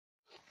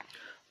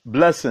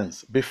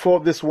Blessings. Before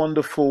this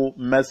wonderful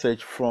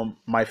message from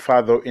my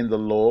father in the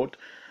Lord,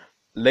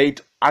 late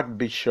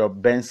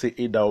Archbishop Benson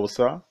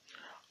Idahosa,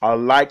 I'd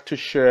like to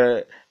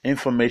share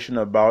information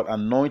about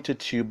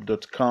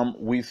AnointedTube.com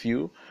with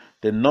you,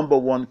 the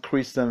 #1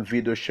 Christian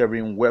video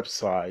sharing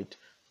website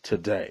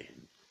today.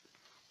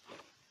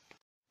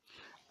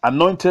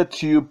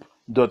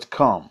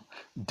 AnointedTube.com.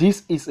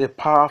 This is a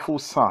powerful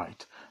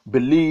site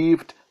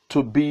believed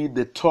to be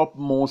the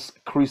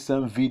topmost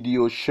Christian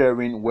video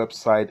sharing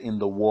website in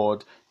the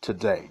world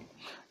today.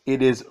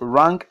 It is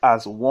ranked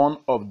as one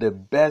of the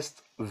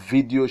best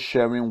video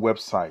sharing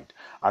websites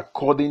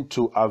according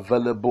to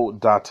available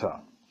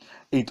data.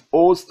 It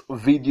hosts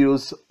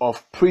videos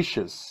of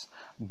preachers,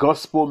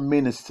 gospel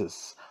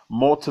ministers,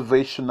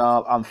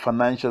 motivational and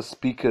financial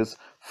speakers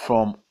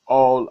from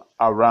all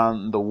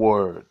around the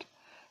world.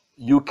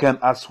 You can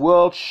as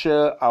well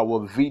share our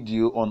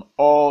video on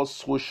all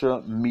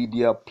social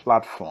media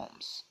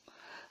platforms.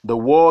 The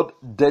world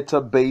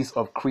database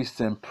of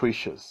Christian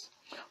preachers,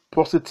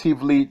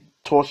 positively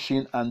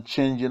touching and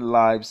changing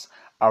lives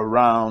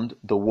around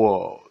the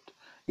world.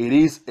 It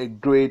is a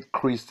great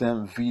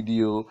Christian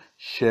video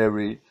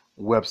sharing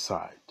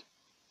website.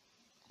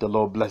 The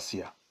Lord bless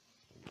you.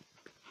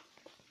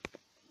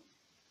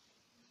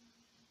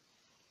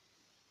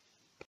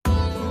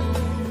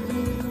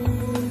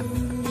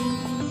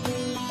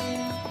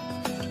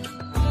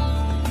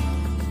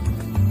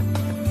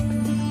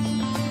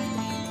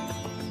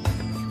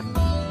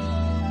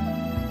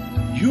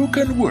 You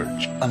can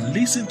watch and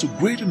listen to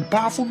great and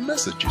powerful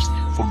messages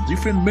from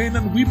different men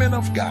and women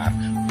of God,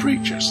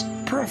 preachers,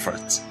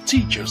 prophets,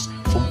 teachers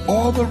from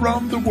all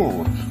around the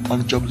world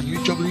on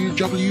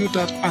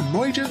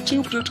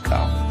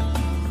www.anointedtube.com.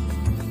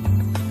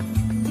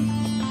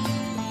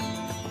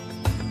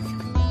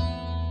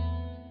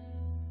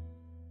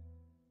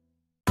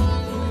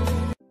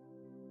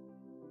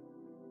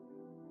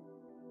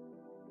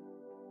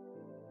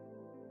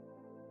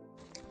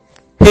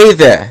 Hey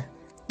there,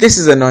 this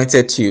is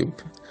Anointed Tube.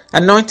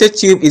 Anointed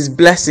Tube is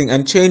blessing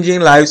and changing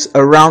lives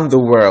around the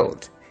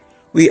world.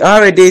 We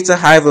are a data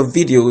hive of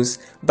videos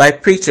by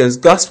preachers,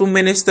 gospel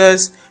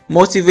ministers,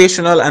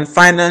 motivational and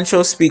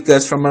financial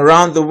speakers from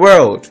around the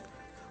world.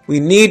 We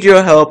need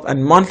your help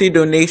and monthly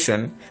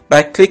donation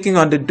by clicking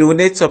on the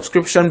donate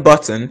subscription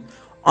button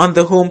on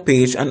the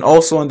homepage and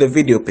also on the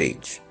video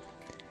page.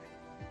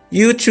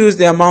 You choose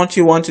the amount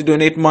you want to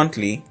donate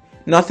monthly.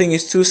 Nothing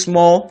is too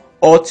small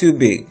or too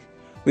big.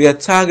 We are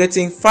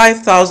targeting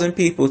 5,000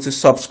 people to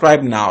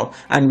subscribe now,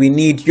 and we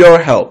need your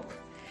help.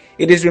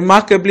 It is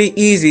remarkably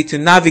easy to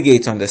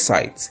navigate on the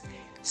site.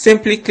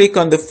 Simply click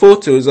on the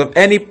photos of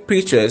any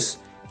preachers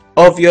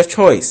of your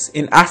choice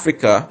in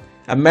Africa,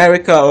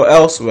 America or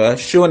elsewhere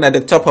shown at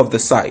the top of the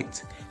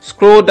site.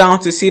 Scroll down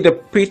to see the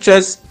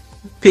preachers'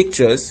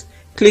 pictures.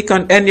 Click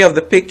on any of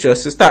the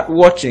pictures to start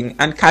watching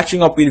and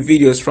catching up with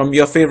videos from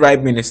your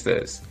favorite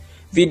ministers.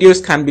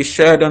 Videos can be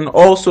shared on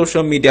all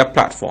social media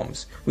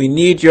platforms. We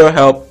need your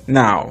help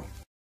now.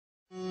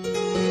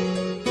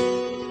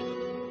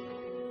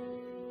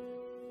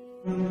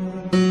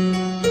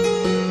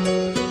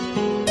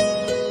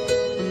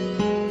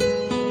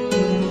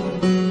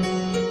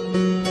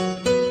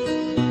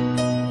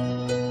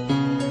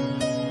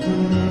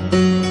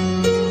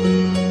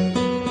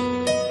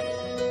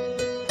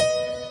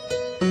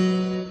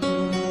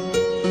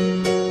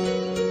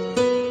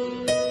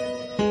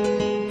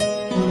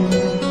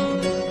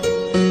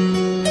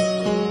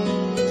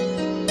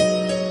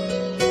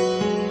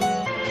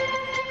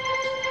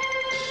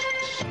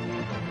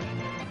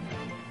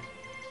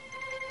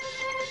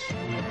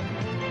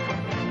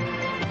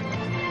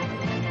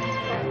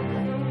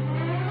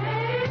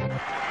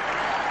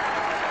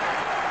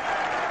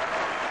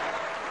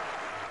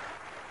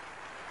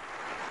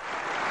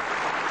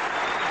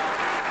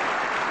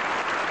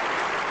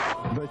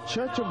 The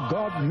Church of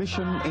God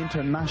Mission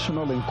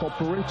International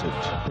Incorporated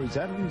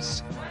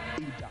presents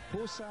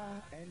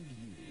Idahosa and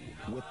You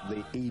with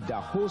the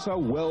Idahosa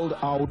World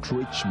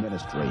Outreach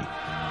Ministry.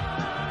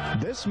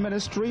 This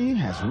ministry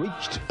has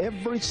reached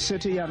every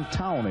city and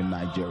town in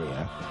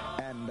Nigeria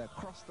and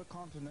across the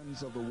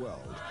continents of the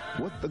world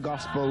with the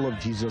gospel of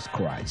Jesus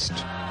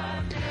Christ.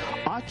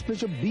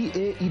 Archbishop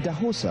B.A.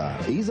 Idahosa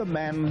is a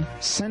man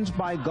sent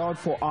by God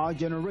for our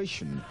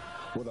generation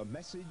with a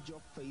message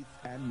of faith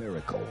and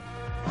miracle,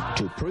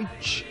 to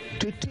preach,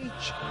 to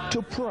teach,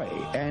 to pray,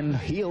 and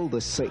heal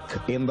the sick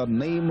in the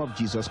name of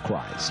Jesus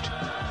Christ.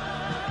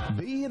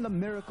 Be in the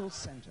miracle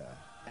center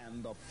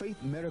and the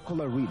faith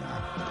miracle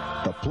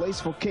arena, the place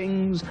for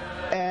kings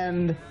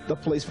and the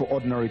place for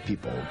ordinary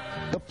people,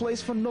 the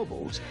place for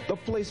nobles, the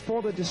place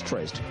for the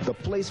distressed, the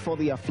place for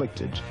the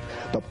afflicted,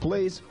 the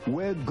place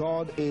where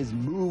God is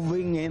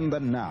moving in the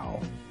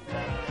now.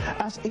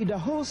 As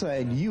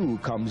Idahosa and You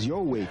comes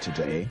your way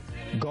today,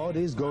 God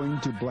is going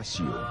to bless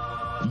you.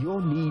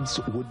 Your needs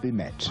would be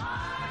met.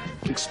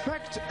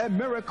 Expect a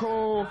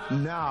miracle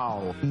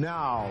now,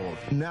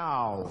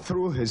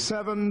 through his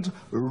servant,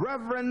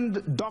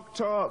 Reverend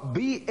Dr.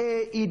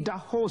 B.A.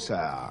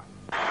 Idahosa.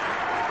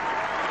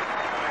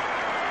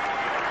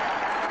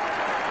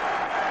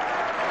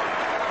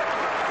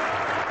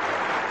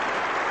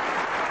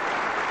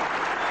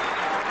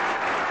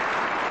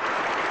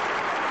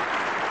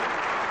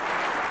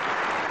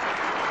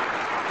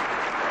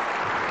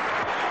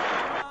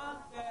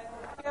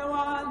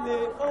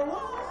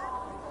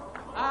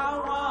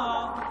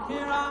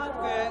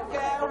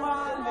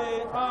 lè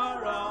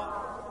ọ̀rọ̀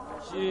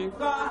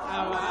ṣùgbọ́n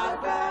àwa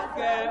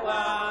gbẹ́kẹ̀ wa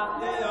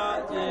lé ọ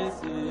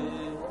Jésù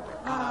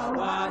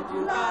àwa jù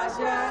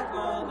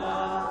aṣẹ́gun lọ.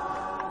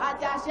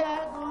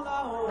 Ajaṣẹ́gun lọ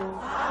o.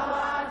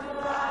 Àwa jù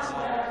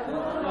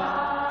aṣẹ́gun lọ.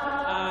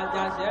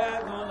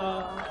 Ajaṣẹ́gun lọ.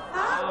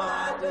 Àwa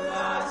jù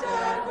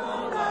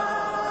aṣẹ́gun lọ.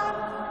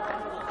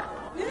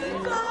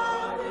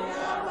 Nítorí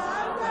àwa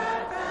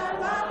gbẹ́kẹ̀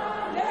wa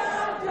lé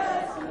ọ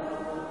Jésù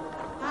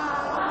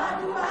àwa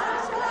jù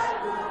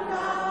aṣẹ́gun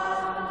lọ.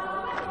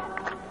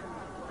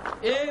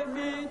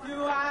 Èmi jù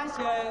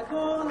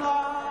aṣẹ́gun lọ.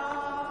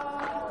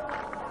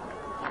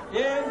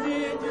 Èmi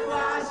jù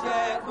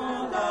aṣẹ́gun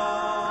lọ.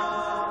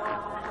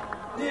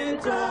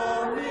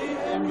 Nítorí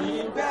èmi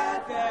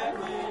gbẹ́kẹ̀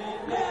mi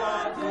lé ọ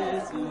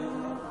Jésù.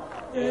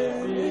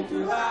 Èmi jù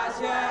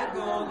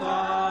aṣẹ́gun lọ.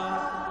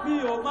 Mi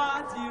ò má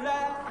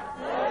tirẹ̀.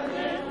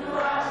 Èmi jù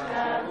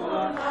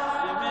aṣẹ́gun lọ.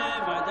 Èmi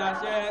mà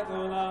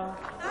jaṣẹ́gun lọ.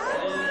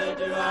 Èmi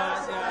jù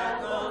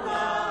aṣẹ́gun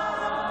lọ.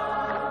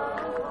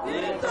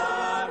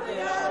 Nítorí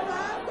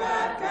èmi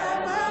gbẹ́kẹ̀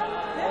mi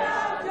lé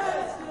ọ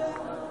Jésù.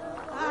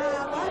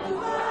 Àwa jù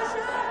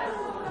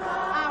aṣẹ́gun lọ.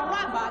 Àwa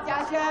mà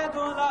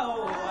jaṣẹ́gun lọ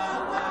o.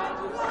 Àwa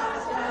jù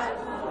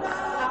aṣẹ́gun lọ.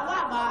 Àwa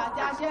mà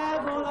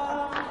jaṣẹ́gun lọ.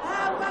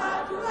 Àwa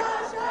jù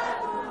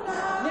aṣẹ́gun lọ.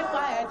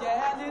 Nípa ẹ̀jẹ̀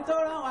ẹni tó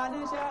rán wa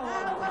níṣẹ́ o.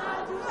 Àwa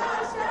jù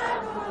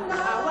aṣẹ́gun lọ.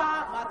 Àwa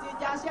mà ti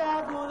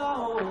jaṣẹ́gun lọ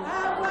o.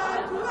 Àwa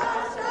jù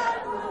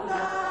aṣẹ́gun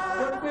lọ.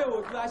 Torí pé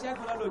òjò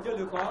aṣẹ́gun lọ lòjó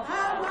lè kọ́.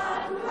 Àwa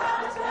jù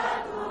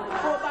aṣẹ́gun lọ.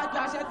 Bó bá ju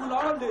aṣẹ́gun lọ,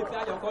 ó lè fi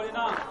ayọ̀ kọrin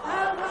náà.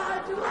 Àwa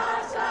jù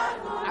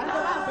aṣẹ́gun lọ. Àti tó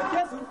bá ń pe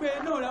Jésù ń pe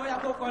inú rẹ̀ ó yẹ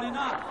kó kọrin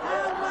náà.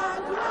 Àwa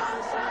jù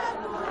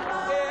aṣẹ́gun lọ.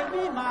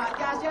 Èmi máa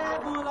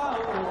jaṣẹ́gun lọ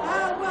o.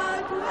 Àwa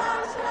jù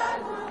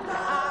aṣẹ́gun lọ.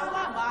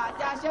 Àwa máa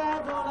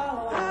jaṣẹ́gun lọ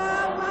o.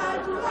 Àwa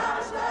jù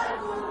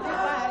aṣẹ́gun lọ.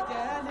 Nípa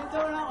ẹ̀jẹ̀ ẹni tó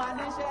rán wa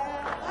níṣẹ́.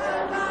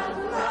 Àwa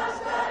jù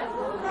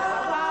aṣẹ́gun lọ.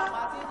 Àwa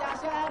máa ti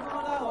jaṣẹ́gun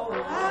lọ o.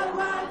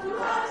 Àwa jù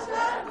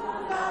aṣẹ́gun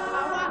lọ.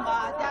 Àwa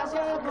máa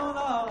jaṣẹ́gun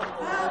lọ.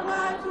 Àwa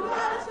jù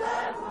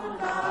aṣẹ́gun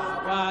lọ.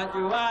 Àwa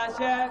jù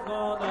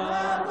aṣẹ́gun lọ.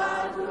 Àwa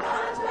jù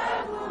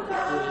aṣẹ́gun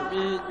lọ.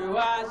 Èmi jù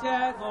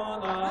aṣẹ́gun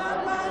lọ.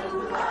 Àwa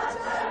jù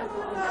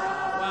aṣẹ́gun lọ.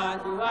 Àwa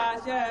jù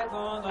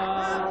aṣẹ́gun lọ.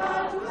 Àwa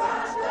jù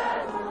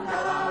aṣẹ́gun lọ.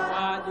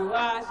 Àwa jù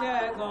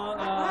aṣẹ́gun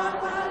lọ.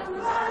 Àwa jù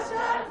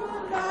aṣẹ́gun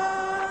lọ.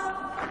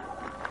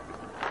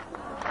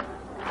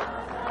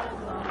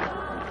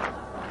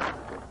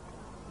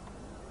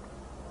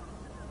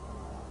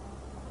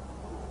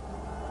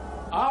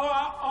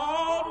 Our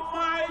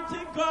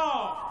Almighty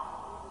God,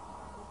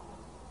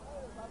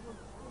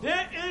 the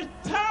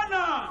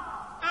eternal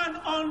and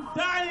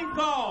undying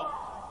God,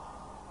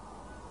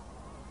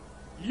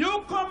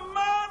 you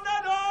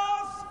commanded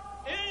us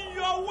in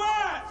your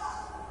words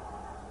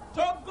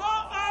to go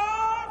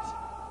out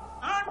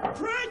and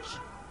preach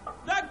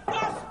the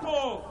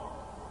gospel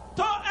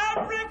to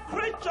every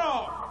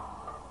creature.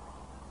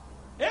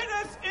 It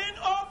is in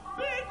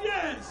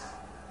obedience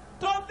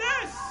to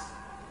this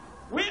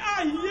we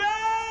are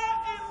here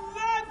in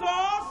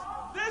Lagos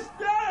this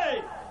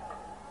day.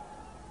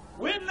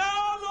 We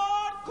now,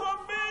 Lord,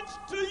 commit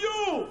to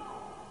you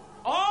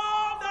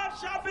all that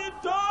shall be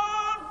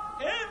done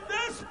in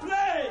this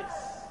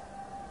place.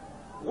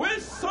 We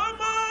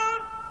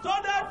summon to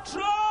the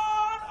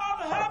throne of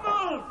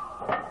heaven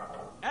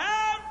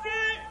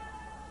every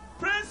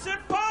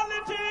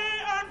principality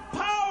and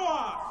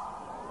power.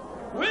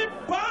 We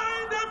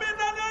bind them in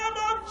the name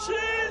of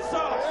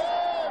Jesus.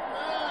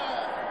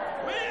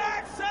 We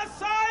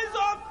exercise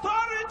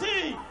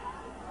authority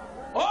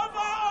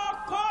over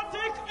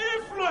occultic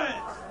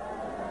influence,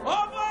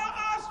 over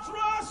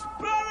astral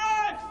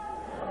spirits,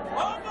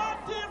 over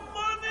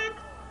demonic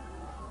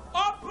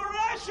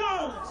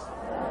operations.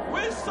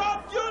 We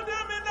subdue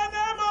them in the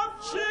name of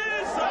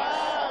Jesus.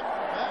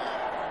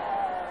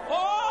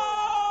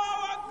 Oh,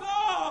 our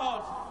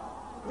God,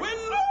 we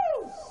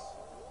lose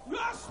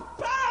your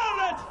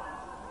spirit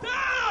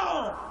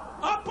down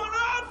upon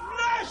our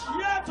flesh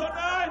here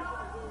tonight.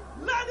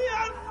 Let the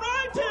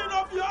anointing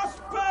of your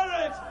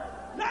spirit,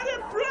 let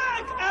it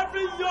break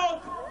every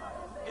yoke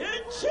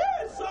in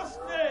Jesus'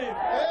 name.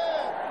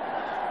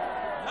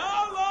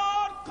 Now,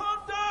 Lord,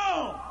 come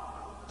down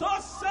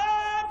to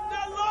save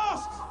the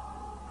lost,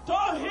 to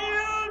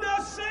heal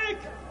the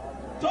sick,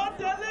 to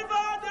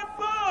deliver the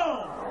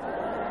bound.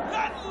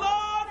 Let,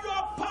 Lord,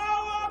 your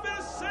power be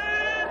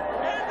seen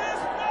in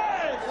this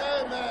place.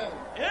 Amen.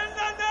 In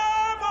the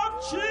name of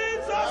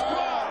Jesus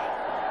Christ.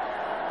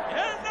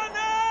 In the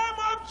name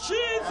of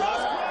Jesus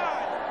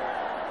Christ.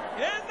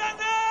 In the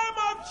name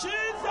of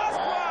Jesus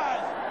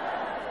Christ.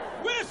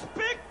 We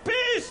speak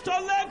peace to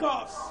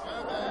Lagos.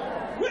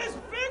 We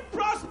speak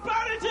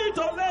prosperity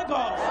to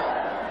Lagos.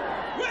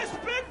 We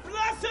speak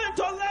blessing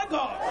to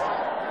Lagos.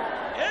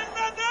 In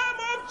the name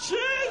of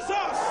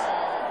Jesus.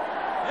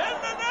 In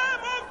the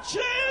name of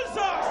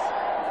Jesus.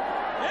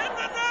 In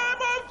the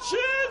name of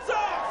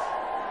Jesus.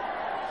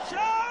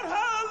 Shout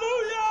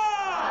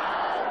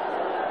hallelujah.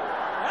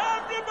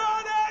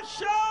 Everybody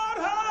shout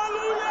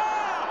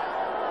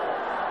hallelujah.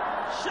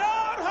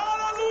 Shout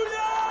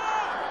hallelujah.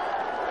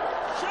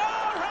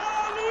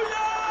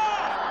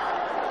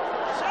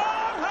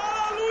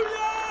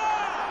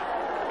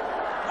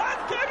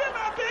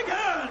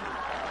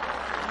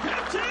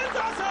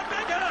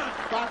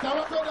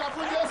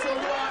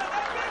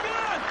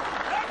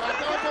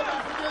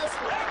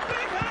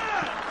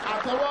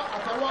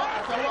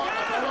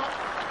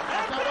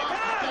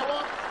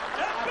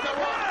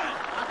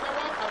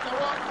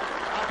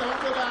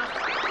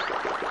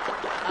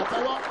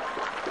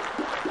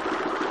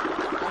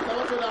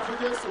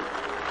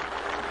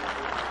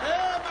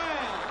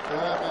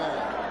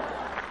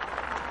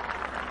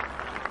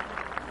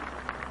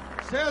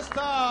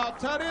 Sister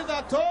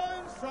Teresa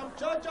Tones from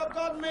Church of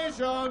God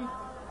Mission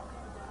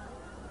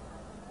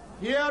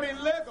here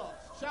in Lagos.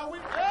 Shall we?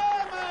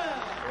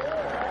 Amen.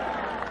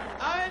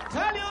 I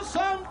tell you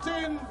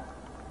something,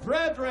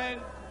 brethren.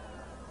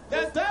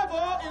 The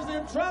devil is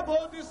in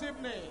trouble this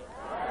evening.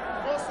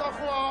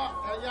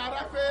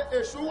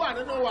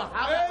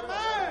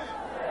 Amen.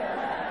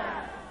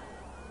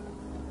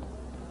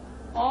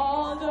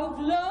 All the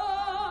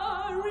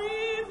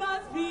glory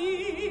must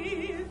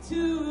be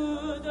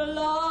to the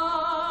Lord,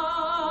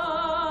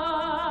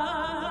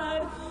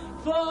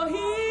 for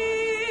He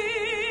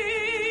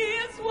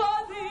is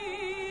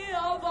worthy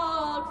of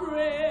all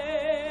praise.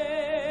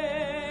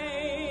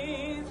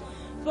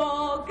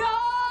 For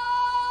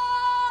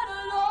God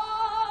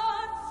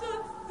alone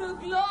suits the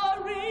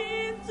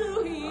glory to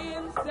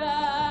Himself,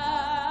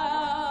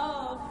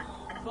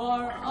 for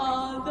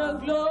all the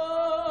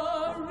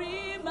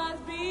glory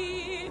must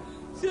be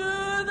to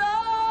the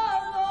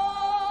Lord.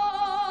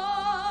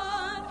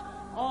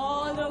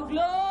 All the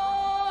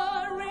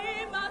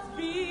glory must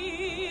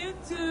be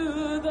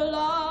to the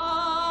Lord,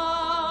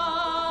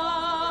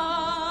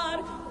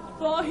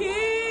 for He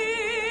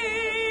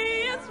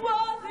is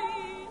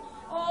worthy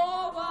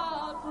of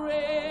our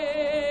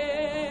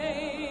praise.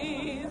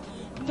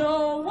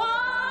 No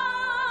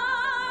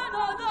one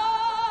other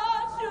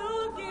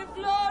should give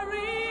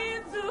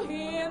glory to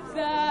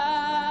Himself,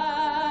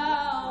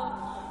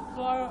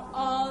 for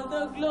all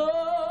the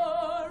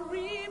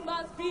glory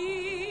must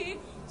be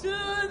to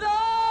the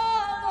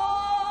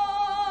Lord.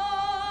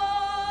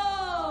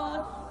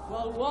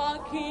 While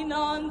walking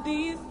on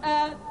this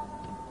earth,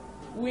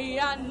 we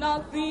are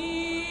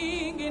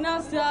nothing in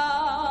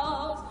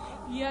ourselves,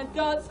 yet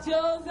God's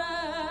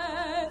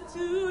chosen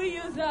to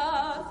use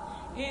us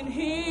in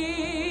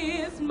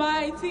His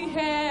mighty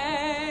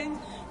hand.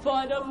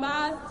 For the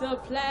master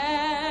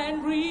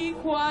plan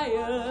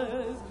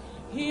requires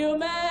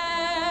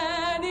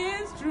human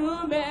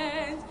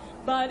instruments,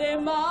 but they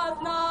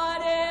must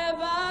not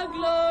ever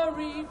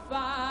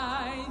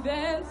glorify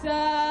themselves.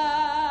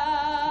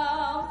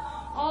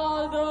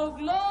 All the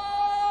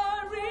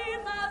glory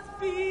must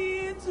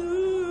be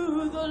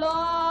to the Lord,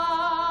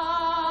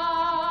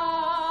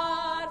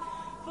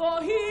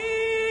 for He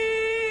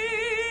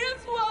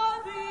is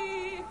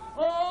worthy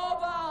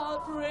of our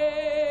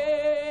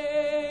praise.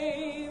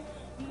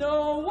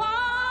 No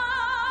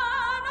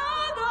one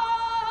other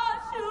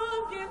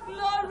should give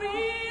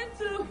glory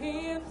to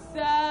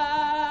Himself,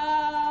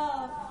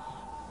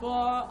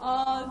 for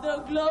all the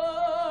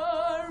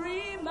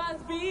glory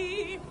must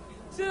be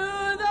to the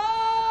Lord.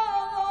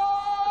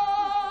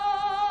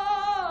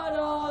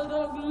 All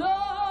the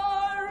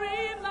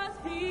glory must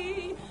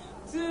be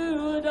to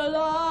the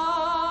Lord,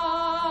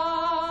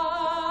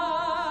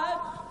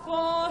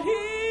 for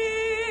He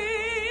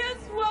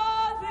is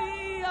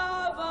worthy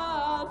of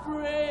our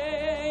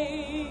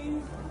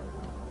praise.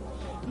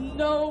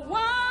 No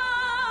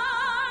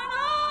one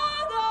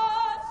other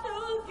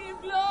should give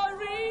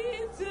glory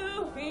to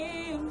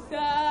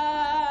Himself,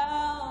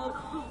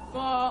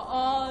 for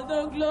all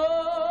the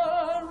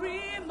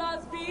glory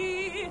must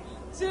be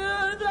to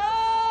the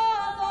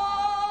Lord.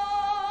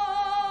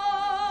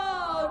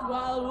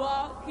 While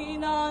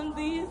walking on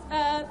this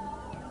earth,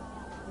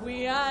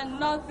 we are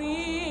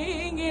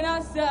nothing in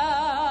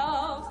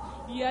ourselves,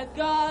 yet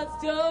God's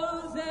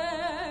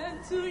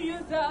chosen to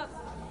use us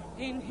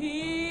in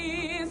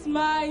His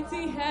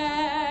mighty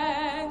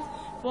hands.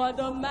 For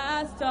the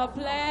master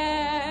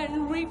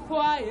plan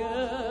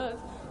requires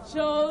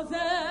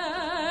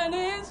chosen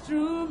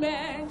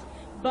instruments,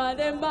 but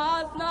they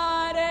must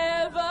not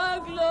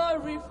ever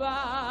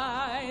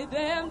glorify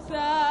themselves.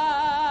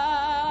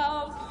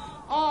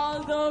 All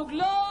the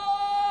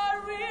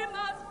glory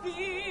must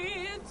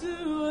be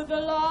to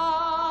the Lord,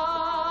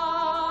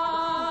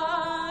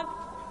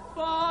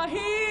 for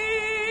He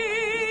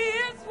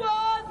is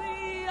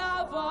worthy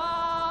of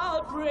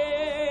all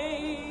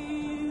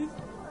praise.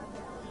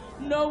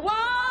 No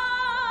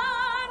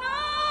one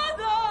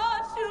other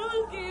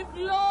should give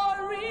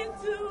glory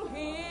to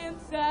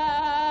Himself,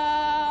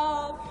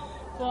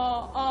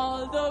 for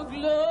all the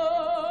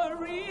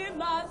glory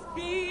must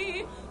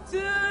be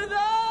to the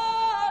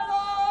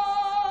Lord.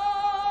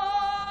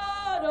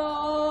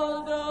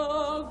 All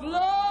the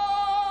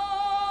glory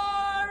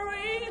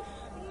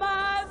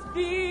must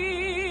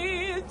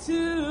be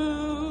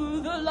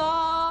to the Lord,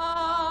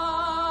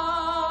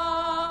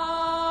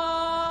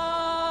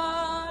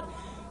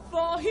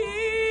 for He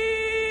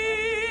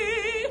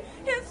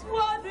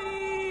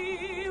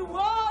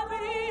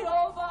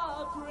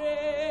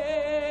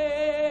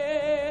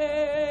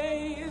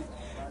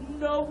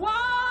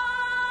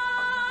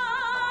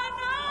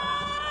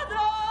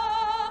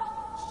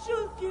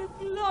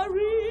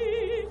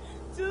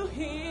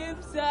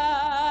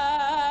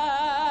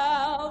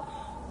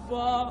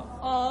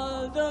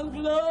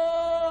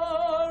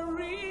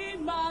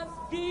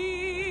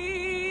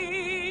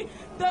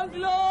the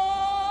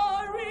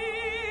glory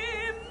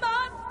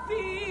must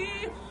be,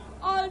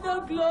 all the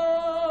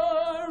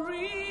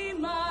glory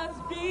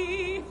must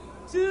be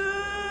to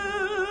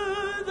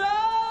the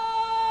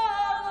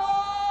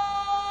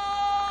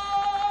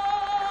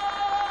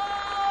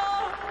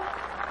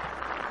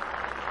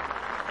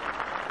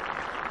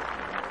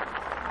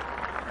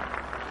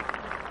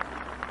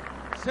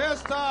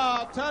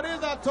Sister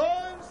Teresa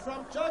Tones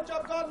from Church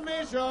of God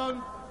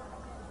Mission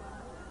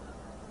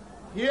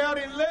here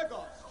in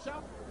Lagos.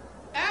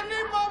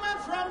 Any moment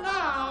from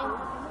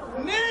now,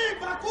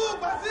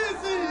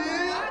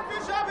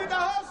 ArchBishop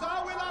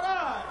Idahosa will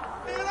arrive.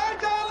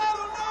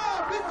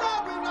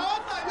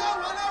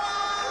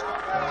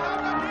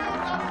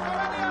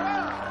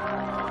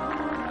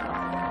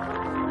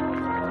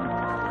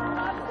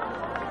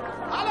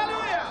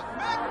 Hallelujah!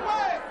 Make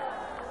way!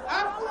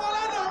 Make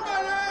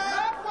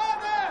way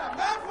there!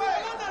 Make way!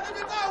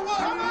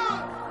 Come on!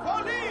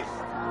 Police!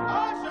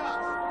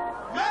 Ushers!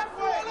 Make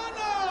way!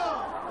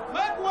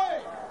 Make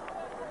way!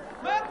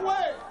 Make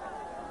way!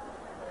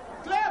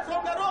 Clear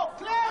from the road!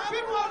 Clear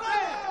people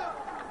there!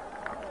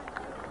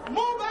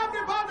 Move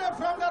everybody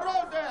from the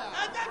road there!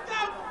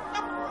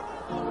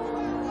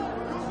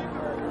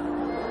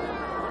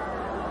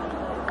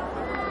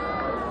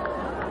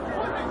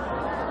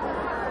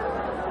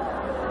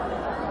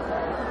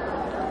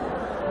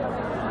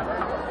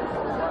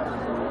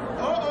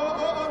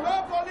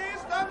 No,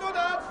 police, don't do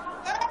that.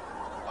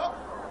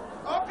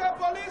 Okay,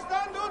 police,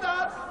 don't do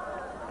that.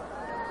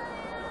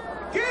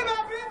 Give a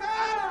bit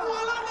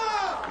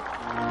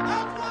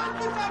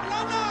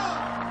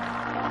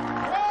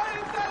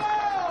Praise the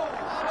Lord.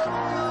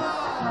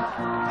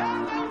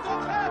 Tell them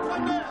to clear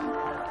from there.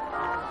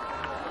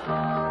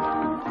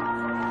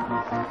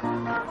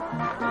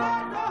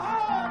 Clap your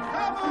hands.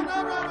 Come on,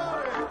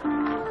 everybody.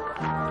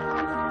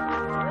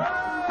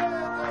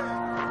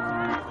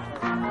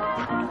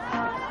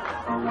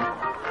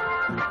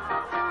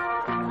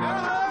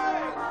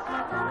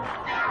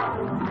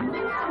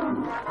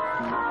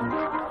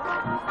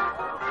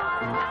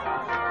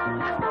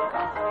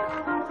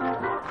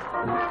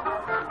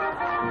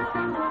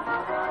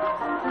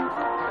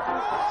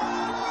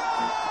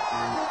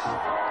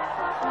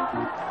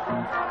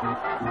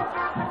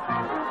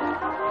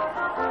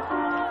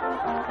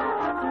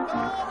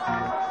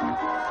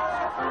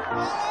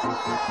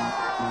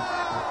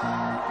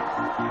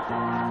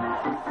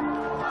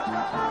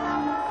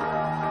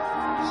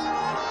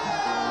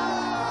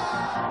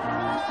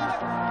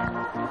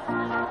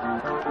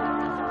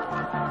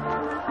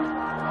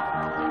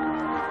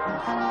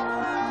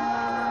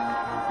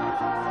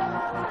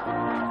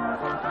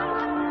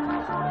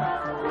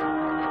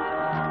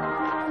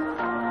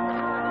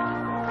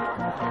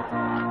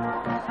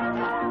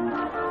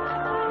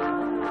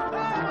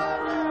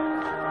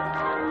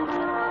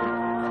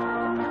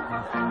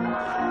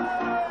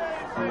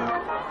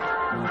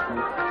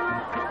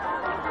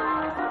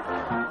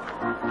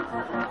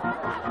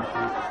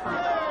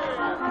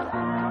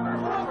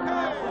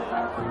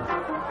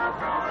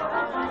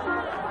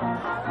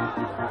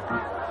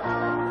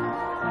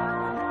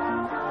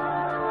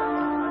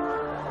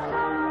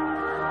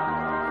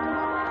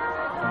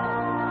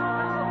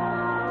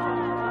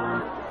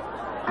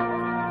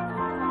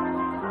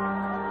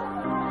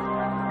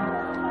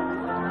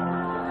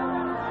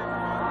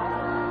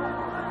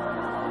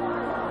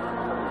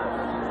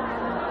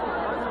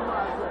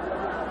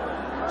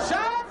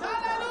 Shout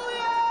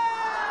hallelujah!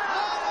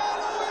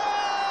 Hallelujah!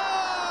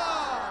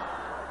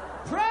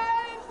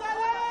 Praise the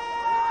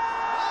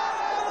Lord!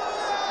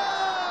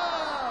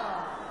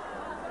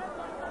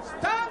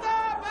 Stand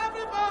up,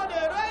 everybody!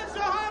 Raise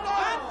your hand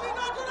up!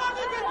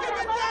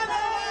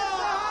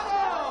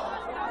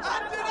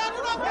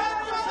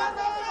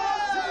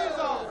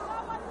 Jesus!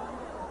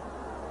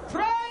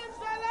 Praise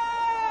the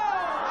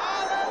Lord!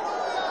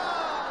 Hallelujah!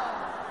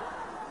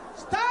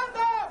 Stand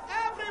up,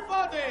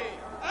 everybody!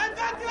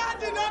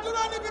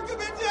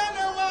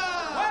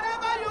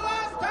 Wherever you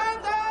are,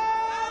 stand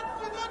up!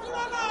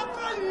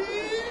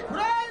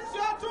 Raise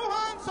your two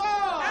hands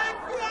up!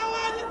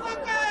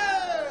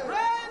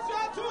 Raise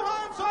your two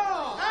hands up!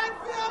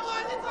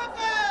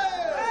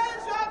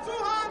 Raise your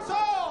two hands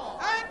up!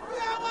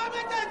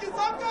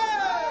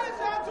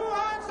 Raise your two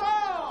hands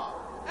up!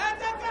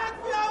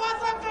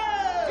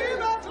 Give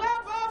a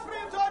clap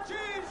offering to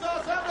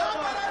Jesus,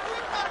 everybody!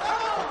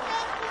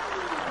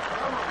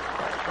 Come on!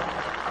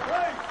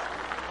 Praise!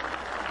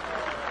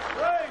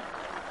 Praise!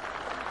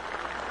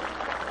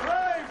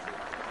 Praise!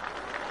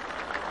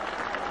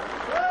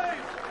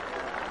 Praise!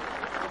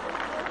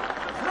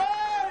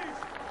 Praise!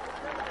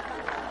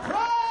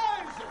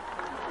 Praise!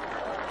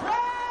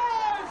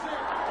 Praise!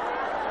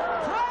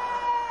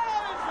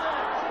 Praise!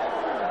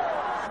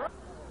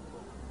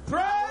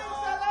 Praise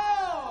the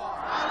Lord!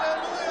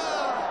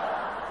 Hallelujah!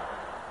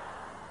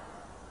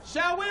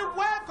 Shall we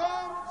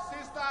welcome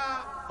Sister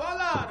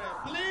Ballard,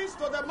 please,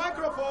 to the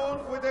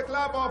microphone with a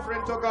clap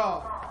offering to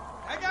God.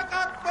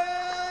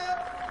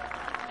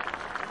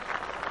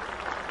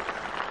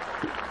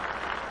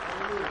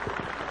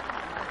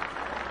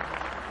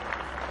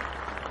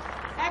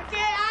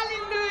 Eke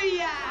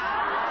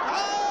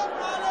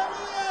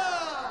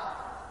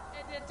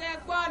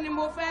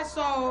mo fẹ́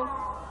sọ o.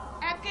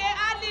 Ẹ ké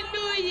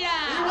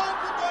hallelujah. We want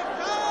you to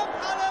shout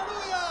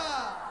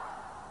hallelujah.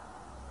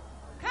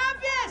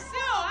 Kábíyèsí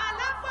o,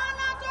 alápá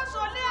ńlá tó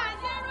sọlé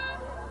ayé rú.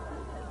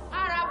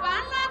 Àràbà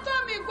ńlá tó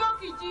mi gbó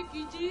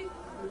kìjikìji.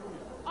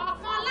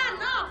 Ọ̀kan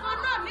lánàá, ọ̀kan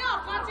náà ní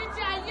ọ̀kan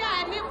títí ayé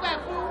ẹni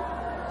pẹ̀kun.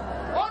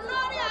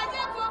 Olórí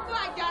ayé gbogbo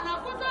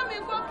àjànàkú tó mi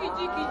gbó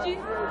kìjikìji.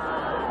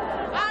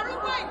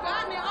 Arúgbó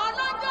ìgbàanì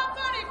ọlọ́jọ́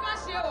kọrin kan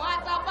ṣe ò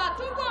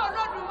Àtàbàtúbú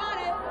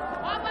Olódùmarè.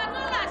 Ọba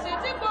tó làṣẹ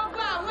tí gbogbo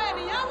àwọn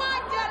ènìyàn wá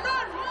jẹ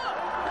lónìí o.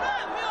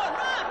 Láàmì o,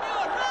 láàmì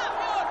o,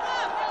 láàmì o,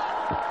 láàmì o.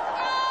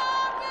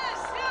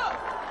 Kábíyèsí o,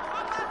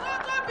 ọba tó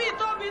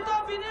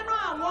tóbi nínú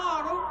àwọn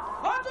ọ̀run.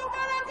 Ó tún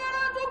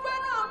kẹ́rẹ́kẹ́rẹ́ tún gbé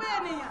náà ọmọ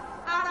ènìyàn.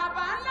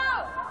 Àràbà ńlá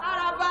o,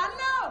 àràbà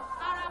ńlá o,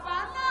 àràbà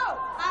ńlá o,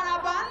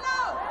 àràbà ńlá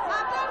o.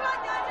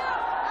 Àtọ́bàjáyé o,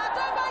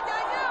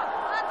 àtọ́bàjáyé o,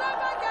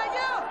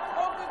 àtọ́bàjáyé o.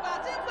 Òkùnkà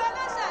tí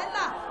gbẹ́lẹ́sẹ̀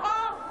ńlá.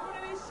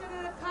 Ọkùnrin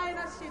ṣẹlẹ̀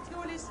káyọ̀ ṣe tí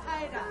ó lè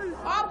ṣáìdà.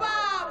 Ọba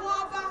àwọn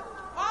ọba,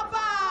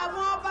 ọba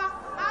àwọn ọba.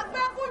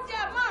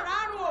 Agbẹ́kújẹ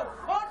márààrún o.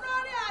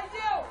 Olórí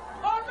ayé o,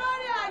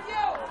 olórí ayé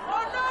o,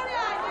 olórí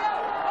ayé o,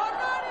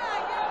 olórí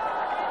ayé o.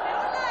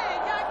 Ìdílé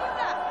ẹ̀yà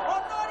Júdà,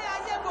 olórí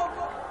ayé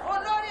gbogbo,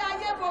 olórí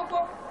ayé gbogbo.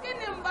 Kí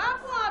ni ń bá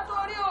fún ọ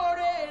torí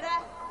oore rẹ?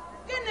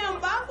 Kí ni ń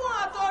bá fún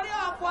ọ torí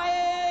ọ̀pọ̀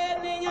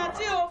ènìyàn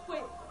tí o pè?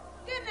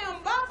 Kí ni ń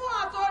bá fún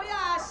ọ torí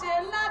àṣẹ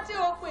ńlá tí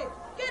o pè?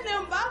 Kí ni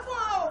ń bá fún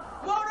ọ?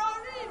 Mo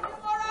rọrí mi,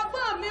 mo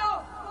rọgbọ́n mi o.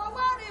 Mo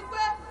wá rí i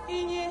pé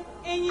ìyìn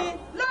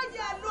ló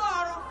yẹ lú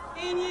ọ̀run.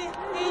 Ìyìn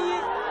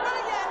ló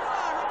yẹ lú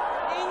ọ̀run.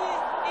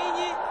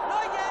 Ìyìn ló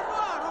yẹ lú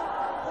ọ̀run.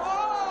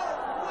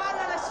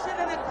 Wàhálà lè ṣe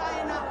lè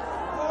káyìnà.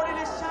 Orí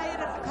lè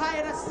ṣáyìnà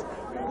káyìnà.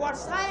 Wọ́n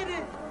ṣáyìnà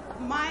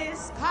máa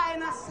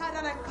káyìnà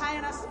sádàlẹ̀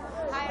káyìnà.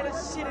 Káyìnà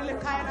ṣírí lè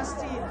káyìnà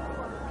stíl.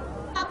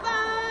 Bàbá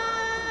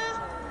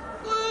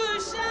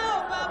kúṣẹ́ o,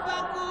 bàbá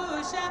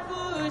kúṣẹ́,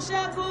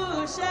 kúṣẹ́,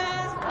 kúṣẹ́.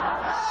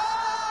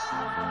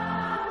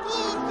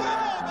 Kúṣẹ́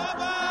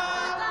bàbá.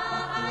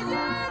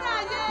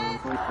 Ayérayé.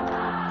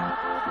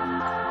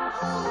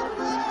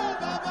 Kúṣẹ́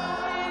bàbá.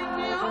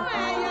 Ènìyàn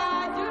ẹ̀yà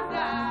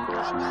Júdà.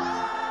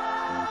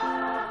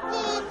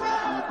 Kúṣẹ́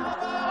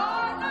bàbá.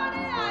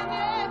 Olórí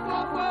ayé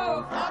gbogbo.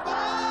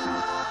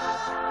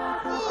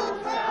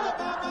 Kúṣẹ́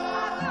bàbá.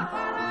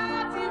 Alápárá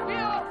ti bí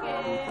òkè.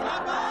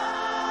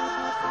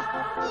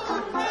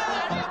 Kúṣẹ́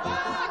Àrẹ̀bá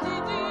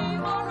òjijì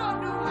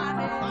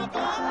Olódùmarè.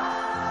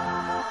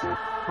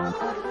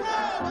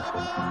 Kúṣẹ́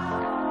bàbá.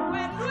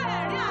 Pẹ̀lú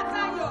ẹ̀rí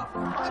àtayọ̀.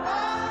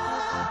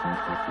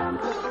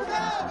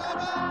 Kúṣẹ́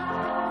bàbá.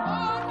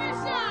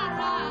 Oníṣẹ́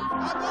àrà.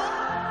 Kúṣẹ́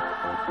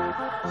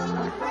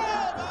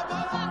bàbá.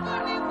 Bàbá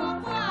ní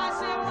gbogbo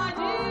àṣẹ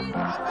wọ̀nyí.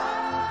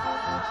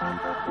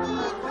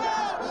 Kúṣẹ́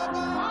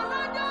bàbá.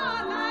 Ọlọ́jọ́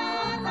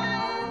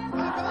láéláé.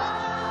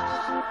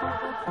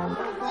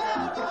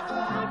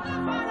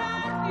 Alápárá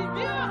ti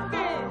bí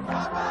òkè.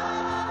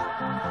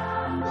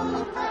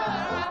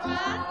 Àràbà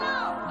ńlá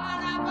o,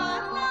 àràbà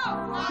ńlá o,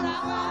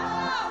 àràbà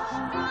ńlá o.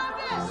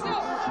 Kábíyèsí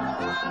o,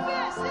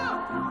 kábíyèsí o,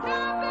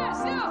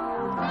 kábíyèsí o,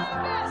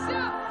 kábíyèsí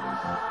o.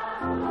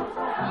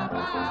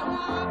 Ọba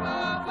àwọn ọba,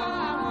 ọba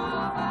àwọn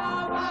ọba,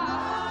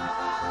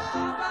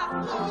 ọba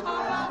àwọn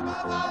ọba,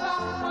 ọba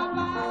àwọn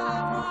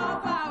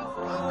ọba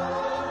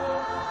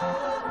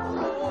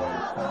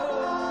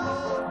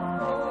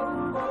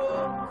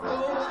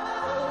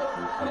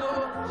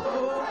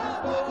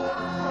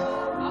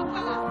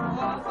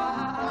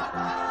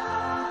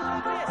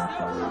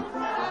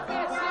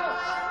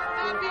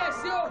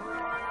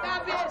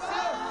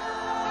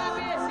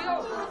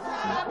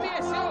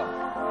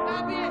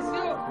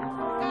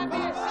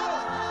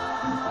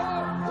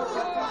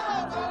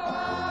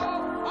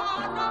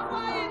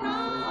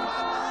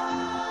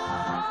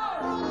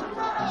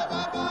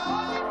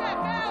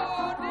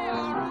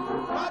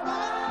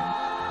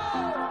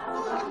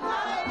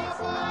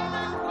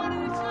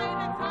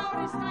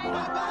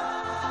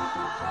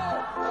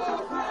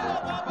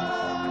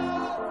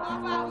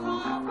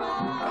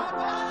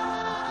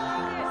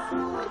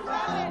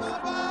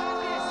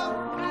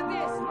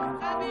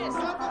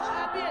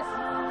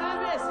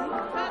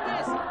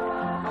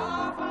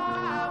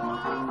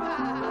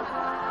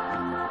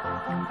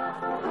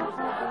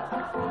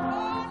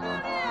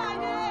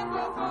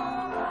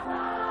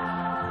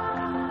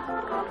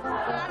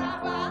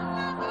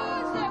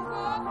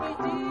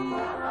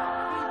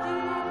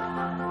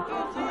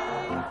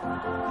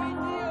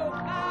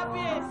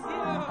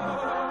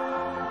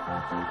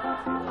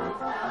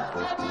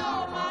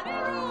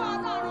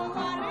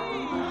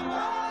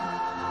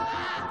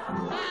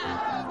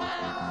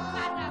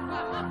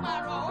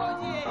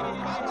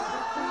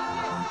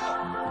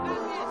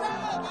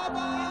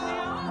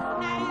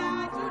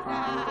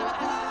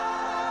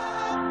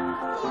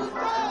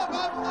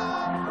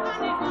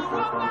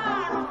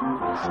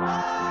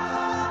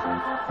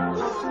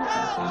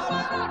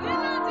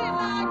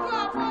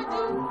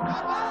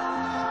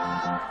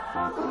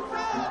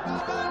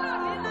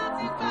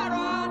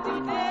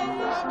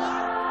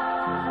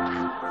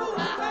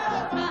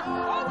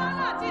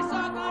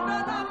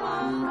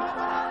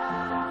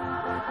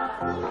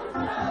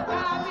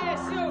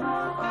Kábíyèsí o.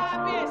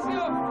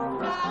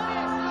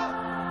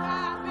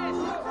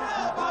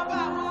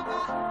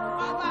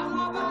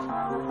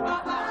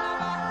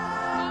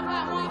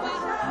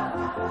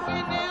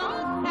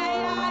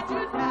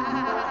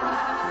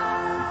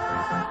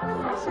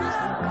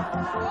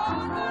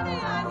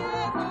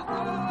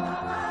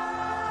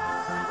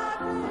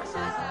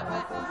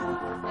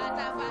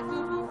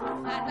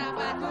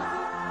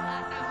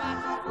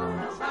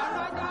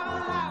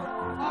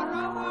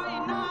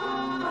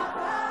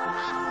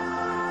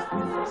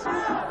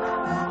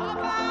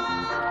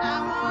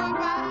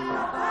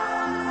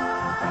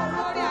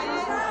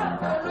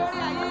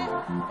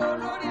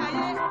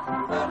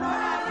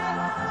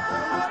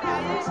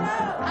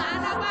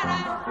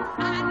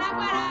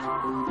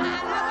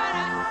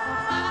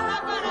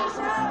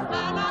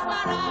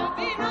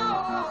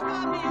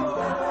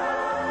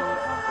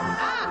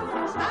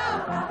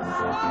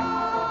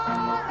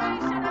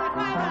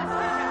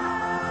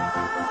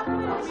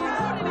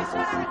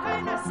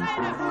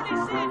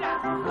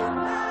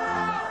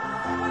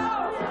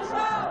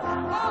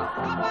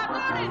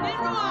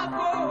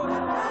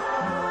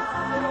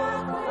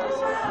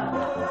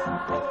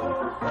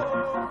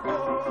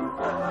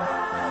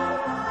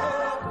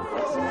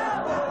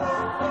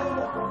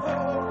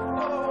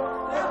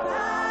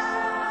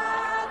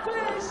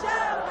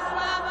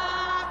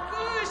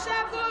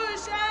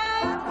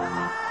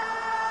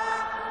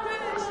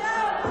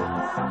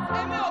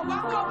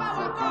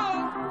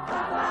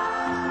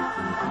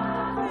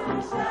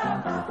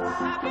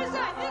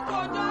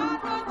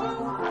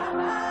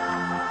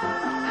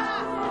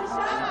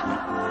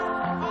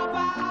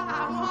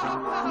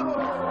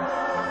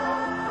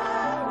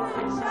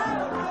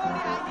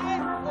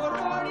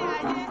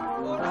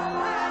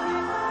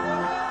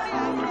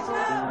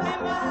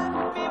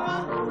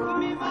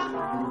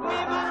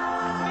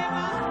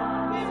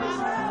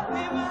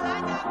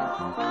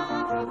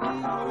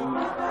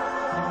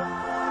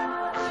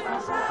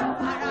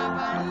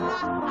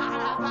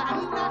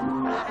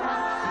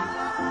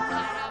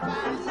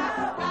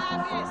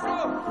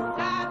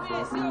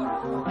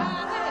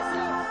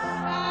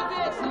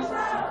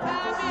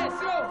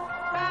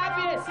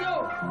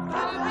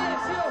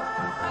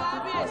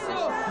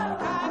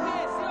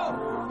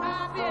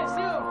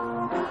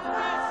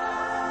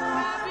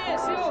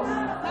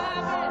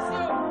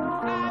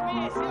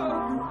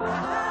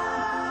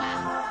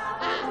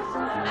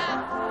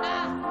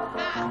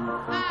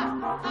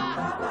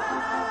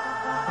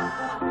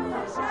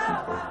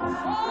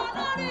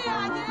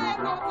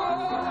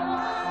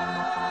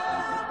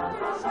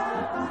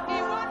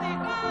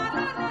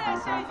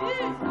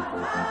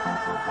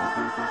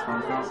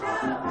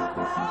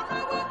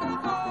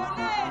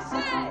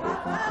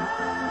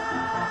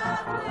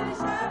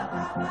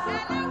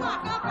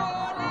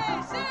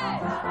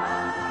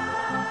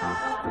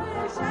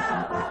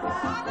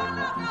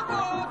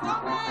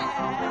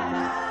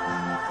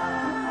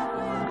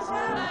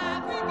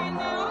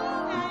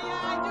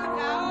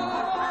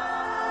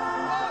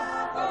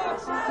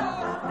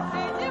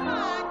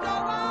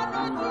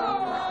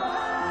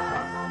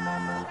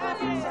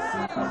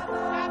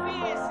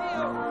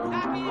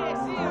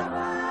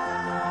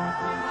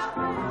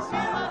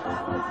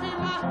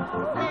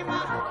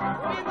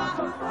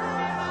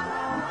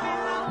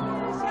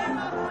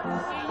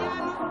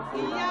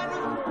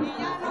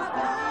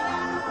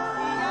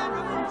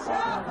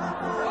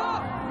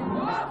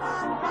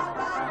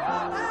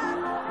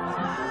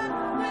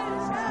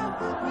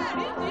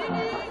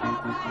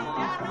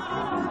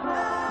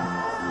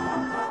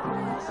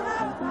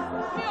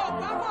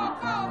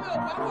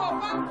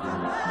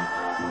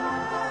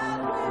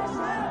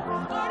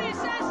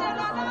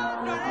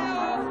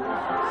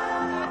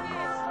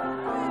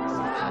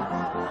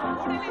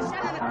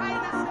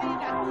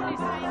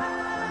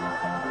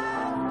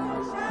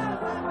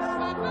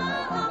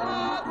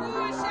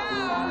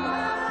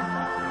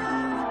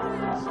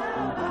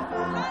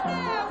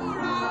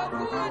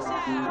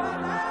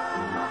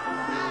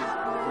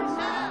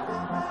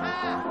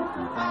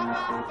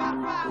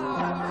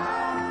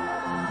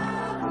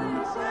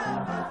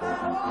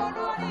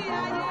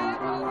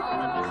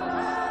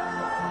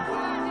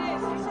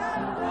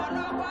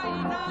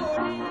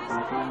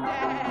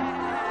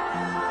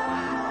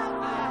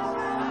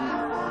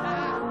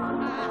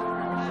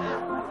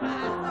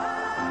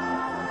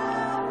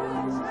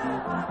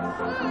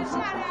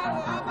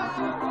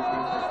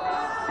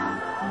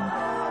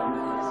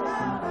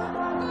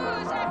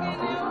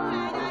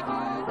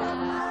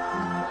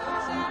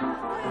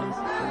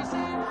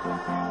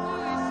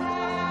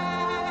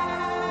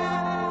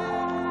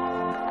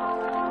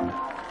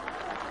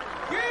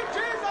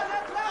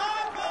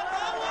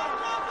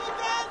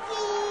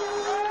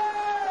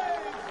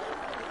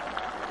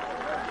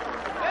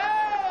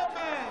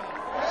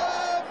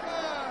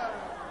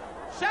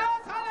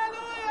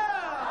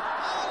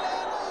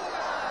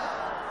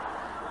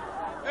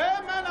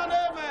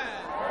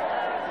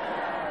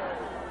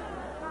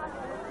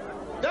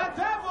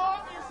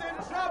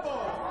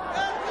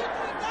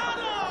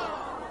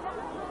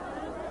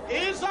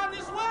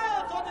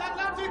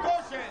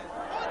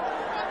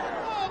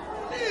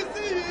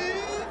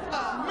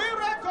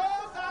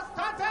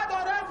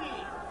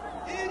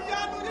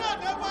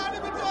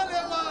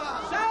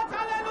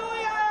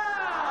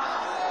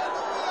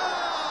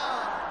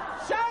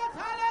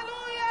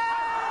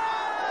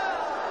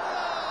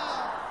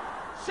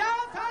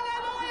 Shout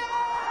hallelujah!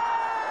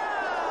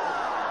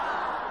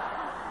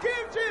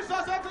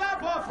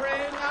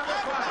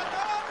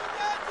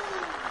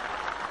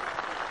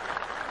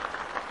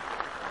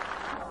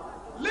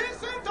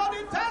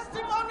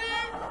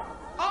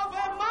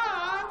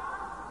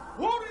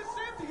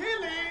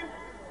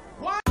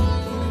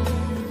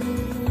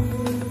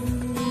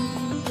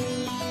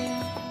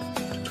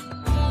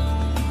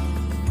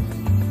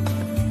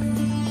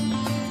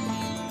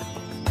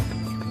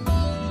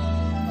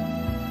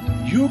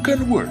 You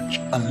can watch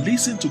and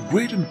listen to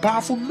great and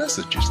powerful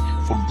messages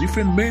from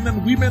different men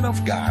and women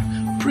of God,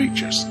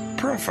 preachers,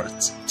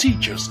 prophets,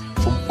 teachers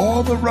from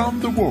all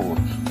around the world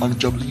on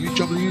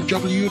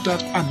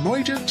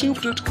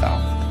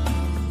www.anointedtube.com.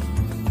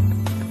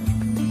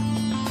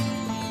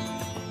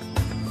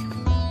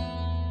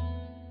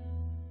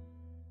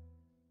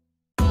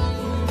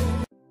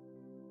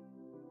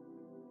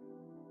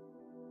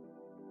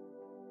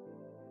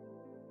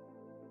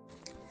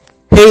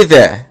 Hey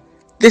there,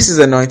 this is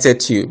Anointed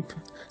Tube.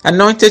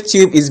 Anointed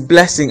Tube is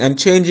blessing and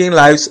changing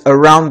lives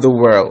around the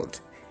world.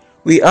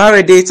 We are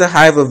a data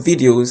hive of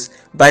videos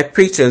by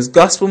preachers,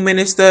 gospel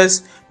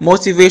ministers,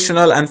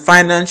 motivational and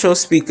financial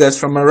speakers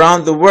from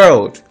around the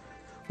world.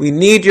 We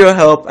need your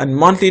help and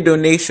monthly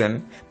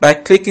donation by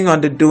clicking on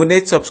the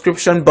donate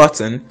subscription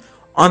button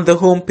on the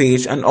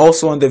homepage and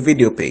also on the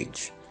video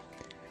page.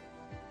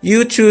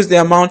 You choose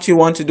the amount you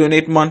want to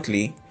donate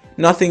monthly.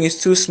 Nothing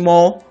is too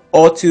small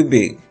or too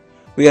big.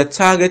 We are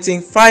targeting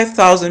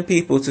 5,000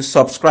 people to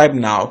subscribe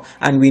now,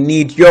 and we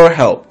need your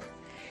help.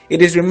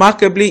 It is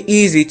remarkably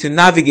easy to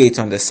navigate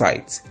on the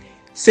site.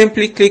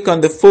 Simply click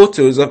on the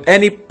photos of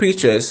any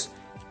preachers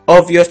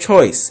of your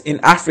choice in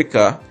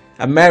Africa,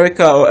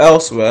 America or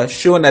elsewhere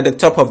shown at the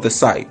top of the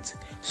site.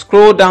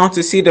 Scroll down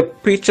to see the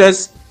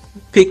preachers'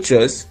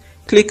 pictures.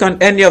 Click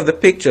on any of the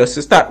pictures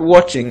to start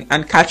watching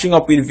and catching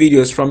up with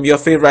videos from your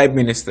favorite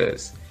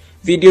ministers.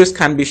 Videos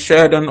can be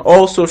shared on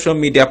all social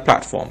media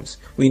platforms.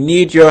 We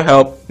need your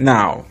help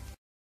now.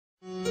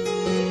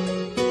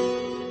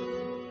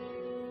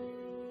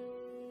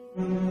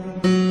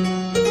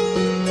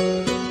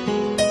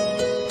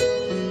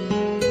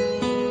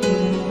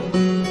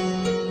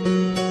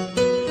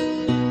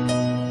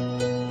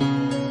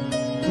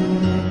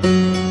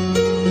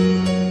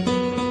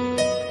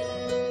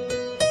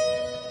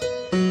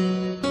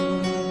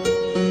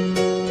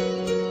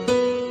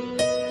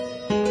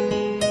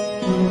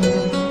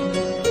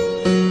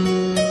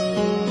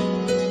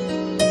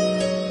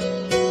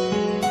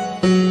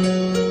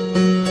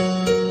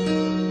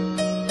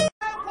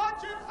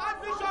 Watching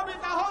ArchBishop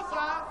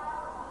Idahosa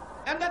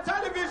and the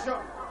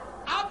television.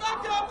 A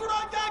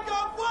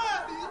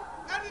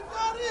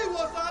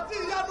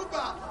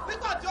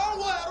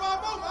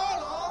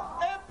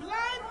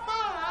blind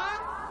man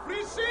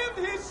received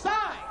his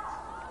sight.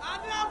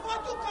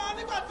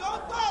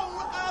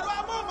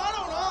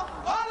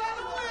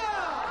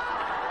 Hallelujah!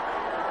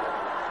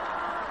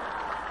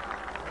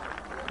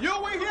 You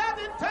will hear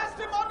the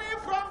testimony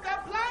from the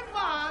blind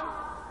man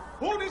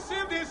who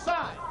received his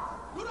sight.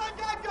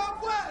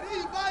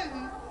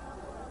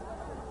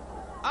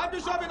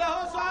 ArchBishop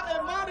Idahosa,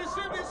 a man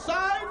received his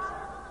sight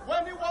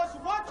when he was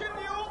watching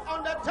you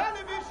on the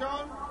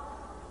television,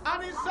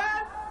 and he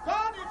said,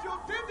 God, if you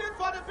did it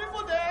for the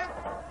people there,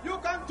 you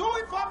can do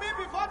it for me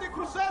before the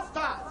crusade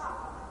starts.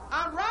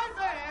 And right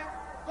there,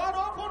 God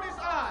opened his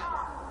eyes.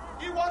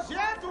 He was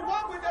here to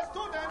work with the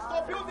students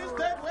to build this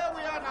stage where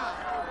we are now.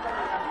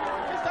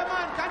 Mr.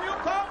 Man, can you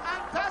come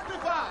and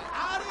testify?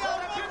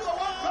 The people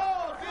want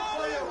God did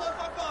for you.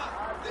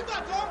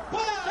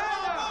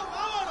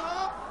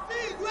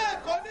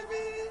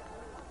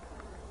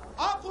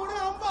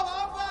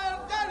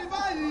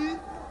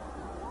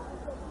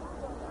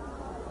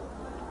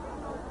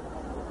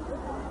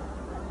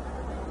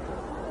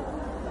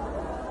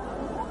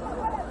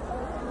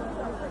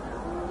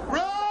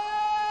 Praise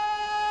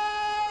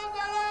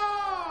the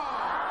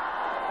Lord!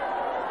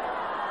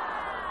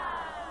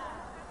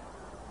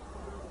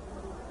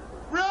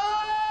 Praise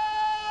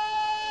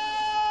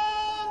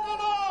the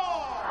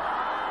Lord!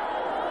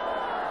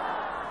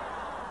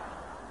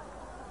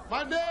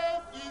 My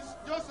name is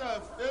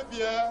Joseph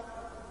Ebie.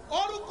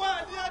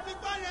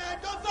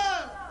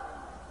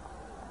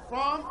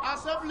 From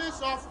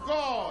Assemblies of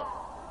God.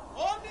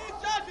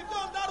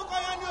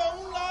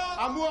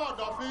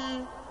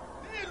 Amuodofin.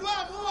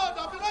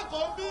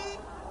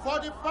 For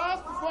the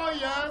past 4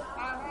 years,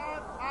 I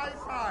had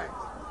eyesight.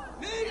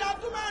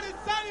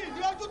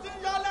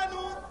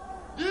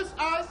 This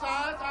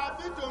eyesight, I've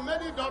been to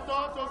many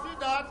doctors to see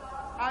that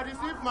I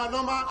received my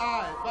normal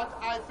eye, but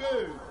I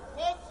failed.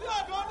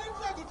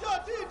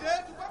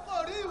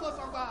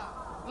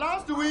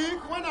 Last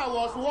week, when I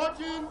was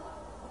watching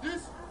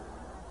this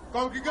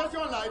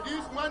congregation like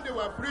this, when they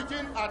were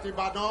preaching at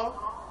Ibadan,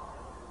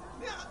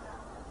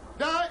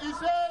 then he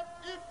said,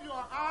 if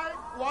your eye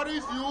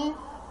worries you,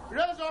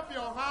 raise up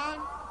your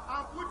hand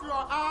and put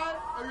your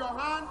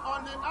hand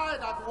on the eye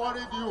that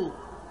worried you.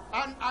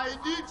 And I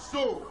did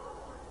so.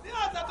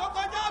 At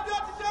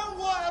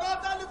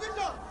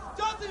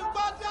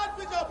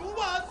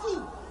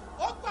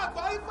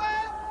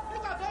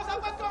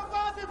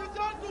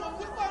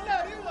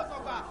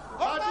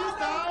this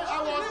time,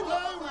 I was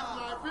playing with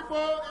my people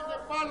in the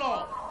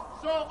parlor.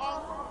 So,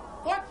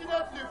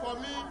 unfortunately for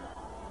me,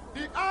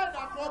 the eye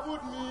that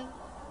troubled me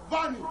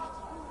vanished.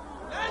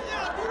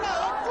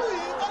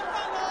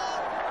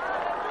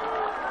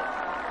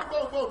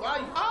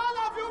 All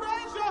of you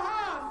raise your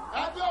hand.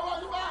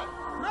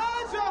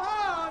 Raise your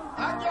hand.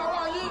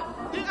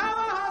 The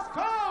hour has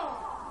come.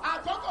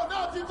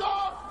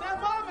 The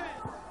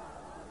moment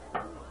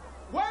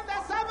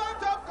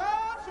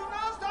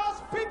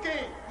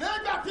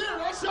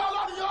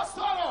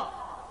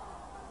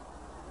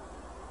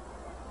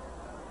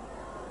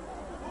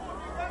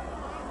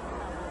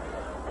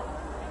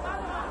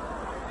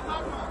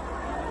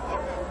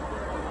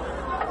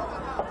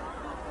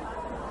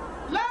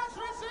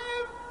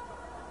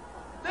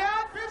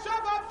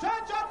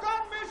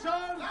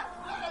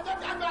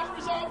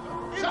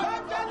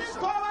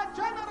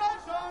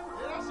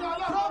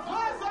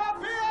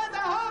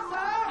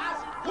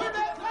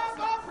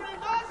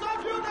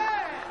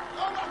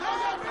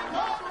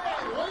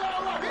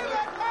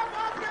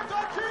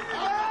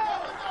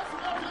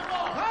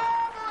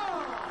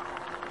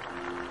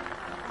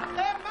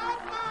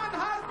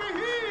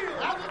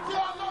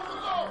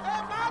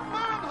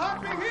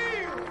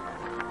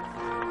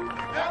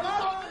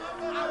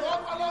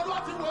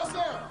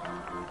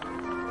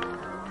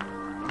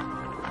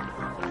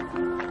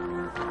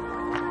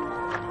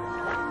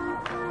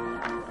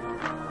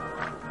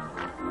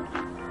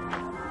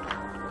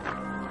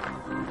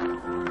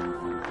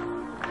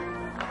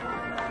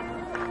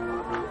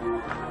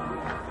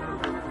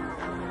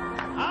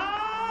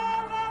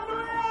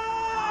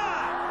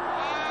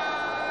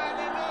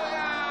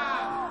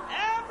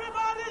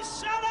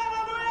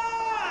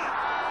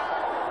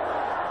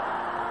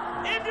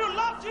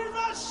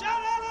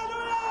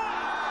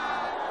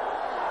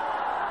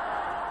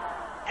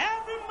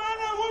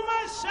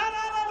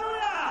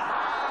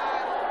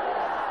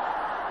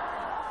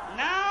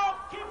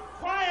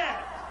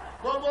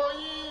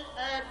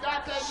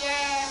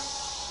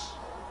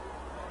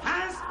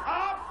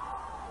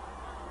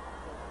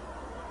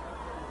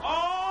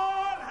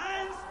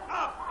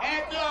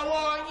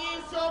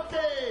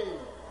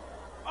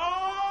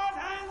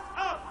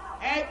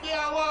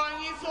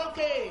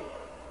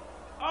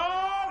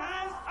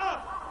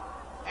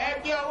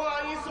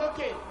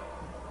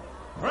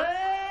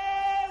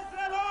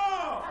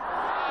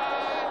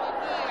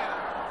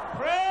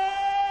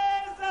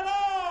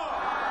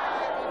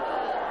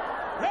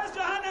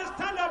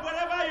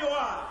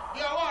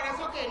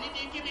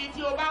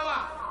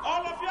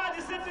All of you at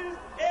the sitting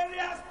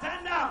area,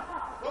 stand up.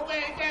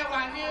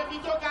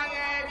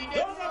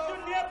 Those of you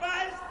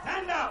nearby,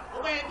 stand up.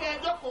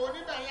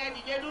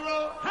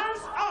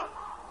 Hands up.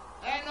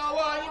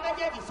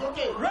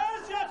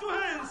 Raise your two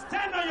hands.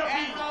 Stand on your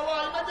feet.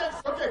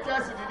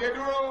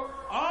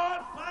 All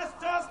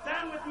pastors,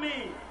 stand with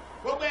me.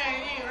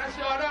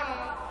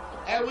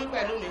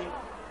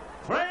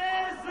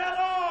 Praise the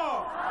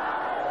Lord.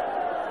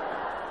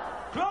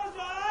 Close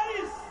your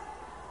eyes.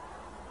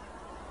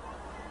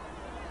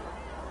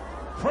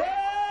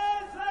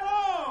 Praise the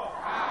Lord.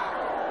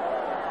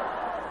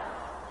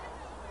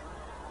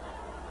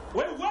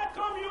 We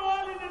welcome you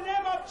all in the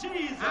name of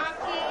Jesus.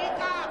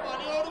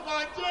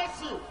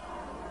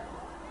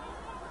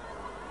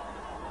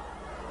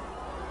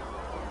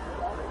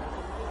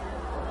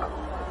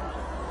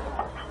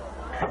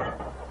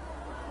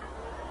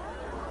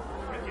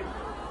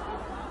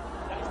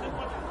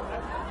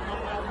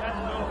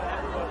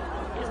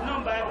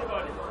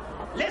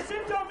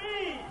 Listen to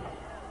me.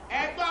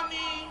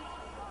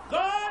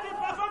 God is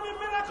performing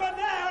miracle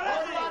there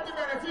already.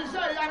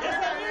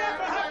 There's a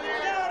miracle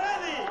happening there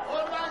already.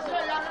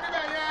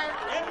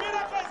 A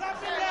miracle is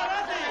happening there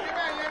already.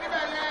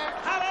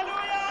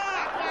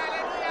 Hallelujah.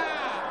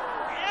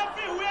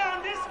 Everywhere on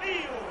this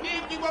field,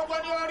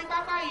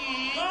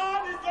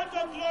 God is going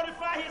to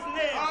glorify His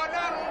name.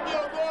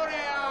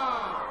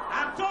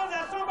 I'm told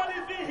that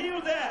somebody's been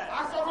healed there.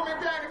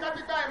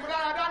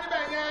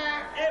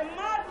 A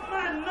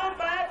madman known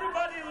by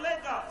everybody in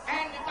Lagos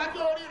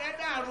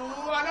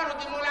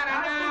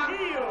has been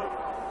healed.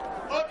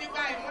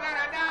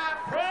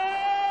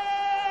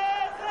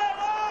 Praise the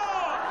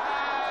Lord.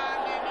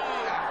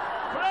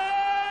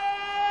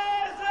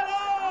 Praise the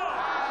Lord.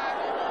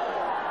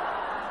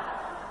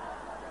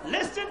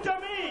 Listen to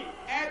me.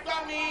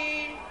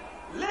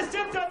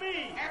 Listen to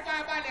me.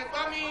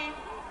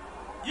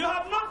 You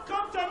have not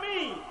come to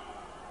me.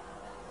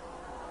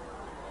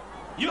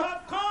 You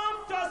have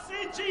come to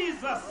see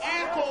Jesus.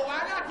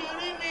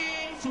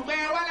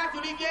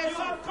 You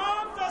have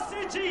come to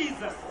see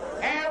Jesus.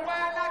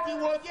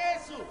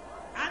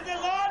 And the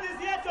Lord is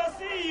here to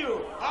see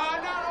you.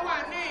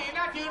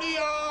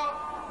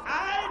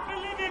 I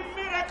believe in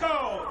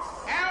miracles.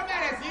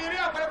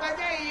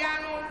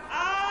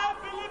 I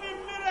believe in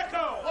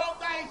miracles.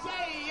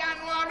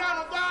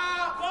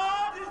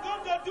 God is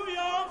going to do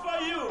your own for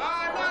you.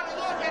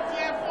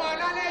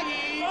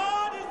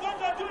 God is going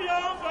to do your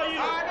own for you.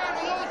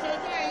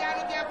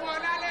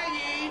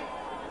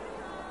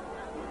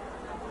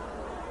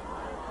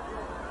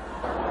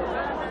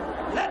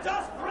 Let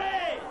us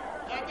pray.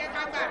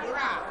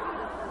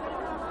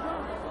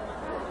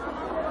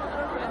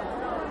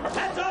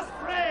 Let us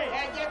pray.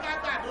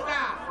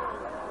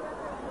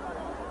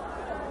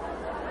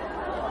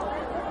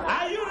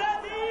 Are you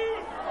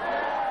ready?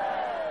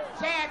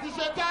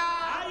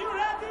 Are you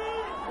ready?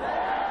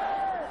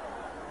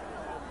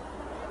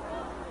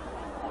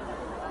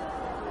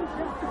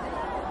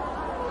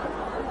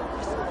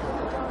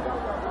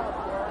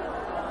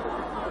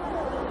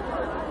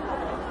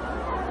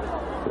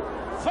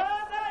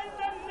 Father, in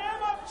the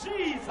name of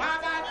Jesus,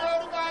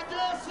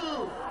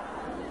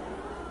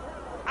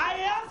 I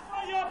ask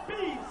for your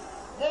peace.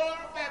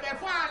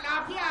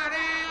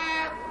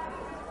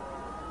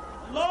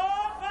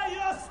 Lord, by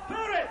your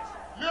spirit,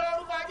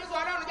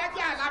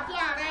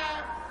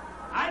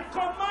 I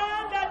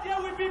command that there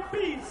will be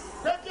peace.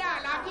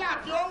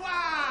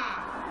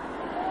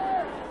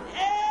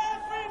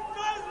 Every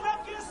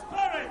noise-making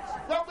spirit,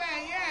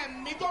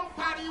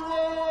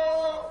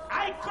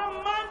 I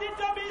command it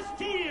to be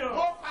still.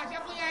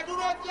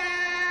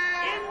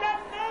 In the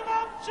name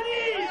of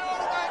Jesus,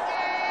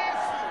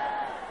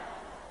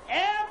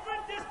 every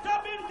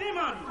disturbing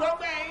demon,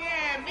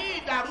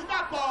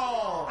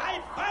 I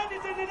bind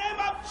it in the name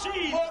of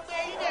Jesus.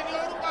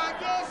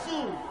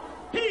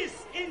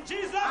 Peace in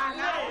Jesus' name.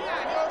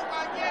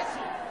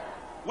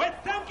 We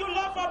thank you,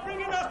 Lord, for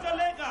bringing us to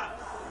Lagos.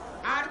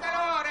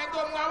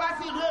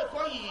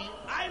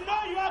 I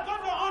know you are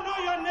going to honor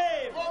your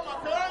name.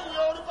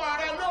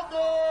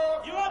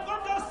 You are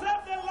going to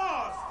save the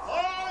lost.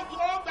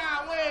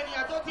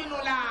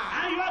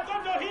 And you are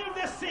going to heal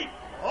the sick.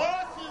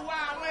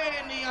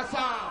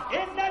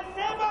 In the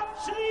name of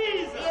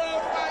Jesus.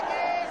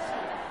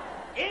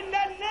 In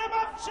the name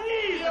of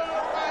Jesus.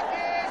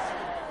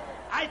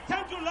 I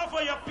thank you, Lord,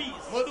 for your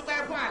peace.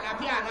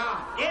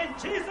 In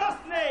Jesus'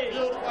 name.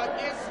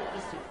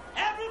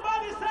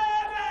 Everybody say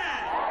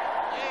amen.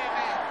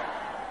 Amen.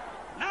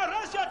 Now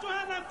raise your two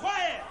hands and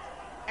quiet.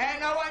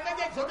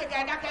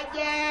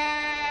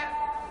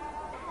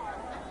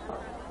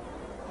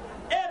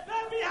 A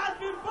baby has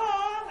been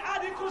born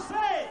at the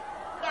Crusade.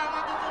 A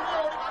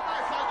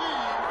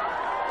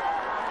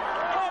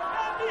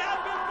baby has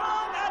been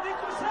born at the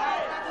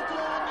Crusade.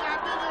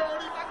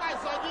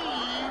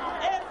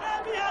 A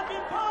baby has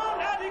been born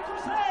at the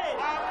Crusade.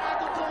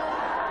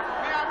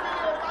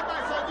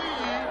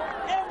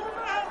 A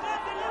woman has been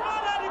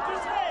delivered at the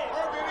Crusade.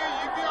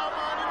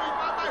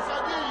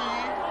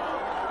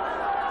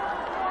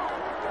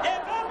 A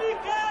baby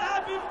girl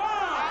has been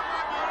born.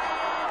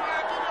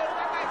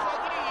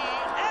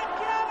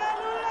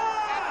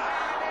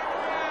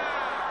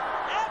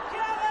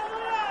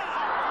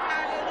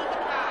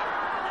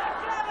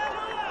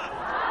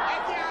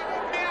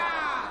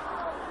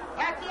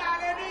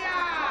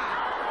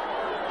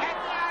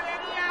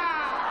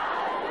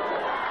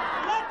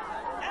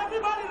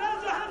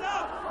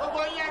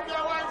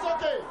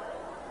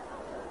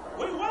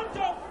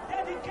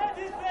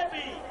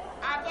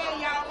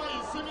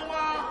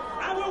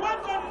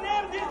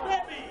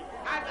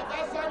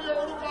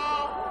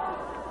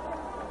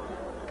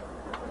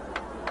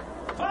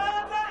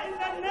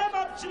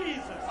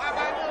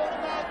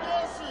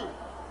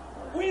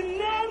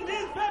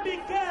 this baby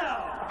girl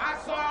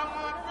Aṣọ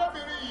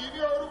ọmọdébìnrin yìí ní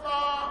orúkọ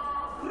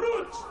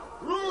Ruth.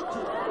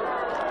 Rúùtù.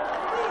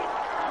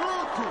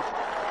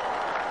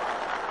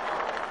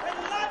 The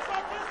life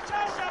of this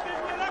child shall be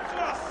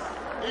miraculous.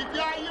 Ìgbé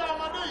ayé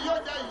ọmọdé yìí yóò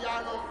jẹ́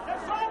ìyanu. The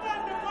father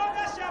and the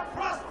mother shall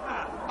prosper.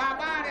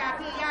 Bàbá rẹ̀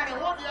àti ìyá rẹ̀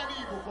wọ́n di ẹni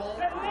ìbùkún.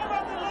 The name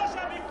of the Lord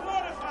shall be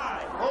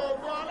glorified.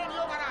 Òògùn Ọlọ́run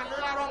yóò padà lé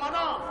ara ọmọ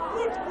náà.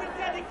 Ruth will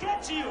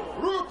dedicate you.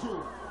 Rúùtù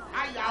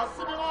ayà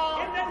òsì ni wọ́n.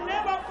 In the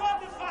name of God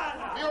the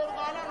Father. Ní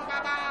orúkọ Ọlọ́run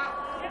bàbá.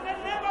 In the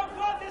name of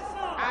God the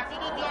Son. Àti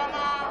níbi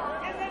ọmọ.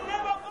 In the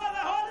name of God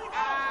the Holy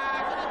Ghost.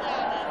 Àti níbi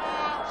ẹ̀mí mọ́.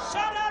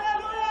 Shout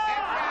hallelujah.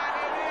 Ẹ̀ka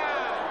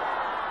hallelujah.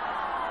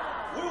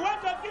 We want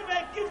to give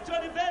a gift to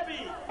the baby.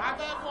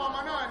 Bàbá ẹ̀ fún ọmọ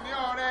náà ní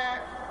ọrẹ.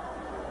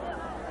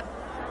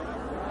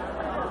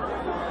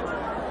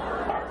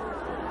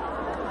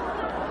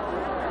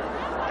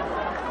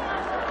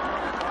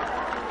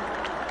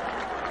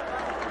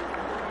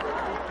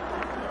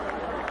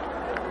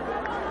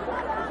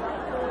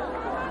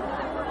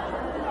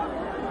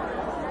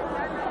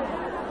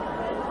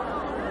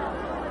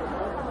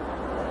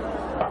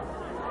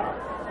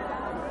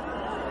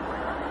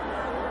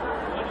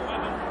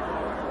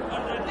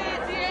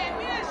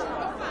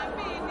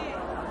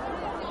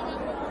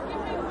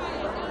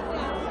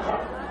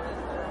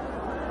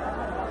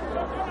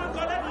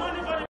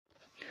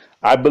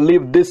 I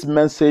believe this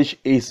message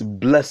is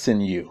blessing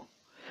you.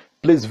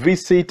 Please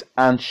visit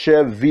and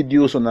share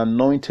videos on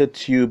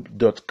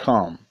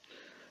anointedtube.com,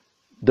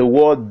 the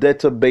world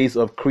database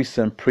of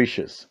Christian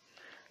preachers,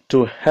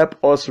 to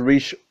help us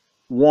reach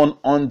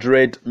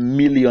 100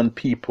 million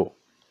people.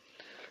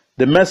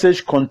 The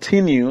message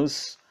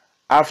continues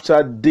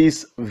after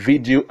this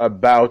video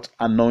about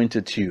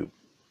Anointed Tube.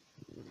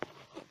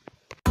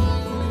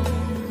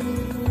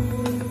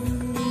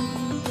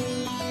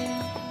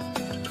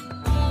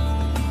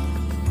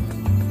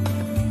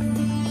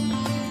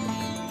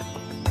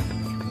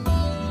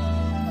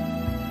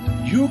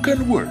 You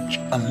can watch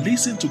and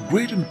listen to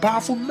great and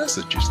powerful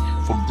messages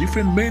from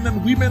different men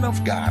and women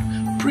of God,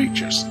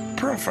 preachers,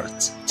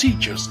 prophets,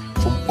 teachers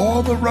from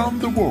all around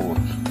the world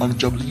on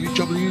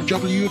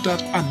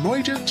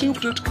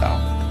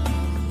www.anointedtube.com.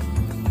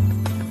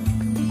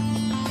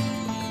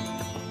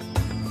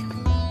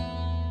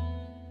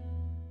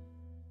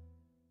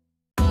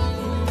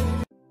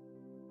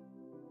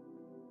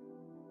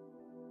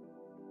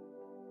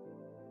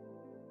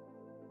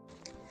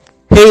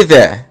 Hey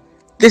there,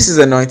 this is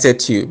Anointed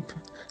Tube.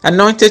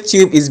 Anointed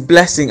Tube is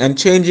blessing and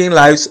changing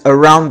lives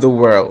around the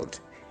world.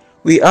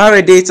 We are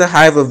a data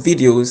hive of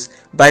videos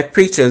by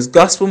preachers,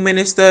 gospel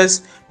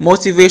ministers,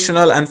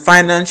 motivational and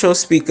financial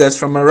speakers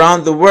from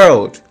around the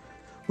world.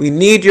 We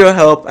need your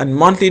help and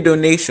monthly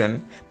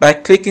donation by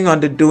clicking on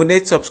the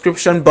donate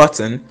subscription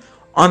button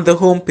on the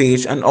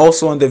homepage and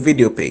also on the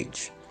video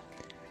page.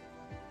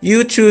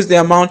 You choose the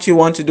amount you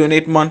want to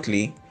donate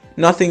monthly.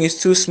 Nothing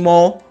is too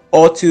small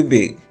or too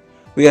big.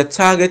 We are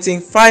targeting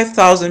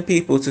 5,000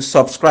 people to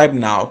subscribe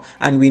now,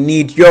 and we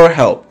need your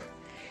help.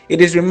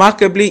 It is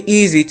remarkably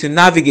easy to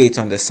navigate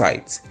on the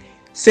site.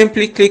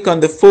 Simply click on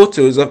the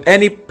photos of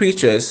any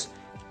preachers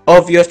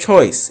of your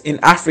choice in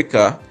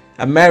Africa,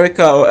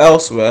 America or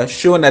elsewhere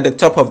shown at the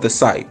top of the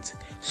site.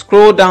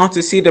 Scroll down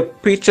to see the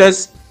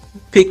preachers'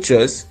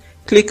 pictures.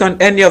 Click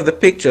on any of the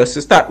pictures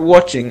to start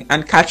watching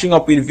and catching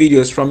up with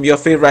videos from your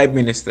favorite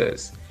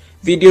ministers.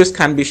 Videos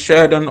can be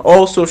shared on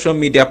all social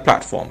media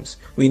platforms.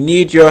 We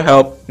need your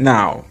help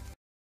now.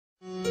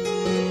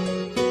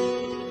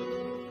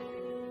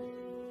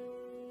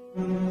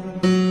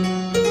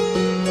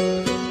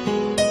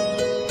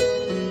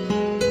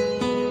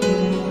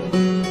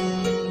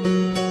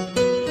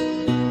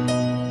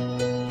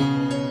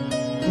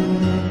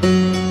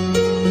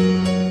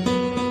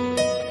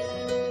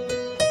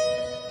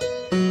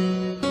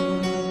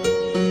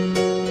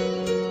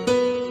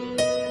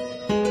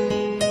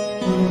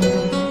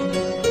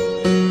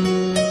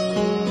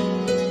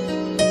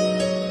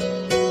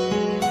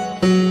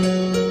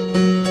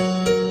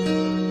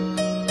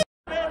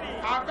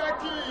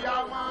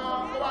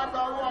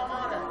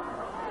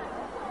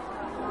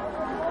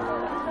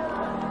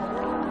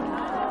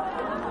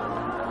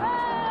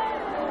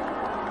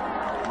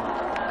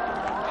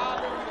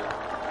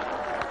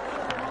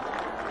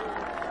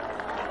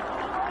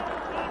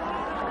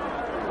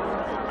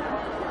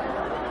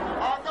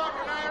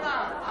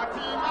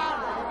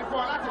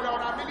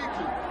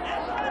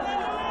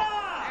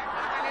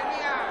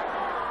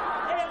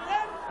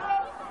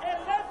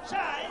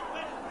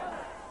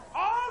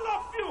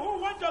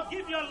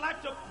 Give your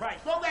life to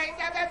Christ. I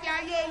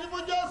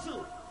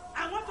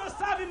want to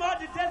serve him all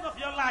the days of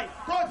your life.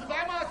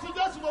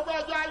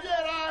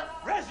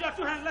 Raise your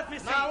two hands, let me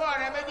see.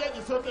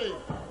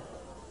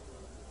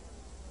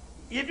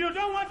 If you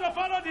don't want to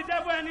follow the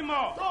devil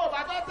anymore,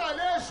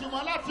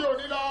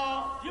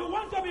 you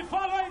want to be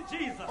following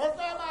Jesus all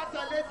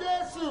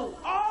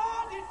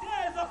the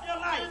days of your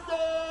life,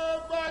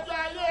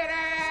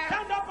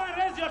 stand up and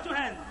raise your two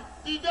hands.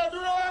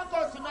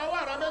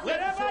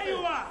 Wherever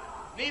you are,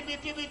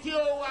 if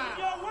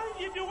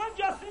you want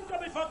your sin to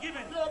be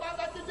forgiven,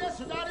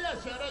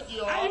 jì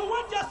ọ́. And you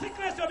want your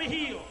sickness to be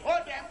healed. Ó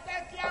dẹ̀ ń fẹ́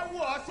kí á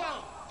wò ọ́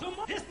sàn.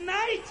 This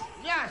night,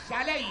 Ní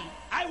àṣálẹ́ yìí,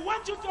 I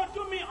want you to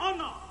do me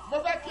honor. mo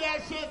fẹ́ kí ẹ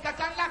ṣe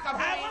kankan ńlá kan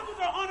fún I mi. want you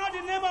to honor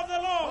the name of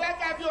the Mo Lord. fẹ́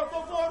kẹ́ fi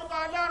ògo fún orúkọ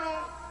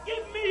Ọlọ́run.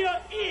 Give me your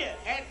ear.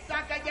 Ẹ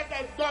dákẹ́jẹ́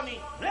kẹ́ gbọ́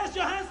mi. Raise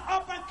your hands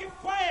up and keep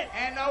quiet.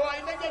 Ẹ nawọ́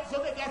yín méjèèjì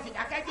sókè kẹ́ sì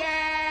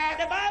dákẹ́jẹ́.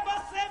 The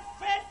Bible says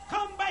faith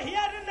comes by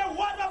hearing the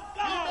word of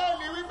God.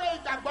 Bíbélì wípé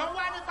ìgbàgbọ́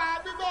wá nípa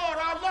gbígbọ́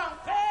ọ̀rọ̀ Ọlọ́run.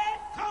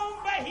 Faith comes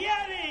by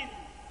hearing.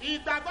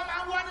 Ìgbàgbọ́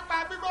máa ń wá nípa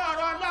gbígbọ́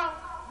ọ̀rọ̀ Ọlọ́run.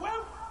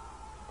 Well,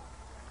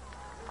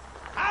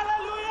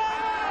 hallelujah!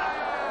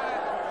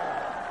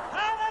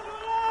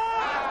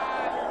 Hallelujah!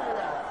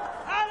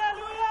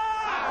 Hallelujah!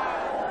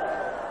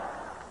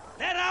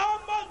 There are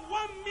almost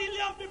 1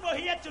 million people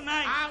here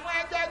tonight. Àwọn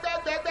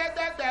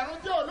ẹgbẹgbẹgbẹgbẹgbẹrún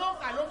tí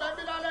olóǹkà ló bẹ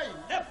bí lálẹ́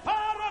yìí. The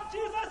power of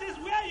Jesus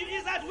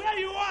is at where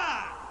you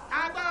are.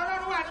 Agbára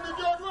Ọlọ́run wà níbi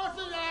tí o dúró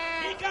sí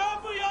He yẹn. can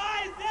open your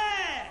eyes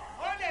there.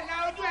 Ó lè la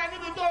ojú ẹ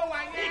níbi tó wà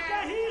He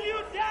can yẹn. heal you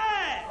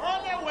there. Ó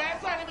lè wẹ̀ ẹ́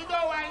sàn níbi tó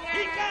wà yẹn.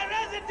 He can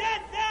raise the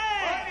dead Ó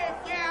there. lè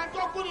gbé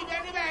àtọ́kù nìjẹ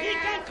níbẹ̀ He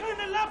can yẹn. clean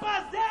the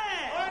lepers Ó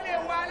there. lè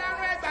wọ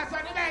alárùn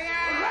ẹgbàsàn níbẹ̀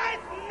yẹn.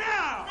 Right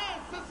now, Ní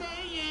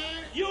ìsinsìnyí,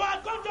 you are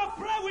going to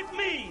pray with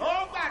me.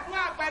 ó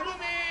gbàdúrà pẹ̀lú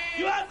mi.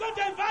 You are going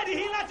to invite the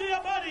healer to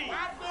your body.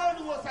 Wá gbé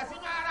olùwòsàn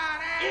sínú ara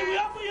rẹ. He will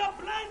open your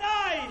blind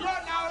eyes.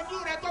 Yóò la ojú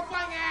rẹ tó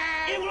pọ̀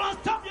He yẹn. will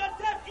unstop your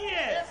deaf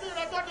ears. Etí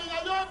rẹ tó di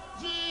yẹn yóò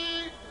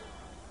jí.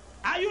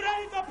 Are you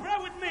ready to pray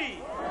with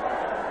me?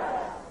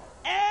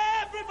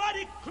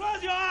 Everybody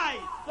close your eyes.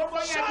 Gbogbo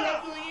yẹn Shut bí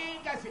up. ojú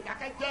yín kẹsì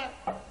dákẹ́jẹ́.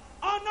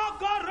 Honor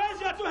God.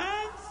 Raise your two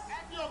hands. Ẹ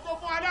ní ògo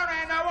fún Ọlọ́run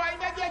ẹ̀ náwó yín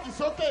méjèèjì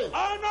sókè.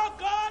 Honor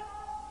God.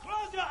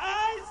 Close your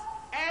eyes.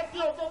 Ẹ di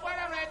ògo fún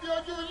Ọlọ́run ẹ di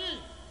ojú yín.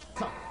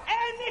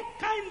 Any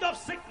kind of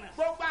sickness,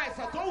 Gbogbo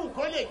àìsàn tó wù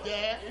kó lè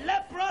jẹ́.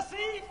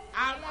 leprosy,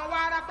 Àwọn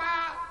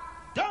wárápá,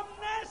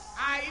 dumbness,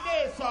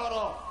 àìlè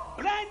sọ̀rọ̀,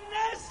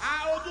 blindness,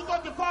 ojú tó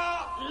ti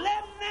fọ́,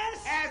 lameness,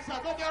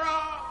 ẹsẹ̀ tó ti rọ,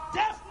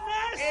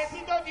 deafness,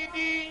 etí tó ti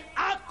di.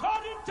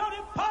 according to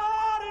the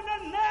power in the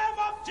name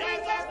of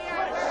Jesus Gẹ́gẹ́ bí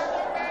ẹgbẹ́ Christ,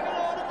 tó bẹ ní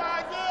orúkọ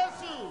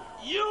Jésù.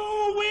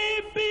 you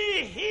will be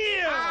A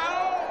healed. ó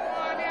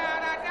mọ̀ ní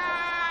ara dá.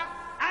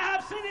 I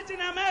have seen it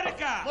in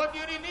America. Mo ti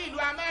rí ní ìlú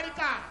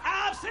Amẹ́ríkà. I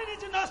have seen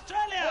it in Mo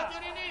Australia. ti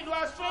rí ní ìlú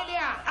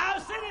Australia. I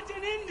have seen it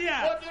in Mo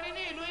India. ti rí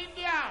ní ìlú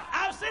India. I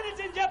have seen it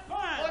in Mo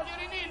Japan. ti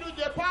rí ní ìlú I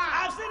Japan.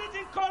 have seen it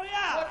in Mo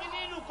Korea. ti ní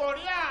ìlú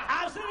Korea. I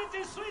have seen it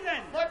in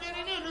Sweden. Mo ti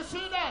rí ní ìlú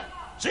Sweden.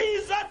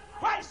 Jesus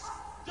Christ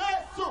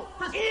Jésù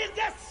Kristi. is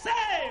the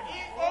same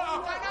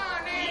Ọ̀kan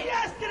náà ni.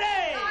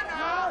 yesterday,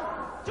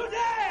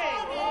 today,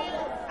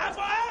 and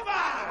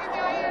forever.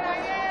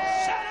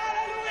 Shout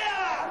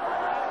hallelujah.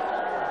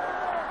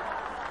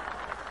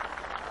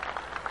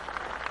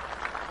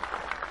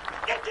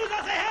 Give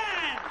Jesus a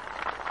hand.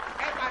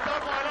 Ẹ pàtó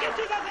fún Ọlọ́run. Give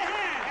Jesus a Ẹ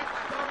hand.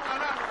 pàtó fún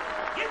Ọlọ́run.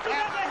 Give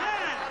Jesus a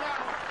hand.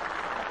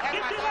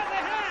 Give Jesus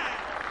a hand.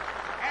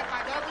 Ẹ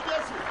pàtó fún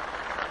Jésù.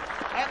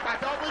 Ẹ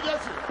pàtó fún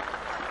Jésù.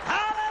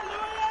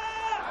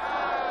 Hallelujah.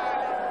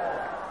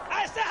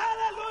 I say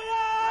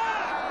hallelujah.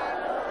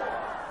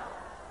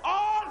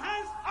 All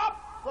hands up.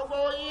 Gbogbo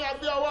yín ẹ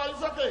gbé ọwọ́ yín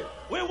sókè.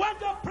 We want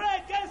to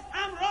pray against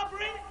armed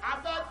robbery. A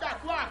fẹ́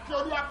gbàdúrà kí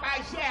Olúwa pa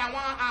iṣẹ́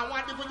àwọn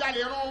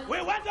adigunjalè run.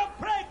 We want to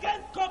pray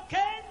against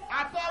cocaine.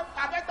 A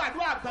fẹ́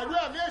gbàdúrà pẹ̀lú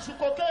ẹ̀mí èṣù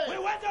kókè. We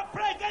want to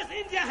pray against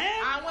Indian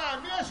hand. Àwọn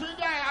ẹ̀mí èṣù ń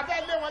jẹ́ a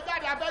fẹ́ lé wọn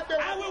jáde, a fẹ́ gbé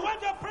wọn. And we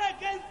want to pray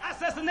against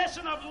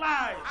assassination of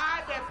lives.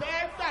 A dẹ̀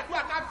fẹ́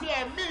gbàdúrà ká fi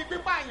ẹ̀mí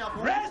pípààyàn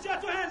bú. Raise your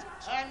two hands.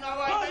 Ẹnu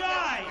ọwọ́ Close your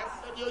ẹgbẹ́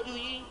eyes. di ojú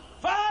yín.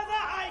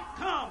 Father, I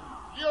come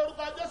Ní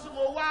orúkọ Jésù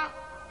mo wá.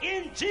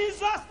 in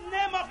Jesus'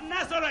 name of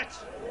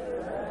Nazareth.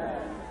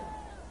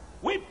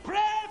 We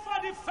pray for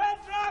the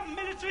federal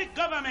military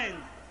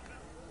government.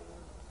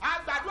 A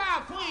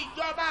gbàdúrà fún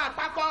ìjọba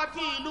àpapọ̀ ti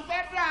ìlú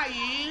federal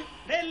yìí.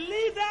 The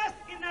leaders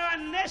in our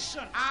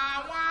nation,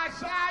 Àwọn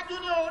aṣáájú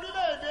ní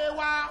orílẹ̀-èdè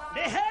wa.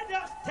 the head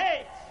of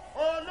state,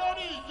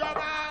 Olórí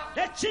ìjọba.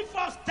 the chief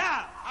of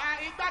staff,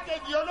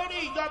 Igbákejì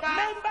olórí ìjọba.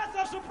 members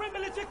of Supreme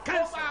Military Gbogbo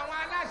Council, àwọn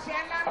aláṣẹ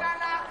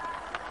ńláńlá.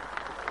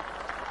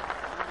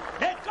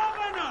 the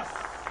governors,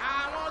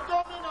 Àwọn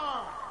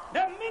gómìnà.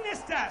 the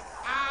ministers,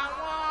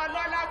 Àwọn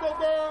ọlọ́lá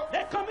gbogbo.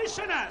 the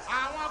commissioners.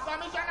 Àwọn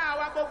kọmíṣánná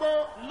wa gbogbo.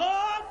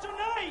 Lord,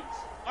 tonight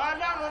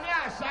Ọlọ́run ní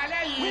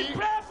àṣálẹ́ we yìí.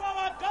 pray for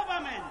our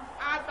government.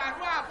 A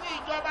gbàdúrà fún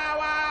ìjọba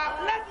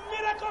wa. Let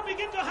miracle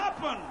begin to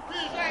happen Kí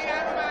iṣẹ́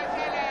ìyanu máa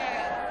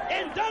ṣẹlẹ̀.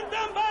 in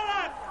Dundon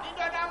Barrack, Ní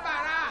Jordan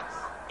Barracks.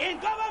 in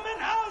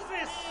government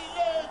houses, Ní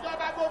ilé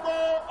ìjọba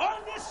gbogbo. on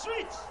the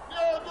street, Ní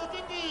ojú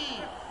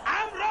títì.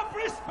 armed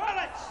robbery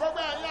spirits, Gbogbo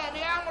ẹ̀yin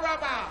ẹ̀mí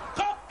amúrọ̀bà.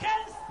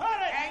 cocaine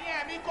spirits, Ẹ̀yin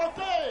ẹ̀mí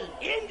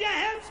kókè. Indian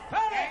hemp Ẹ̀yin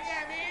spirits,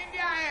 ẹ̀mí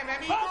India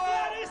ẹ̀mí tó.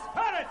 burglary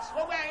spirits.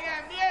 Gbogbo ẹ̀yin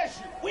ẹ̀mí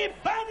èṣù. We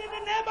bind in the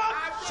name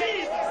of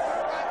Jesus.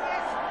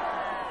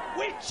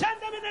 We chant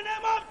them in the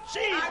name of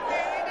Jesus.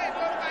 Àgbẹ̀yìnlẹ̀ ní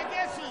orúkọ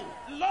Jésù.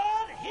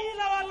 Lord,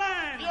 heal our Ní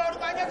land.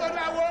 orúkọ Jésù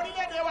Olúwa wo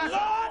orílẹ̀-èdè wa sàn.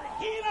 Lord,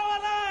 heal our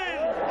land.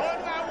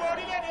 Olúwa wo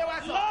orílẹ̀-èdè wa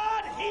sàn.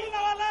 Lord, heal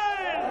our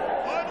land.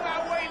 Olúwa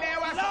wo ilẹ̀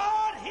wa sàn.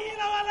 Lord, heal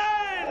our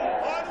land.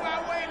 Olúwa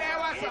wo ilẹ̀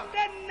wa In sàn.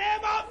 the name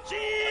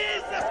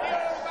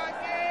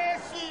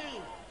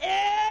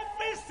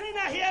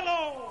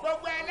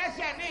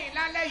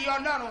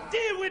Ọlọ́run.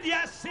 Deal with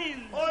their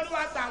sins.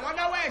 Olúwa gbà wọ́n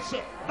lọ́wọ́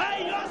ẹ̀ṣẹ̀. By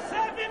your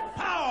saving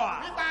power.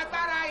 Nípa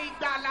agbára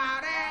ìgbàlà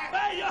rẹ.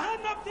 By your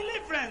hand of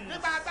deliverance.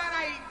 Nípa agbára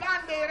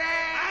ìdáǹdè rẹ.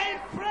 I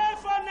pray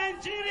for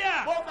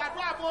Nigeria. Mo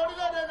gbàdúrà fún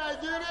orílẹ̀-èdè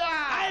Nàìjíríà.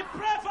 I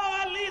pray for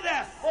our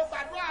leaders. Mo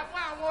gbàdúrà fún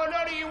àwọn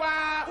olórí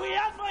wa. We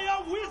ask for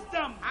your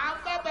wisdom. À ń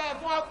bẹ̀bẹ̀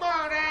fún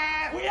ọgbọ́n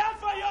rẹ. We ask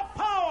for your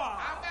power.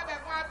 À ń bẹ̀bẹ̀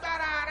fún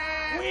agbára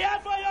rẹ. We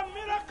ask for your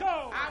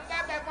miracle. À ń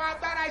bẹ̀bẹ̀ fún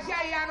agbára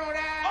iṣẹ́ ìyanu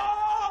rẹ.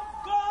 Oh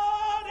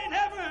God in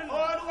heaven,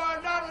 Olúwa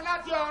Ọlọ́run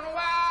láti ọ̀run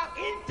wá.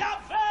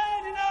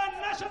 intervene in our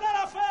national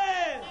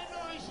affairs. Nínú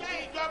iṣẹ́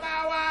ìjọba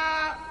wa.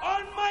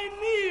 On my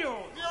knees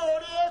Ní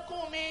orí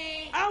eékún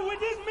mi. and with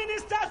these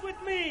ministers with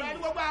me, Pẹ̀lú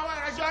gbogbo àwọn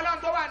ìránṣẹ́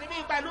Ọlọ́run tó wà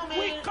níbí pẹ̀lú mi.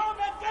 we come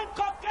against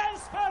cocaine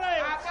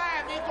spirit. Abẹ́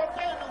ẹ̀mí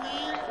kokéènù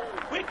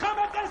wí. We come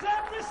against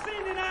every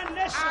sin in our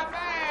nation.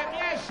 Abẹ́ ẹ̀mí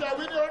ẹ̀ṣẹ̀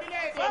wí ní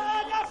orílẹ̀-èdè yìí.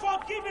 Father,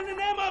 forgive in the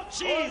name of Olúwa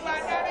Jesus.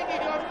 dáríjì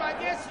ní orúkọ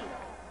Jésù.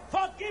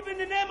 Forgive in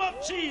the name of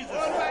Jesus.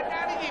 Olúwa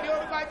dáríjì ní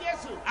orúkọ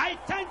Jésù. I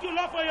thank you,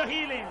 Lord, for your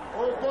healing.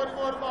 Ògo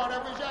ni orúkọ rẹ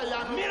fún iṣẹ́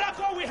ìyanu.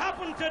 Miracle will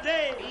happen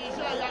today.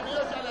 Iṣẹ́ ìyanu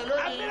yóò ṣẹlẹ̀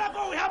A lónìí.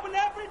 miracle will happen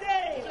every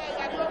day. Iṣẹ́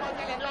ìyanu yóò máa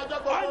ṣẹlẹ̀ ní ọjọ́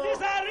On gbogbo.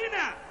 this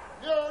arena,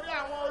 Ní orí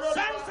àwọn olórí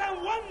signs wa.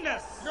 and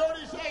wonders.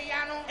 Lórí iṣẹ́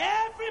ìyanu.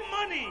 Every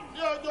morning, Ní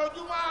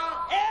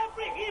ojoojúmọ́.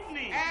 every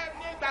evening.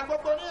 Ní ìgbà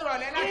gbogbo ní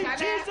ìrọ̀lẹ́ In láṣálẹ́.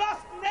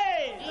 Jesus'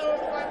 name. Ní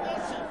orúkọ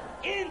Jésù.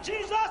 In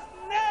Jesus'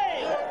 Ní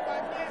name. orúkọ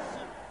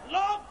Jésù.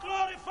 Lord,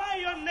 glorify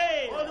your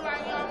name. Olúwa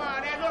yìn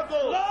ọmọ rẹ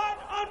lógo. Lord,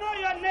 honor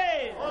your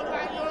name. Olúwa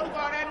yìn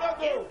orúkọ rẹ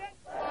lógo.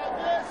 Orúkọ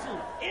Jésù.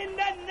 In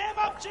the name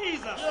of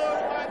Jesus. Ní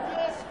orúkọ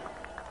Jésù.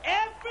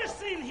 Every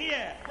sin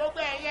here, Gbogbo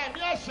ẹ̀yẹ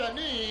ní ẹ̀ṣẹ̀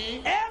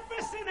níyì.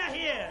 every sinner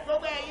here,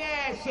 Gbogbo ẹ̀yẹ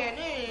ẹ̀ṣẹ̀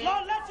níyì.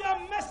 Lord, let your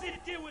mercy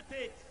deal with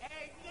it.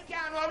 Jẹ́ kí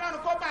àánú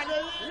Ọlọ́run kó bà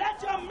lóyún.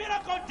 Let your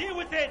miracle deal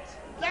with it.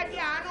 Jẹ́ kí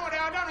àánú rẹ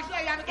Ọlọ́run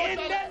ṣe ìyanu kó In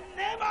ṣẹlẹ̀. the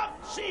name of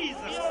Ní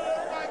Jesus.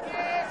 orúkọ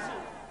Jésù.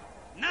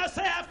 Now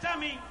say after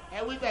me,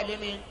 Ẹ wí tẹ̀lé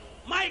mi.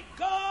 my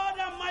God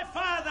and my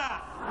Father,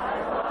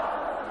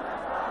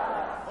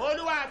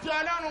 Olúwa àti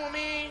Ọlọ́run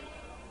mi.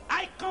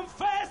 I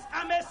confess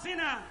I'm a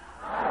sinner.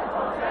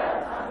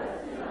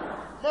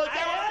 Mo I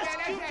jẹ́wọ́ pé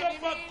ask you ẹlẹ́ṣẹ̀ to ni mí.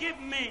 forgive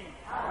me.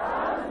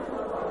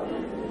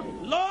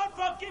 Lord,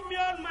 forgive me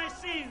all my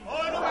sins.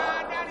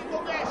 Olúwa dárí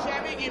gbogbo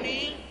ẹ̀ṣẹ̀ mi jì mí.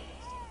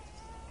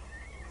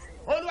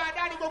 Olúwa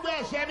dárí gbogbo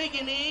ẹ̀ṣẹ̀ mi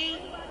jì mí.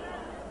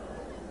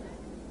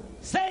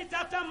 Say it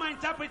after my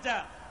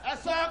interpreter. Ẹ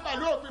sọ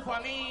pẹ̀lú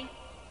òpìfọ̀ mi.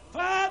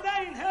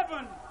 Father in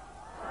heaven,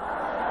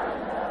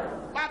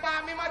 Bàbá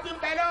mi mọ́ ti ń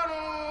bẹ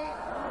lọ́run.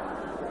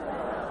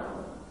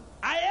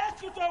 I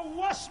ask you to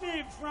wash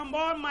me from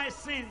all my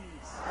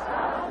sins.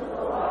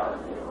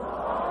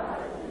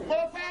 Mo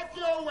fẹ́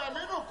kí o wẹ̀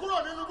mí nù kúrò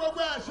nínú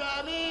gbogbo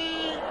ẹ̀ṣẹ̀ mi.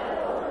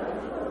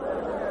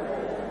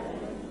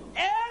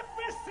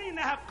 Every sin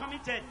I have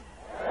committed,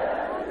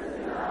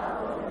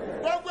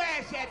 Gbogbo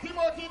ẹ̀ṣẹ̀ tí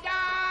mo ti dá.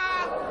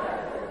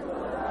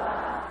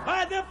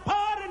 by the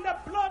power and the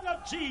blood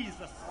of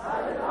Jesus,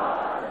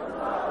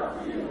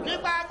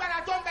 Nípa agbára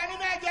tó ń bẹ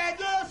nínú ẹ̀jẹ̀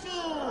Jésù.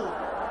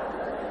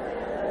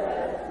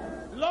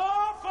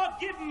 Lord,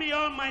 forgive me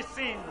all my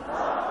sins.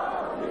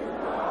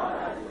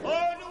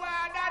 Olúwa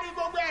dárí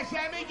gbogbo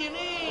ẹ̀ṣẹ̀ mi jì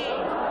mí.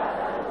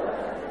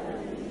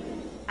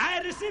 I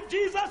receive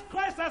Jesus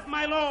Christ as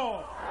my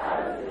Lord.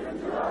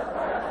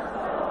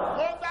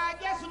 Mo gba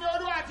Jésù ní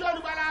Olúwa àti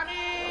Olùgbàlà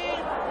mi.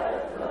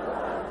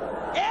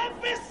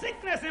 Every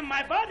sickness in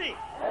my body,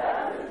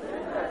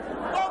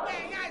 Gbogbo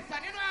ẹ̀yin àìsàn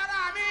nínú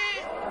ara mi.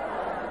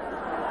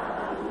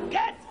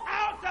 get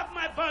out of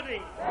my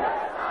body.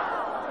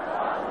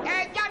 Ẹ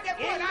jáde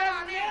kúrò In lára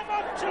the mi. name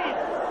of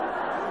Jesus.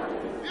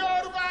 Ní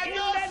orúkọ In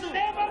Jésù. the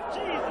name of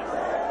Jesus.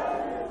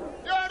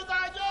 Ní orúkọ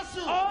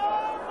Jésù.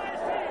 All my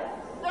sins,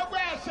 Gbogbo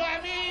ẹ̀ṣẹ̀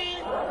mi.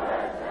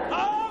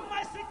 all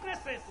my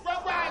sicknesses,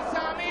 Gbogbo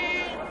àìsàn mi.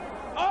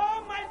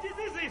 all my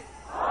diseases.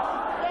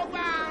 Gbogbo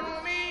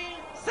àrùn mi.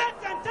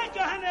 Satan, take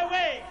your hand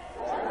away.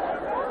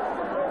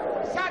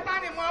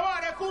 Sátánì mú ọwọ́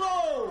rẹ kúrò.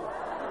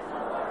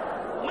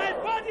 My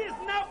body is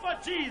now for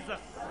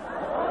Jesus.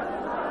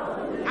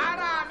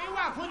 Ara mi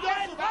wà fún My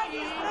Jésù body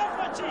is báyìí. now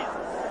for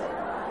Jesus.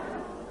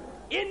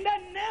 In the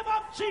name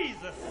of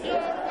Jesus, Ní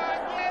orúkọ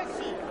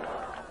Jésù.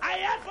 I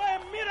ask for a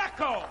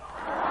miracle.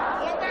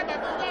 Mo bẹ̀bẹ̀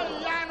fún iṣẹ́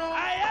ìyanu.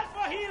 I ask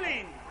for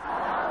healing.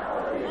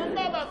 Mo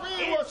bẹ̀bẹ̀ fún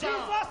In ìwòsàn.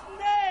 Jesus'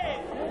 name,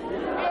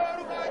 Ní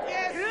orúkọ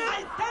Jésù.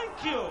 I thank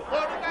you. Mo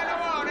dúpẹ́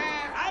lọ́wọ́ rẹ.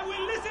 I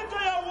will listen to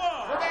your Mo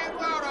word fẹ́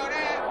gbọ́ ọ̀rọ̀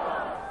rẹ.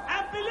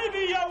 and believe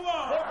in your Mo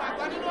word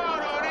gbàgbọ́ nínú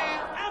ọ̀rọ̀ rẹ.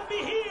 and be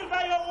healed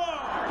by your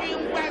word Kí n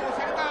gba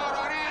ìwòsàn nípa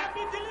ọ̀rọ̀ rẹ. and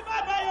be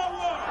delivered by your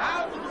word. A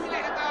ó tún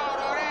sílẹ̀ nípa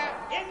ọ̀rọ̀ rẹ.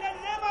 In the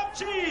name of Ní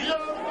Jesus,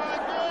 orúkọ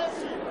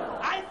Jésù.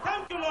 I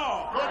thank you,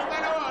 Lord. Mo dúpẹ́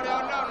lọ́wọ́ rẹ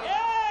Ọlọ́run.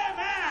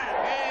 Amen.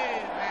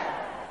 Amen.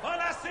 Oh,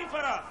 let's sing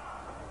for us.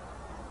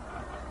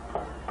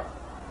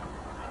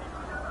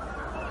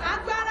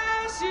 Agbára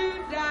èṣù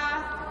dà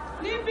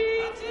níbi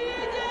tí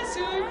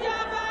Jésù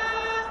jọba.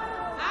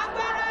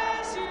 Agbára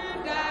èṣù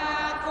dà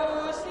kò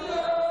sí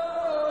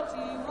ó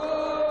ti wó.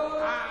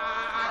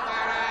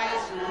 Agbára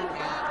èṣù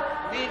dà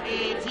níbi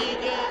tí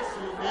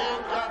Jésù gbé ń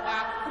jọba.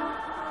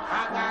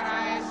 Agbára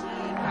èṣù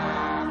dà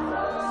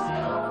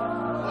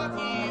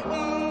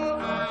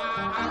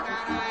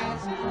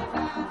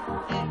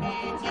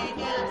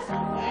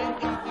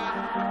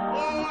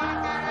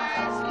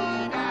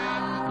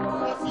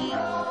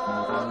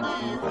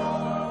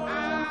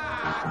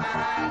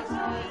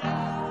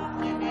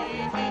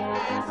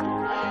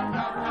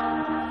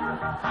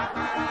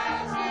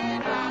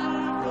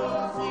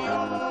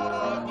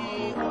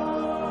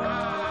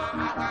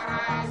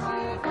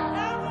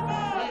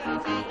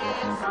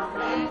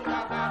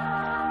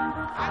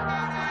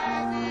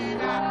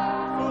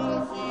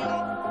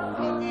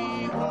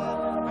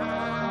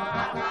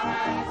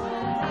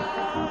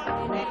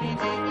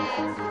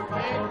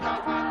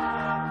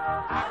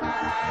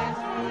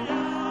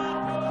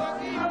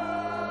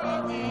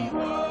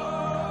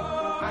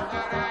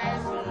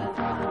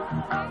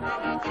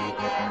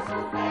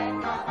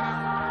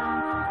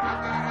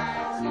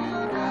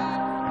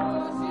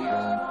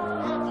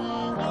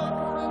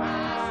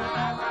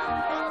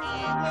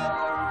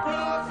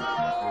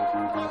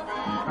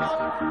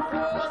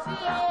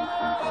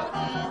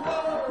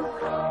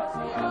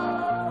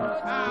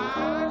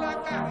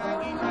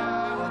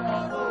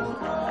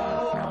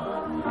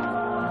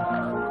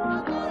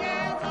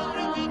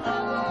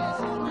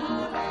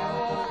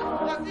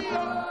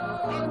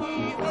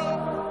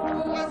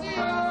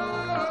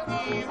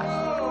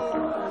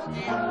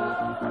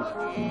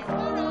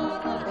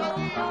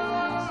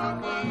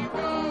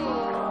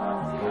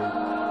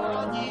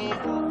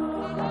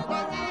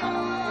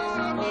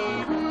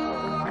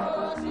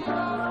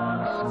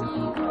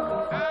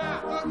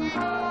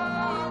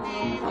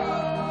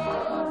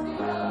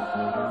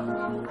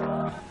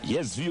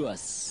Yes,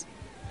 viewers,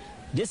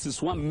 this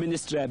is one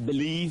ministry I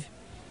believe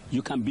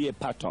you can be a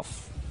part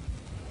of.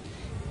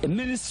 A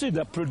ministry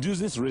that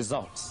produces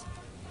results.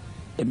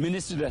 A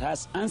ministry that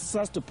has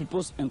answers to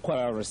people's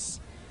inquiries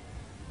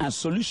and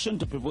solution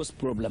to people's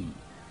problems.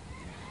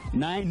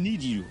 Now I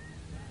need you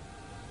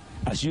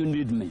as you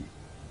need me.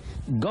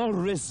 God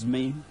raised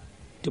me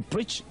to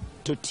preach,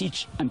 to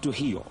teach, and to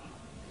heal.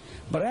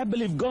 But I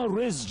believe God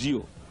raised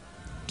you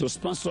to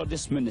sponsor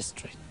this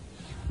ministry.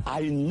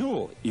 I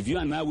know if you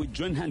and I will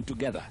join hands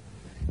together,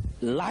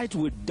 light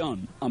will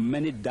dawn on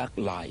many dark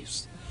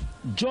lives.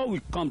 Joy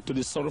will come to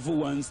the sorrowful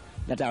ones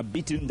that are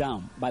beaten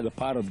down by the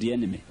power of the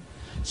enemy.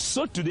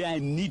 So today I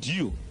need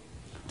you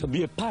to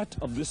be a part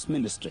of this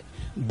ministry,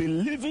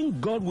 believing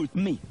God with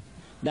me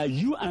that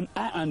you and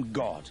I and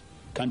God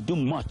can do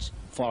much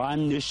for our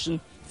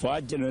nation, for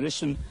our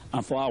generation,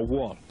 and for our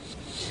world.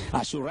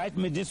 As you write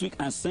me this week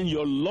and send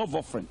your love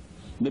offering,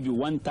 maybe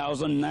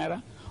 1,000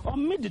 naira, or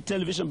meet the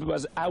television people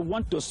and say, I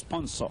want to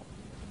sponsor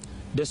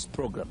this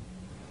program.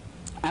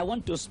 I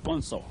want to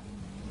sponsor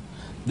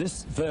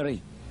this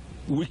very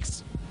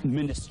week's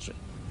ministry.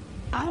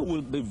 I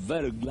will be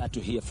very glad to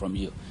hear from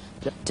you.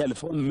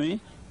 Telephone me,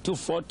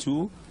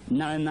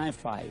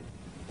 242-995.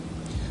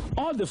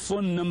 All the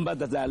phone numbers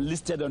that are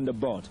listed on the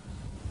board,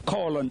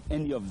 call on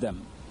any of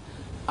them.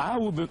 I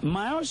will be,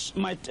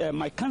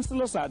 my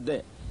counselors are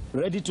there,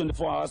 ready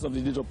 24 hours of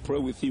the day to pray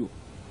with you.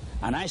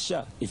 And I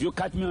shall, if you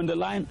catch me on the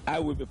line, I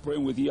will be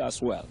praying with you as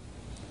well.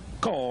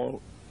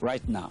 Call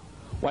right now.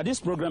 While this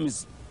program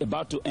is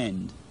about to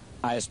end,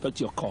 I expect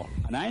your call.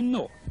 And I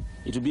know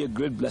it will be a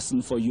great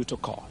blessing for you to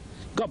call.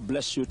 God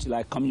bless you till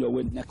I come your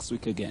way next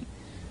week again.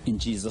 In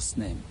Jesus'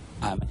 name,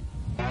 amen.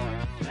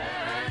 My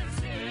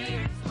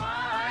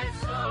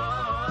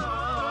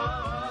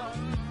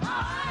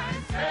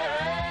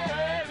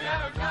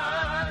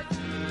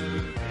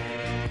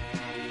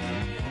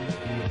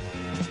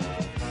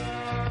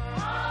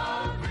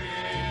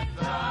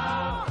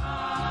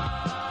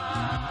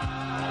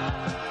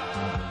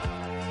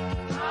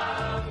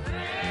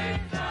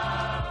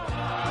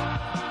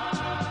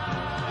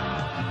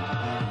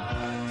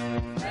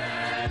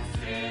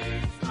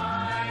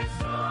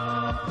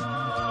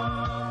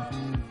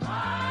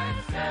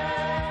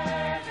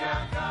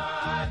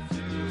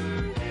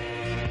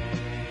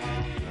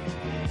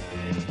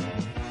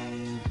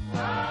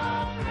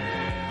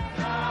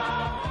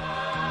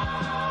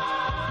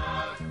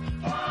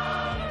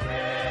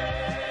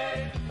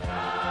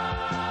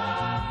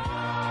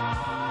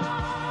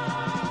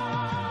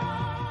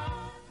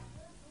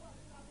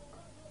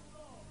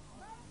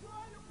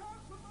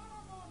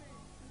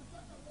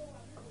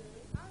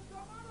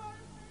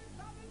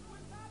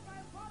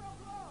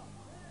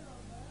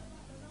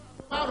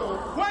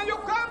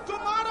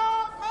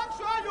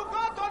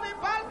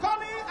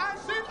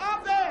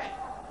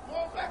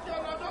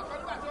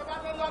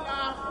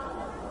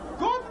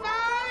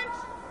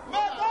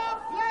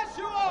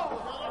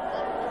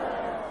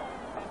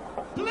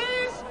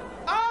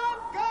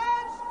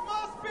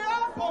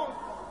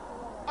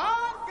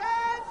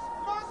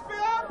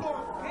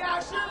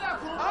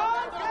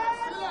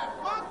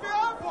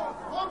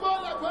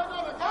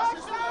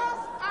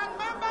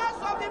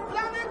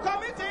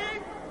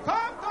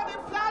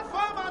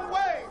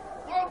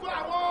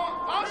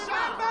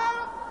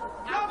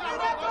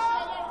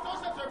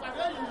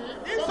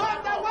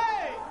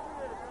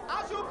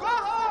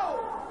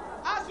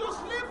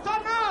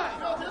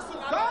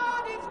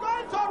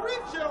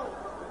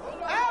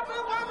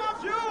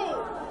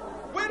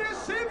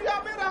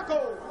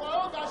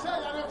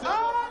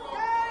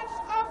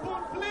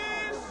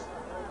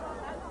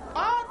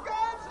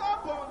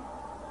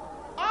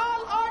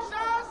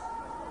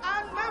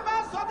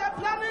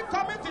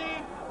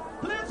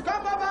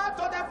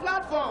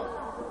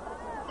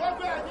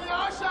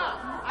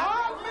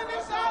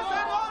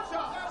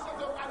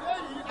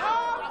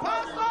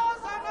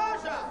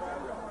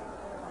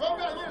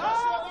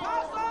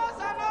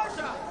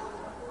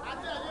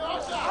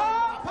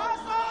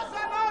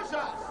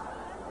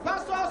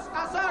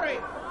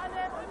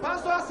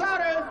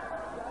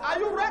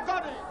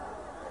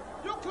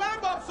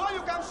so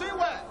you can see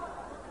where.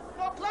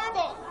 No, climb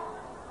up.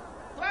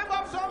 Climb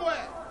up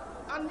somewhere.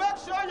 And make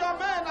sure your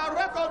men are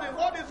recording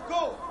what is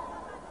good.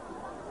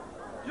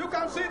 You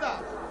can see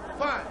that.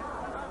 Fine.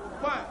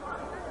 Fine.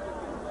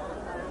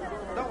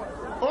 Don't worry.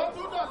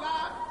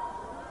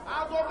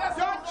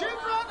 Your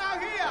children are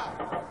here.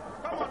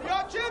 Come on,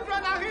 your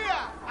children are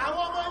here.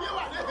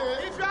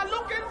 If you are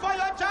looking for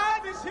your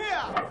child, is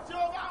here.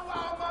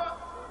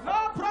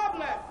 No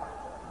problem.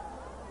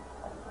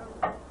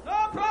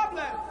 No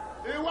problem.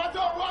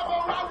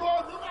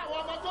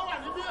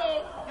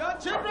 Your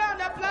children on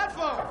the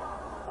platform.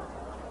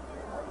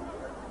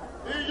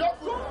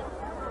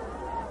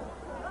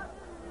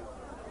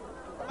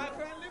 My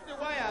friend, leave the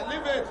wire.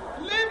 Leave it.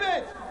 Leave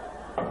it.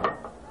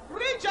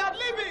 Richard,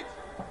 leave it.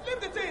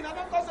 Leave the thing. I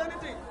don't cause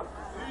anything.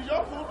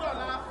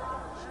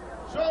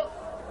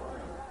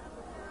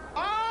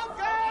 All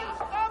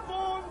gates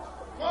open.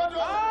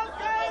 All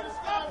gates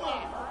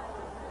open.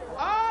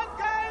 All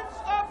gates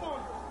open.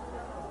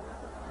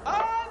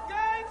 All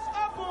gates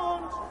open.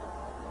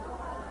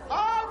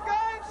 All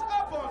gates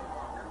open.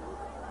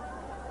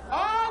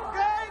 All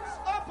gates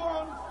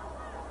open.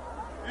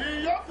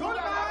 Good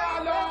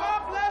night.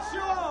 God bless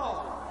you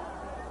all.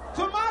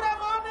 Tomorrow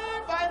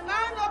morning by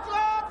 9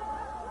 o'clock,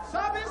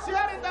 service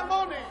here in the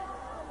morning.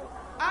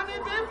 And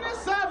in the evening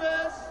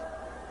service,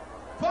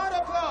 4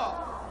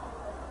 o'clock.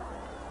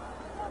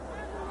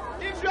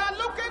 If you are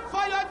looking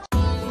for your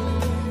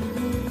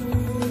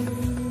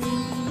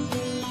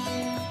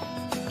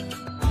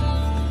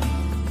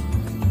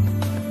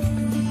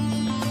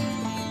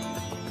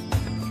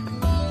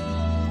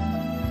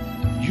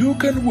You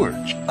can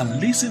watch and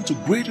listen to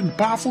great and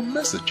powerful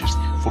messages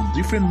from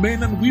different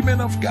men and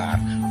women of God,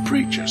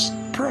 preachers,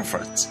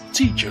 prophets,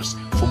 teachers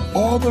from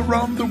all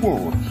around the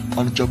world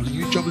on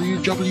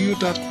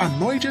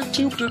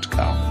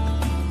www.anointedtube.com.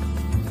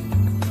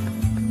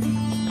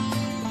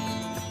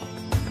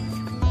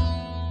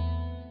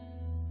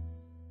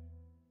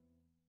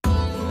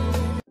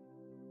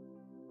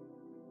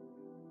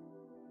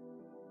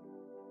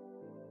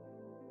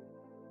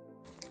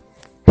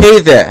 Hey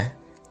there,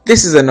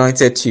 this is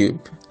Anointed Tube.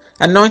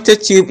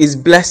 Anointed Tube is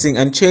blessing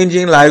and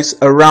changing lives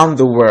around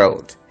the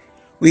world.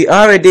 We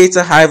are a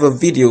data hive of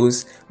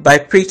videos by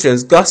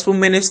preachers, gospel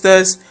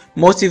ministers,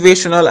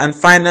 motivational and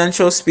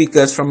financial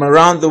speakers from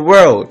around the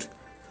world.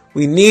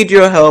 We need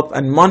your help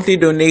and monthly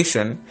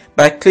donation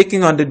by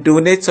clicking on the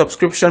donate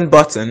subscription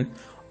button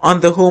on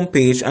the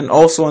homepage and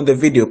also on the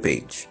video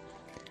page.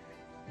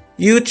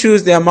 You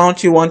choose the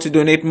amount you want to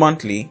donate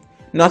monthly.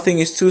 Nothing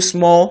is too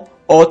small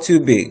or too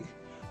big.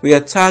 We are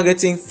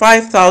targeting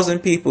 5,000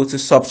 people to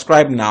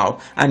subscribe now,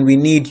 and we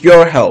need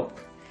your help.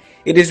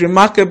 It is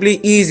remarkably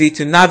easy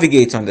to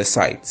navigate on the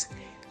site.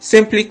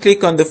 Simply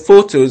click on the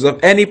photos of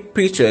any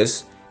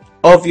preachers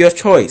of your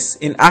choice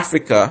in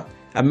Africa,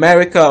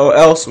 America or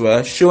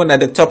elsewhere shown at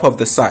the top of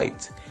the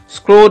site.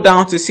 Scroll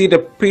down to see the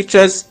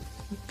preachers'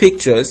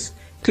 pictures.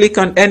 Click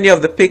on any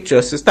of the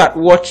pictures to start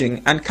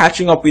watching and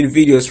catching up with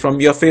videos from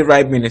your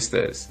favorite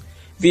ministers.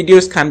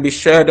 Videos can be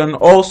shared on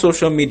all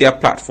social media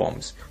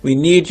platforms. We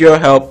need your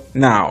help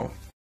now.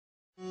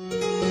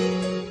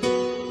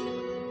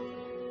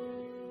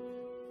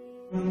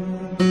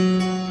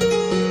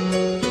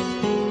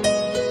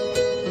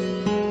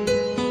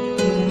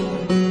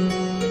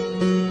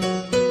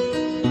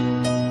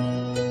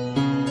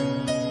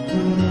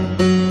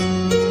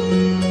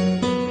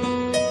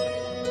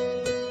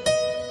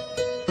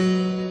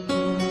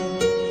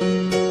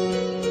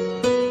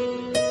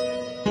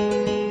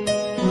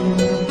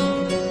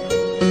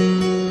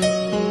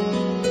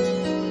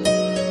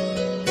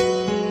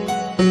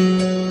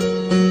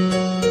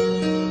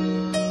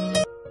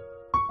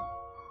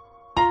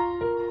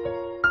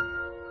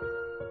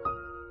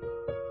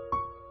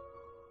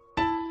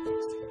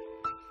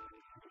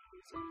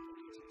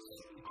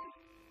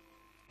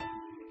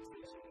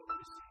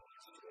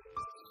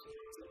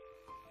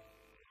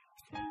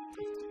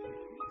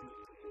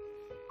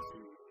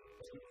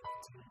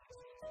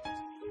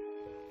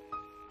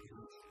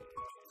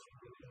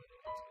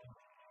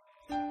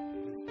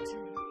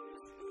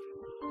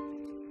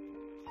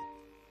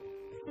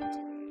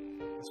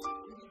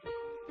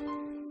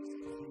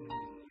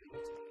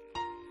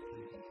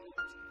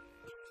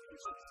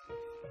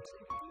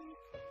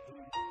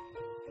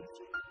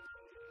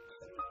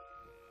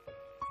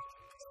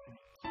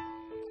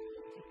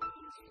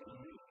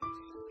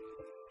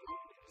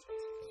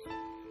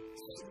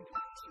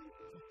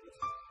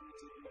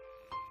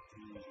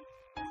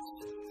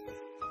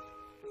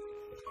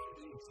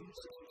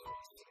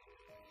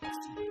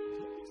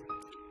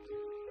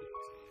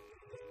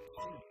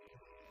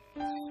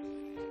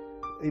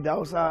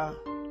 Idahosa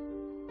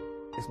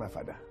is my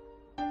father.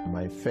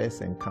 My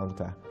first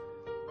encounter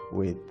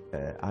with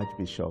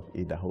Archbishop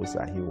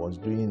Idahosa, he was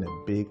doing a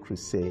big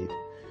crusade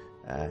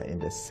in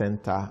the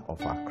center of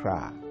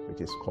Accra,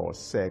 which is called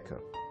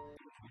Circle.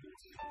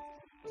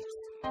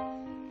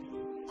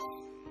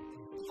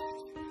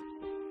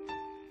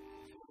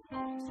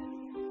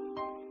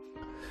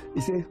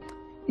 He said,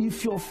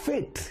 if your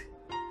faith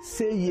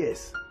say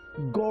yes,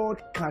 God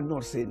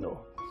cannot say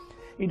no.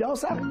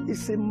 Idahosa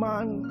is a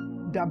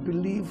man that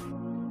believed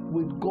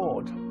with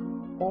God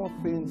all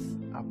things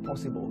are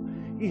possible.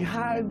 He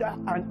had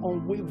an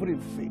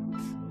unwavering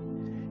faith.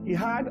 He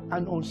had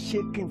an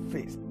unshaking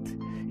faith.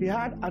 He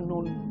had an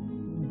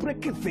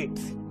unbreaking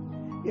faith.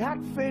 He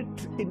had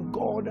faith in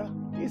God.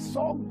 He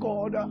saw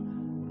God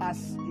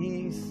as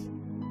he's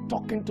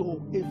talking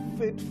to a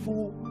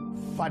faithful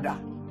father.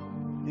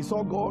 He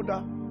saw God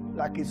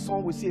like a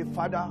son will see a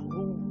father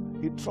who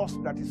he trusts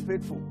that is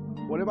faithful.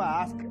 Whatever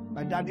I ask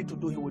my daddy to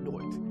do, he will do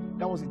it.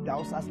 That was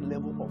Idahosa's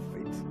level of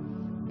faith,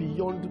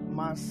 beyond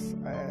man's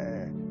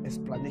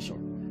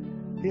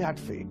explanation. He had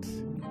faith.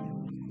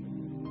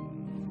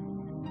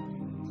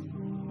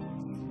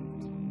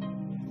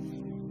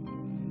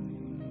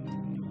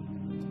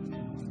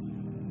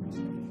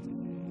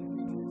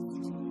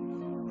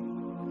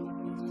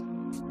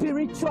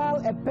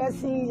 Spiritual a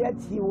person, yet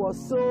he was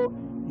so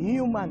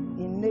human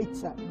in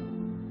nature.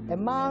 A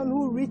man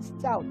who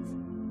reached out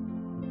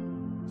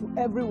to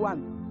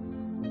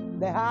everyone,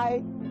 the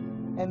high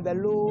and the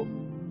low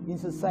in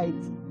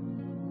society.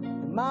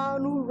 A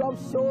man who rubbed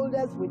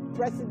shoulders with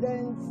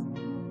presidents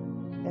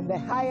and the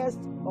highest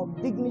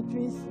of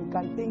dignitaries you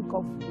can think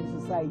of in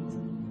society.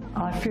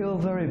 I feel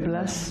very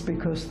blessed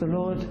because the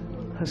Lord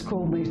has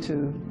called me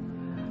to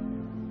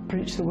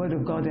preach the Word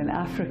of God in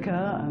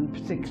Africa and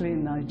particularly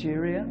in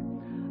Nigeria.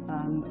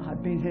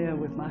 I've been here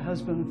with my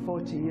husband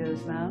 40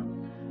 years now.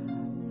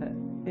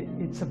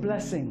 It's a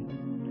blessing,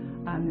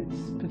 and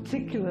it's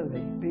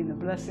particularly been a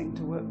blessing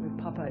to work with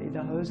Papa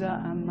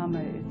Idahosa and Mama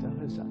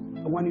Idahosa.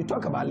 When you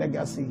talk about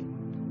legacy,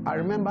 I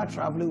remember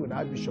traveling with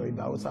ArchBishop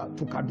Idahosa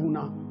to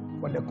Kaduna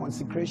for the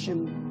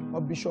consecration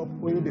of Bishop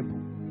Oyedepo.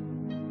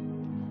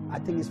 I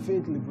think it's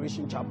Faith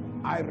Liberation Chapel.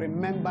 I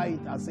remember it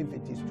as if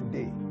it is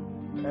today.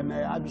 And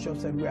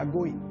ArchBishop said, we are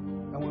going.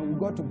 And when we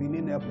got to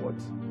Benin Airport,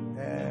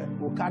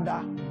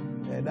 Okada,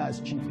 that's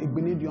Chief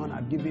Egbinidion,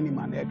 had given him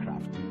an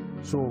aircraft.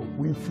 So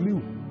we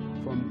flew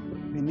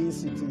from Benin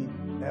City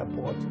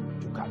Airport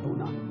to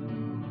Kaduna.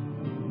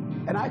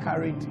 And I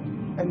carried,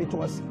 and it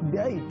was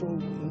there,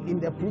 in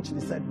the preach,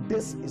 they said,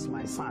 this is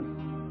my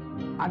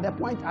son. At the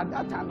point, at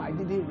that time, I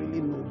didn't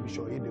really know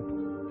Bishop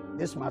Oyedepo.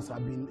 This must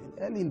have been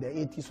early in the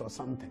 80s or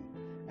something.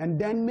 And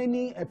then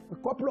a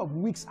couple of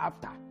weeks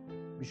after,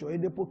 Bishop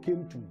Oyedepo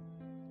came to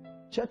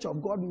Church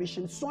of God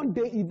Mission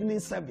Sunday evening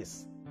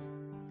service.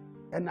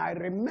 And I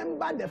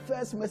remember the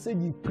first message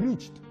he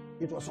preached.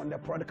 It was on the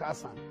prodigal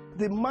son.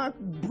 The man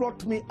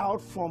brought me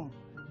out from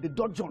the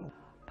dungeon.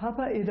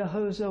 Papa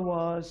Idahosa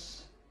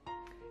was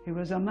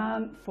a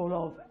man full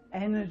of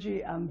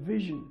energy and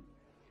vision.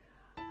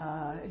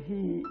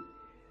 He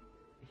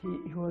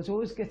was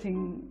always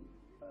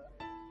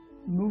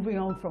moving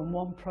on from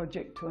one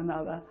project to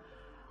another.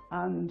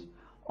 And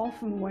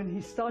often when he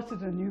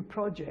started a new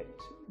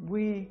project,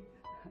 we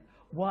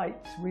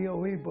whites, we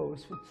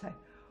Oibos would say,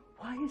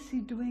 why is he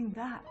doing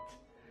that?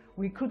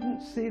 We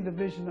couldn't see the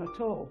vision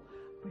at all.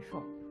 We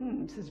thought,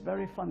 this is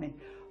very funny.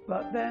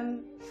 But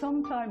then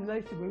sometime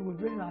later we would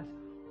realize,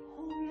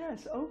 oh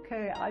yes,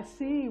 okay, I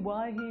see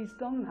why he's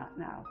done that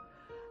now.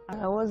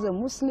 I was a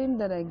Muslim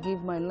that I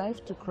gave my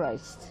life to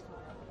Christ.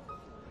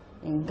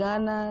 In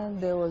Ghana,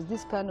 there was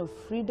this kind of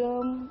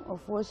freedom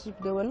of worship.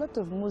 There were a lot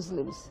of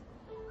Muslims.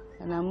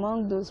 And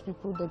among those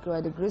people that by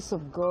the grace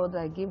of God,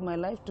 I gave my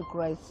life to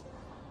Christ.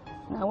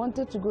 And I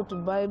wanted to go to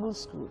Bible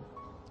school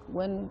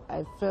when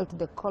I felt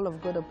the call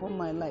of God upon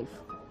my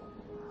life.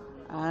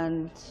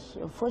 And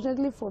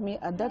unfortunately for me,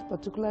 at that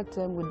particular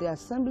time, with the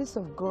Assemblies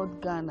of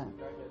God Ghana,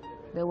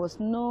 there was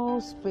no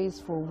space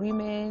for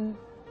women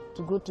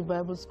to go to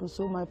Bible school.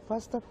 So my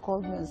pastor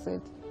called me and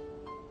said,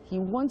 he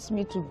wants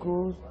me to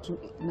go to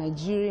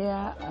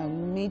Nigeria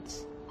and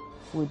meet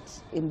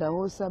with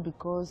Idahosa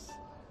because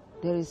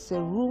there is a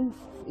room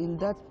in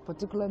that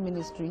particular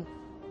ministry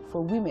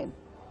for women.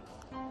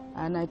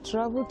 And I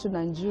traveled to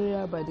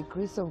Nigeria by the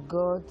grace of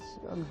God.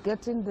 On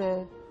getting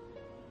there,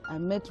 I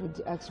met with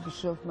the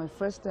Archbishop, my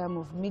first time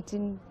of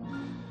meeting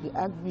the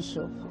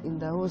Archbishop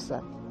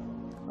Idahosa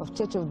of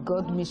Church of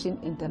God Mission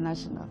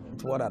International.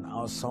 What an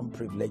awesome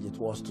privilege it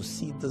was to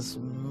see this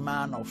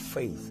man of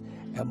faith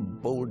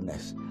and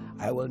boldness.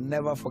 I will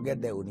never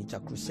forget the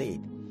Onitsha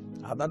Crusade.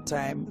 At that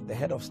time, the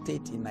head of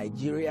state in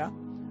Nigeria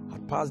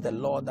had passed the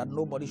law that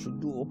nobody should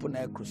do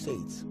open-air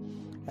crusades.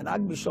 And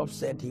Archbishop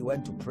said he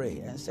went to pray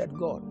and said,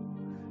 God,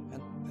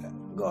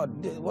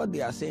 what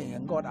they are saying,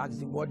 and God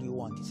asked him, what do you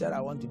want? He said,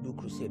 I want to do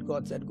crusade.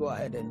 God said, go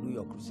ahead and do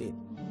your crusade.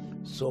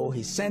 So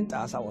he sent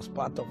us, I was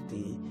part of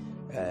the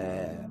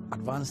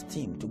advanced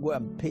team, to go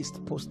and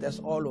paste posters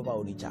all over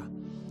Onitsha.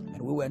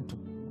 And we went to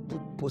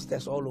put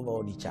posters all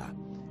over Onitsha.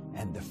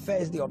 And the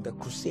first day of the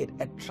crusade,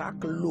 a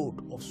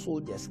truckload of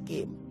soldiers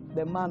came.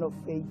 The man of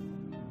faith,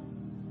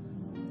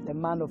 the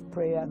man of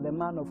prayer, the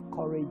man of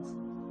courage,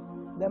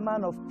 the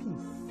man of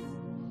peace.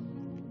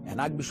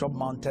 And Archbishop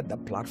mounted the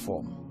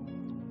platform.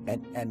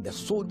 And the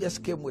soldiers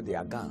came with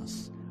their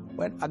guns.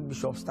 When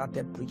Archbishop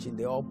started preaching,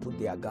 they all put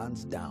their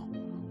guns down.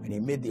 When he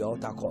made the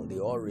altar call, they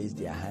all raised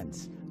their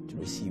hands to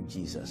receive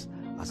Jesus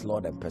as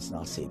Lord and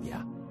personal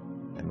Savior.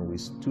 And we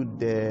stood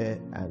there,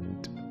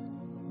 and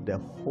the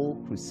whole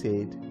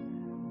crusade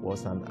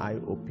was an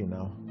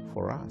eye-opener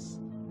for us.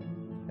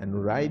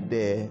 And right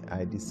there,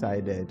 I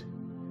decided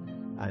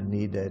I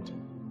needed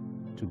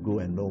to go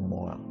and know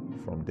more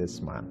from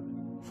this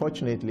man.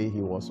 Fortunately,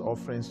 he was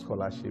offering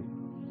scholarship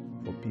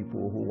for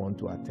people who want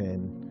to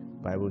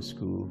attend Bible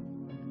school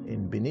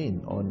in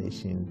Benin, All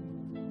Nation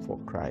for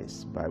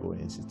Christ Bible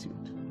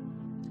Institute.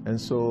 And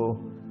so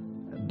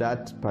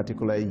that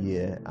particular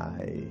year,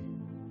 I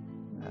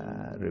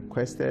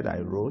requested, I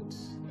wrote,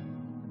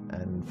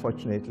 and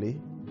fortunately,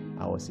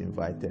 I was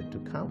invited to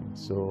come.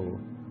 So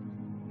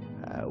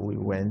we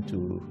went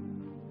to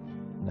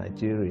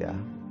Nigeria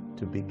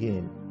to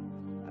begin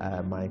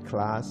my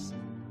class.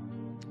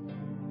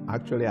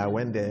 Actually, I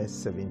went there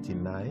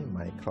 79.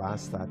 My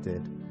class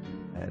started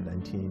in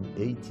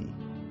 1980.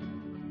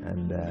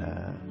 And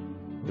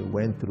we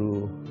went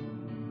through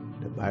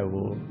the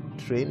Bible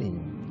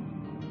training,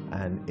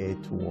 and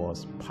it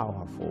was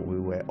powerful. We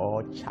were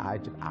all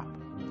charged up.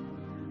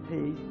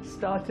 He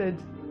started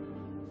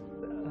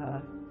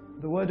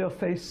the Word of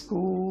Faith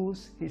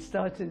schools. He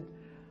started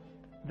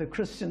the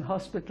Christian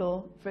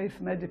Hospital, Faith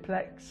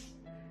Mediplex.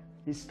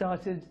 He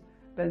started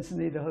Benson,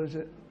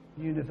 Idahosa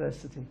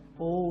University,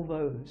 all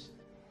those.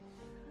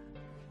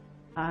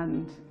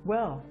 And,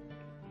 well,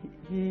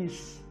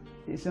 he's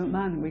a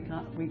man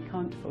we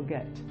can't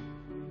forget.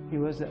 He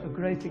was a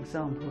great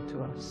example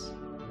to us,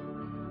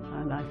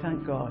 and I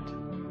thank God.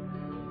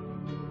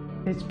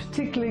 It's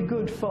particularly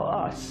good for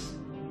us,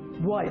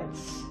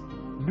 whites,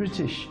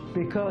 British,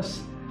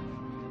 because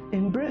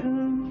in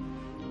Britain,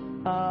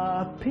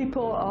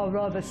 people are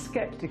rather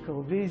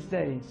skeptical these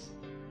days.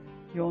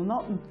 You'll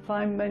not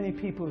find many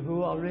people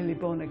who are really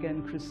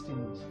born-again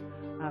Christians.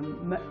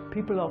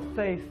 People of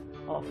faith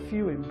are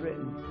few in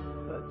Britain,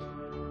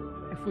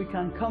 but if we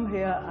can come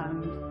here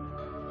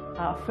and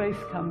our faith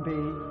can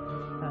be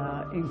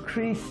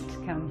increased,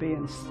 can be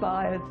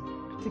inspired,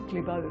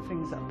 particularly by the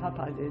things that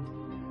Papa did,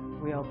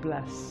 we are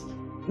blessed.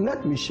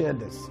 Let me share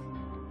this.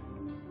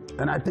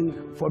 And I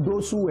think for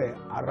those who were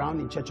around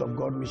in Church of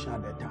God Mission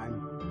at the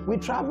time, we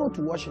traveled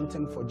to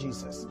Washington for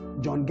Jesus.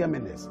 John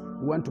Gemenes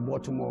went to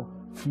Baltimore,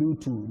 flew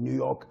to New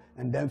York,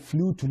 and then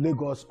flew to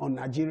Lagos on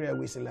Nigeria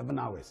Airways 11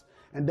 hours.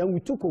 And then we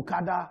took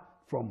Okada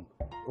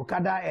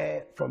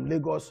Air from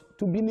Lagos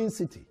to Benin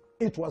City.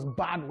 It was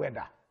bad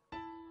weather.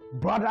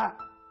 Brother,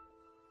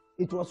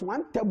 it was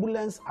one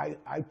turbulence.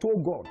 I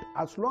told God,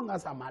 as long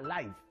as I'm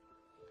alive,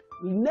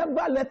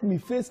 never let me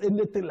face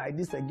anything like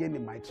this again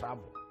in my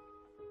travel.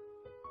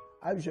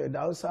 ArchBishop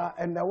Idahosa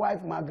and the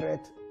wife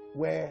Margaret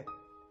were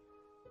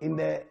in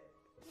the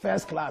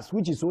first class,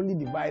 which is only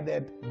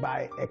divided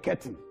by a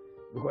curtain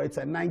because it's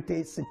a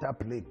 90-seater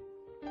plane.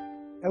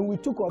 And we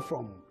took off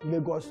from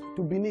Lagos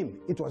to Benin.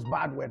 It was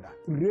bad weather,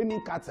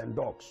 raining cats and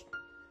dogs.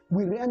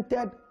 We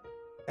rented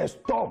a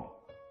storm.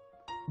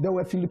 There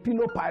were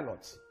Filipino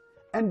pilots.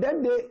 And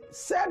then they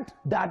said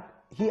that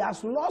he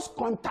has lost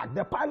contact.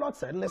 The pilot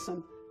said,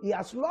 listen, he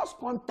has lost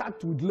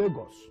contact with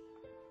Lagos.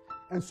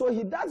 And so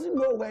he doesn't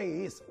know where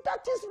he is.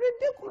 That is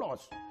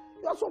ridiculous.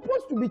 You are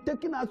supposed to be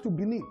taking us to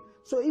Benin.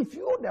 So if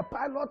you, the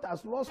pilot,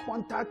 has lost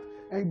contact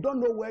and you don't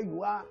know where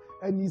you are,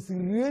 and it's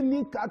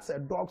raining cats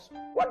and dogs,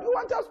 what do you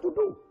want us to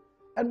do?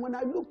 And when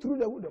I looked through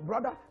the window,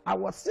 brother, I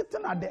was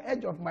sitting at the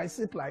edge of my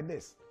seat like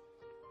this.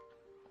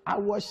 I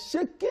was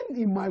shaking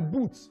in my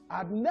boots.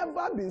 I'd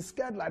never been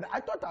scared like that. I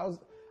thought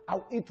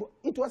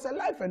it was a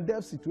life and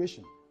death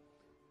situation.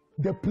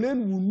 The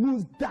plane will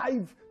lose,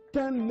 dive,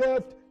 turn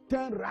left,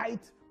 turn right.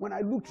 When I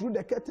looked through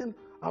the curtain,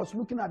 I was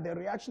looking at the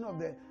reaction of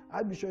the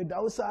ArchBishop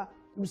Idahosa.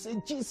 He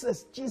said,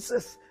 Jesus,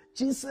 Jesus,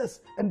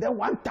 Jesus. And then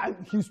one time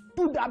he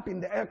stood up in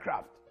the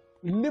aircraft.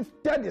 He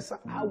lifted his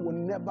hand. I will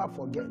never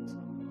forget.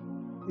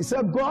 He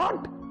said,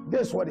 God,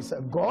 this is what he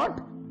said.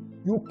 God,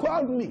 you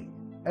called me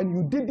and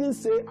you didn't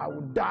say I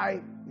would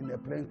die in a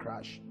plane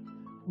crash.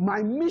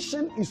 My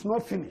mission is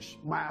not finished.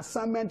 My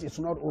assignment is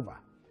not over.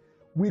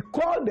 We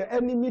call the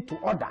enemy to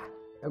order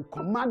and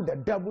command the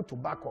devil to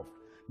back off.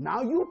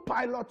 Now you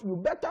pilot, you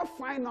better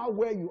find out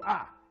where you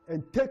are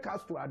and take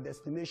us to our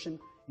destination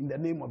in the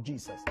name of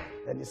Jesus.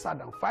 And he sat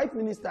down. 5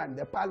 minutes time,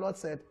 the pilot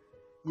said,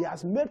 he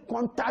has made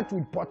contact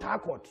with Port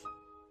Harcourt.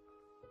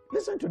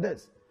 Listen to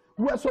this.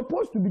 We are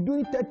supposed to be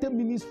doing 30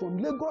 minutes from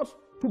Lagos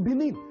to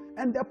Benin.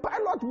 And the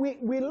pilot,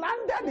 we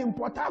landed in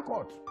Port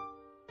Harcourt.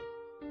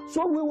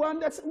 So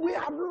we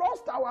have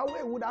lost our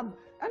way. We would have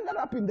ended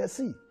up in the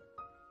sea.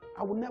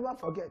 I will never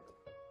forget.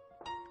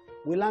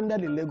 We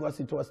landed in Lagos.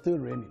 It was still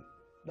raining.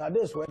 That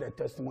is where the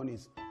testimony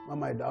is.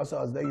 Mama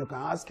Idahosa was there. You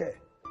can ask her.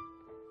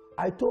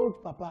 I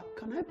told Papa,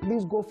 can I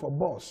please go for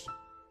bus?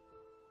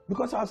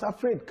 Because I was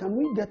afraid. Can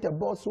we get a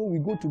bus so we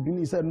go to Benin?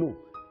 He said, no.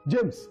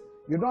 James,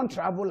 you don't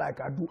travel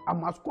like I do. I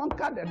must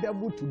conquer the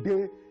devil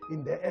today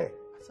in the air.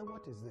 I said,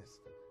 what is this?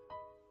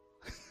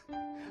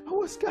 I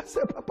was scared. I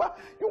said, Papa,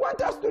 you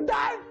want us to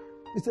die?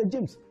 He said,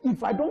 James,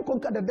 if I don't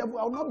conquer the devil,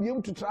 I will not be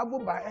able to travel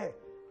by air.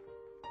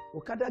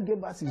 Okada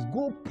gave us his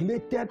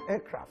gold-plated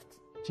aircraft.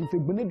 Chief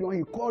Igbinedion,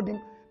 he called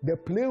him. The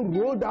plane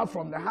rolled out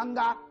from the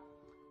hangar,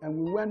 and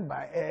we went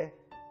by air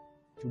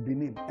to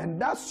Benin.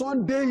 And that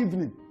Sunday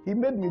evening, he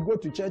made me go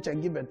to church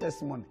and give a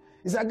testimony.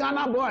 He's a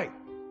Ghana boy.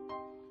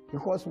 He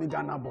calls me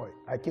Ghana boy.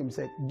 I came and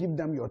said, give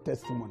them your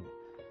testimony.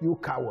 You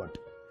coward.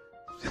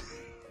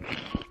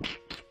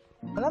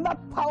 Another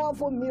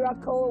powerful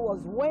miracle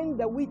was when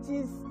the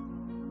witches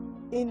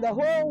in the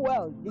whole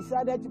world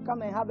decided to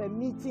come and have a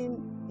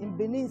meeting in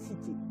Benin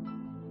City.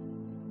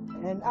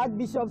 And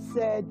Archbishop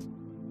said,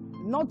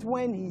 not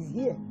when he's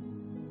here.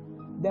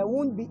 There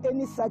won't be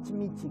any such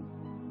meeting.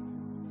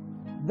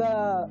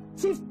 The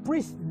chief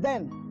priest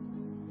then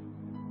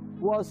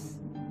was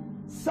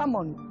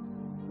summoned.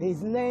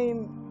 His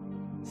name,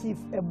 Chief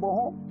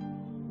Eboho,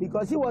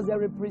 because he was a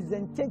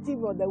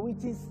representative of the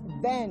witches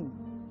then.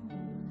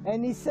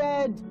 And he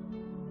said,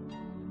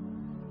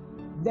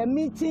 the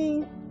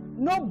meeting,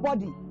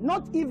 nobody,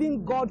 not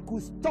even God,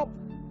 could stop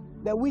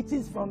the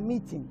witches from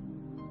meeting.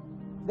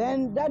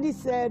 Then Daddy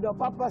said, or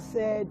Papa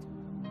said,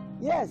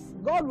 yes,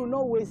 God will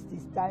not waste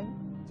his time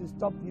to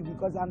stop you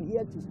because I'm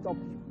here to stop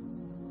you.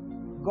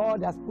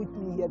 God has put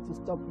me here to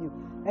stop you.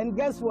 And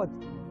guess what?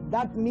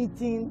 That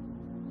meeting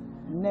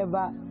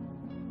never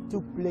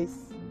took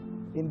place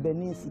in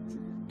Benin City.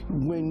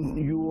 When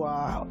you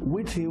are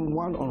with him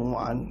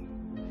one-on-one,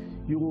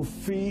 you will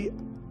feel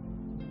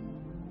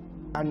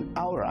an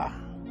aura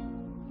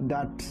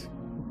that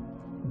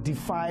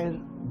defies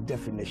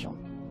definition.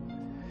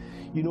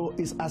 You know,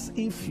 it's as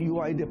if you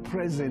are in the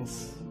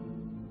presence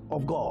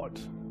of God,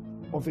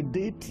 of a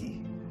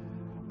deity,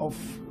 of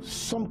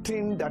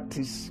something that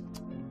is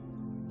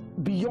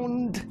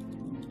beyond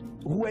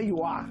where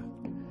you are.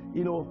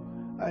 You know,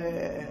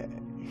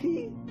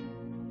 he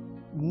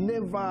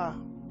never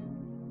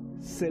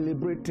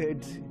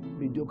celebrated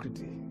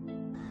mediocrity.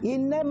 He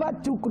never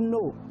took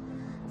no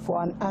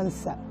for an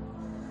answer.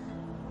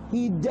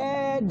 He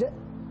dared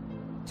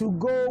to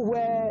go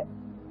where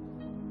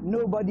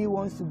nobody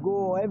wants to go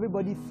or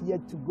everybody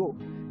feared to go.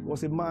 He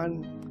was a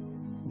man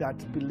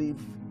that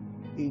believed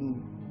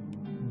in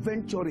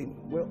venturing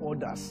where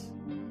others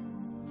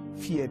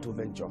fear to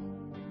venture.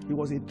 He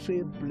was a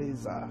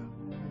trailblazer.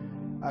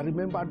 I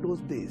remember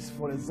those days.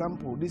 For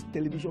example, this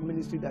television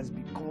ministry that's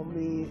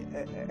becoming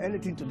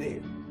anything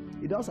today,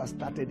 it also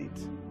started it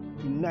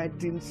in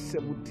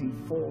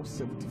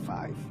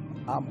 1974-75.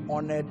 I'm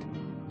honored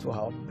to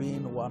have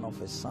been one of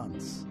his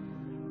sons.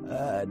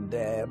 And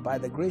by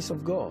the grace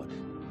of God,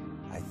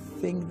 I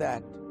think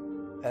that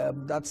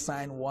that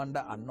sign,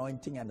 wonder,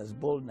 anointing, and his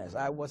boldness.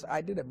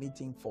 I did a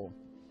meeting for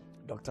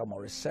Dr.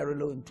 Maurice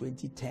Cerullo in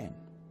 2010.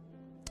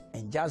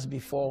 And just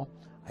before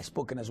I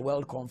spoke in his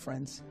world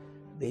conference,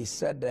 they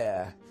said,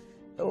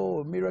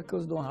 oh,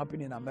 miracles don't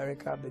happen in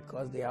America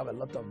because they have a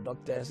lot of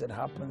doctors. It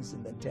happens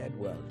in the third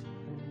world.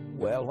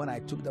 Well, when I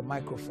took the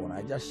microphone,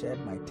 I just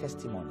shared my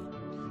testimony.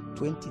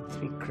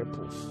 23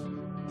 cripples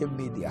gave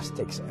me their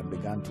sticks and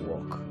began to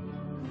walk.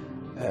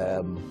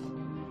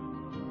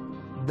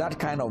 That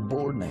kind of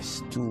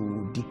boldness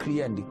to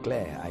decree and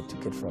declare, I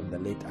took it from the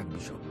late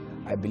Archbishop.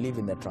 I believe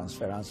in the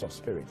transference of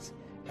spirits,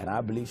 and I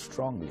believe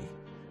strongly,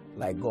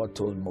 like God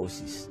told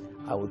Moses,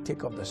 I will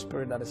take of the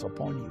spirit that is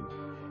upon you,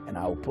 and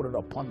I will put it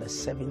upon the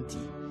 70.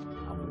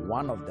 I'm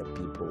one of the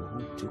people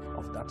who took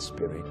of that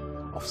spirit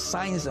of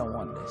signs and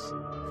wonders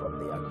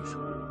from the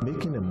Archbishop.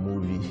 Making a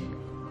movie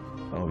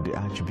of the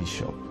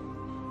Archbishop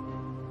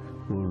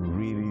will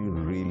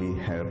really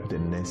help the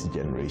next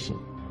generation,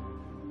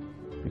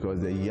 because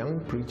the young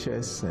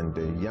preachers and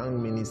the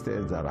young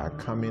ministers that are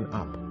coming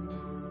up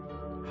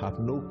have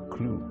no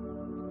clue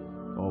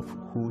of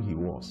who he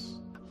was.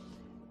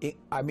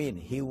 I mean,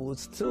 he will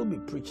still be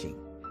preaching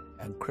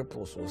and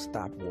cripples will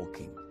start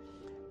walking.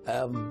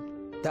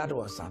 That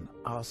was an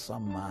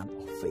awesome man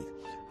of faith.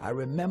 I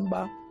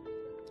remember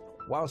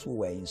whilst we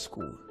were in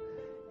school,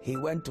 he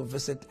went to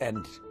visit,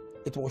 and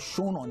it was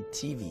shown on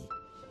TV.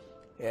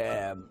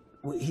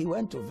 He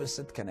went to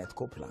visit Kenneth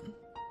Copeland,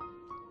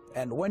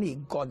 and when he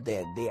got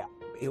there,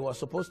 he was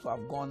supposed to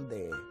have gone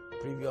the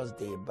previous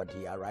day, but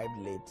he arrived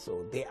late.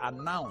 So they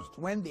announced,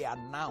 when they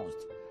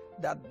announced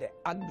that the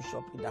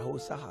Archbishop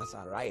Idahosa has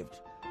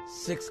arrived,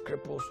 6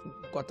 cripples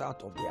got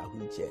out of their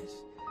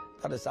wheelchairs.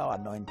 That is how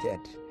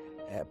anointed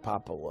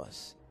Papa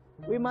was.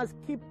 We must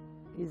keep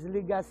his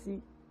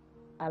legacy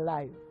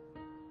alive.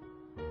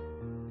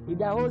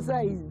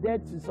 Idahosa is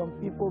dead to some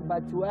people,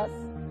 but to us,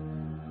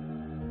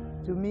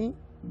 to me,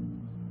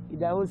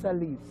 Idahosa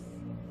lives.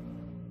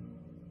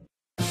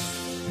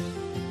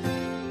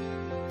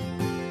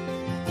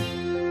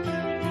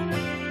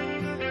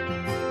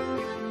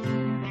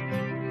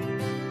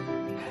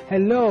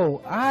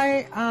 Hello,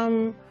 I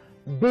am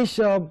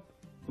Bishop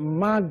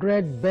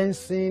Margaret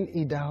Benson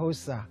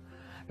Idahosa,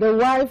 the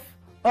wife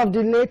of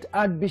the late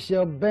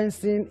Archbishop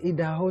Benson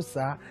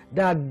Idahosa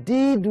that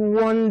did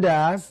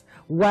wonders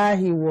while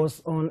he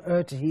was on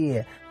earth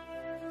here.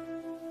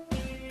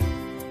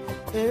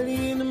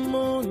 Early in the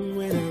morning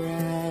when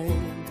I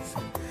rise,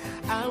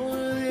 I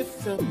will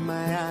lift up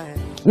my eyes.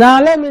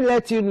 Now let me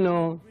let you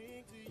know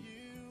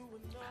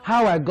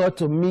how I got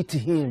to meet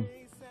him.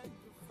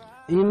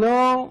 You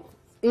know,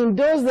 in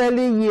those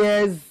early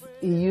years,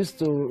 he used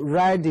to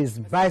ride his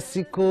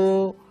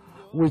bicycle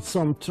with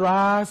some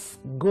tracts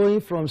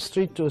going from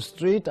street to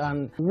street,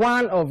 and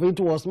one of it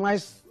was my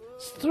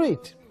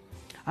street.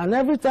 And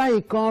every time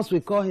he comes, we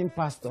call him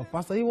Pastor.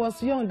 Pastor, he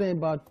was young then,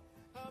 about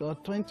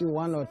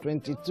 21 or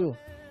 22.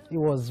 He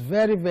was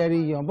very, very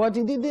young, but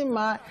he didn't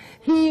mind.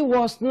 He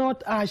was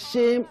not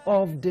ashamed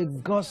of the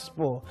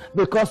gospel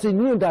because he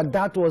knew that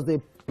that was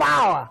the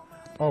power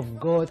of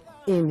God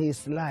in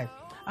his life.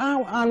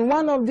 And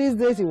one of these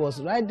days he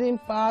was riding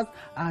past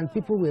and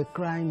people were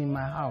crying in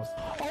my house.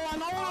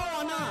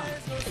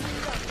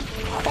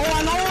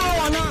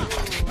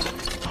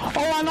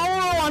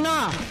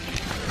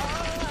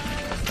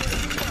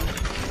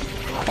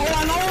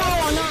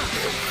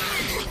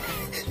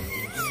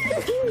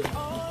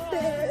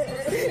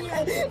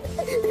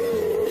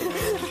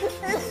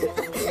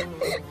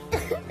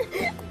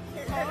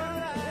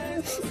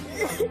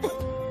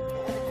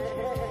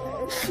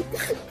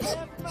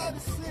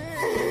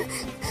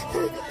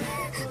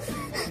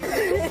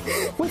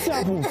 What's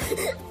happened?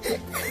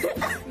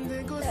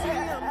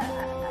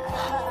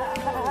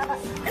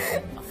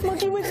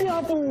 What's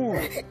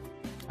happened?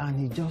 And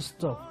he just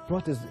stopped,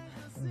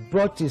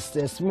 brought his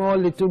small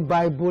little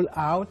Bible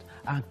out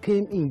and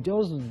came in,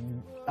 just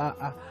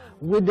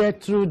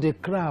waded through the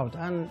crowd.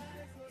 And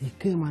he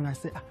came and I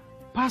said,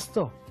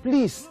 Pastor,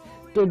 please,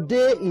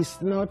 today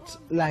is not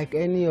like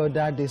any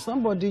other day.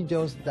 Somebody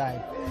just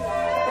died.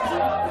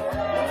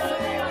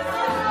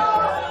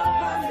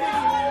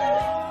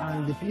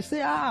 And the people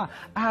say, I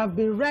have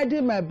been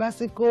riding my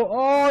bicycle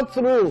all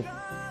through.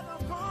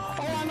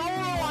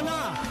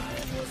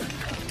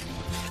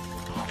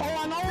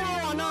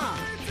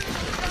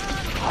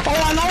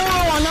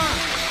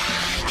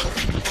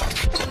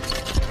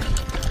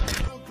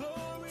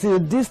 Till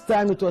this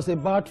time it was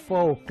about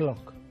 4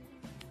 o'clock.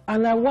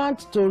 And I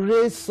want to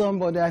raise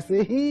somebody. I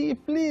say, hey,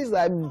 please,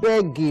 I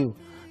beg you,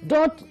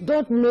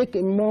 don't make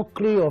a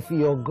mockery of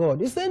your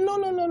God. He said,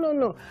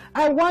 no.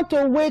 I want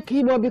to wake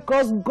him up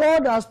because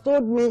God has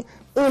told me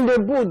in the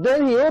book.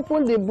 Then he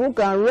opened the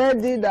book and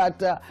read it that,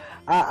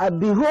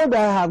 behold,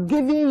 I have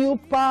given you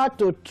power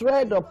to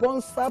tread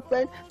upon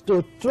serpents,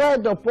 to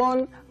tread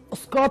upon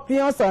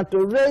scorpions, and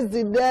to raise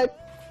the dead.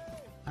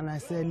 And I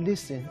said,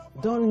 listen,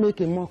 don't make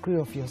a mockery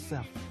of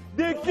yourself.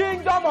 The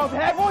kingdom of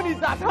heaven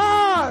is at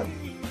hand.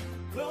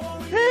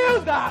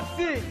 Heal the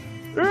sick.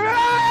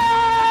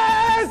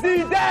 Raise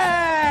the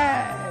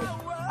dead.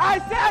 I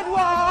said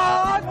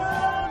what?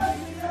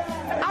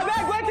 I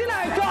beg waiting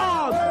I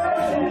talk.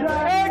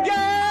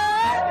 Again.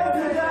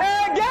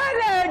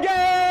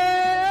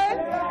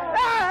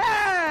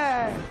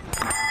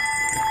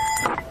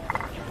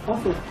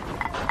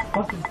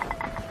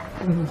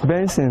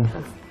 Benson.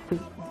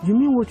 You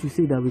mean what you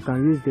say, that we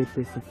can raise dead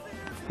person?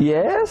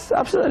 Yes,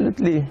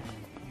 absolutely.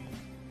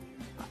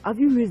 Have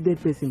you raised dead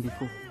person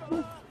before?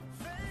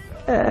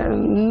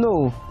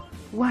 No.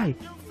 Why?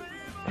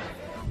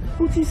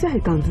 But you say I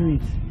can do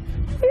it.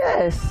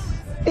 Yes.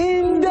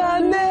 In the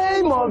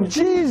name of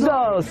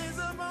Jesus.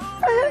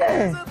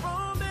 Hey.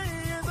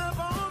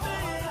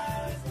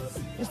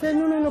 He said,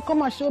 no,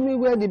 come and show me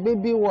where the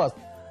baby was.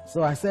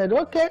 So I said,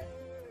 okay.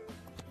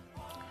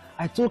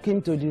 I took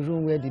him to the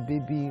room where the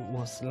baby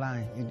was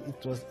lying.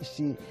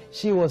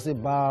 She was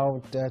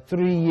about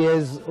 3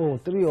 years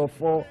old, 3 or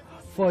 4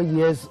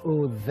 years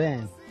old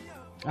then.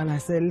 And I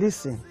said,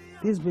 listen,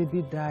 this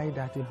baby died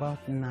at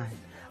about 9.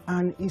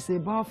 And it's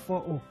about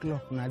 4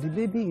 o'clock now. The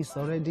baby is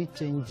already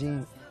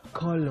changing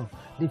color.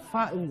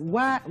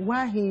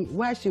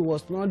 Why she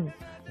was not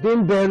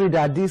being buried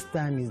at this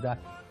time is that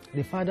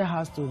the father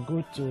has to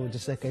go to the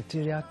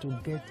secretariat to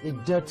get a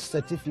death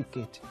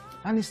certificate.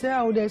 And he said,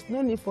 oh, there's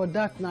no need for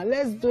that now.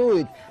 Let's do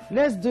it.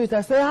 Let's do it.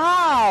 I said,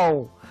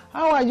 how?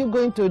 How are you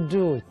going to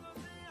do it?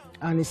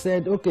 And he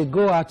said, okay,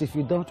 go out if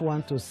you don't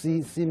want to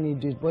see me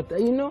do it. But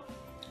you know,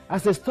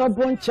 as a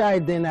stubborn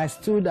child, then I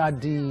stood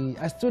at the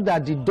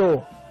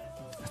door.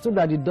 I stood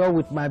at the door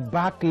with my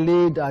back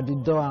laid at the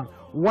door.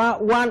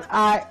 One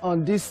eye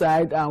on this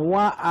side and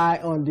one eye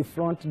on the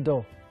front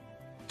door.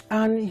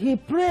 And he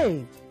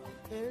prayed.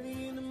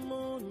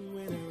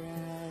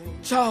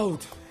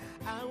 Child,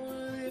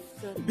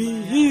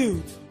 be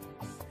healed.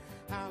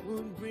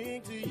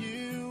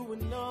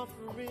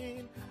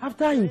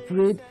 After he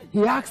prayed,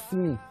 he asked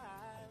me,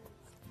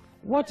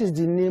 what is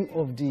the name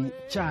of the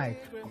child?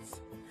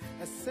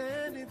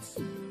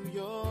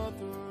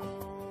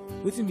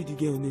 What's be the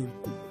girl name?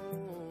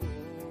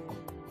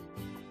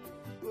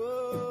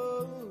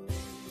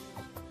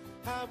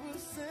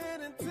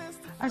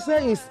 I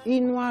said, it's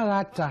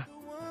Inuarata.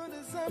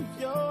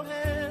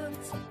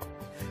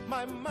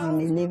 I'm a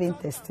living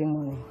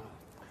testimony.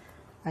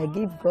 I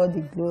give God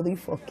the glory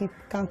for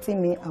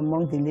counting me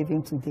among the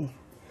living today.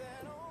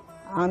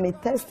 I'm a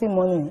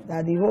testimony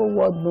that the whole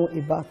world knows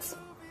about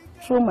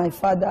through my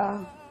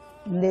father,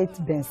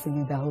 late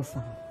Benson,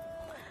 Idahosa.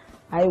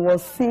 I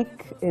was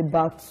sick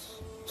about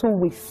 2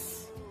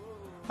 weeks.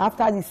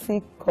 After the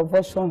sick,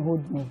 convulsion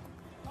hold me.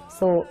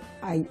 So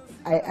I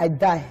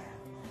died.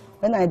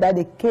 When I died,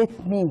 they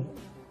kept me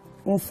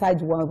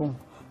inside one room.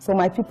 So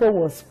my people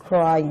was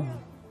crying,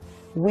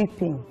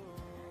 weeping.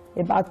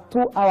 About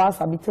 2 hours,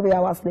 maybe 3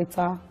 hours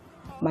later,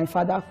 my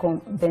father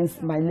come,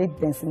 my late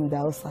Benson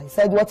Idahosa. He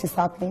said, what is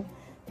happening?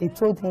 He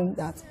told him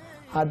that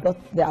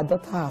their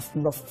daughter has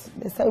lost.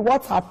 They said,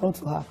 what happened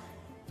to her?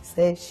 He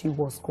said she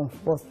was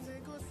confused.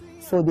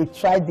 So they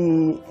tried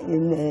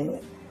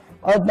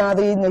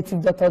ordinary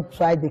native doctor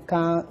tried, they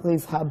can't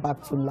raise her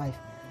back to life.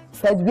 He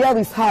said, where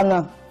is her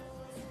now?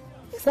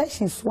 He said,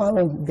 she's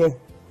swallowed there.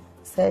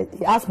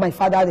 He asked my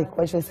father the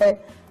question. He said,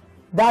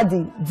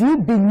 Daddy, do you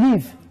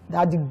believe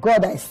that the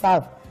God I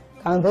serve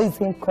can raise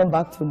him come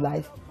back to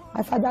life?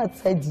 My father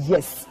said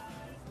yes.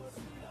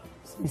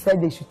 So he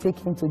said they should take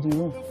him to the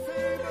room.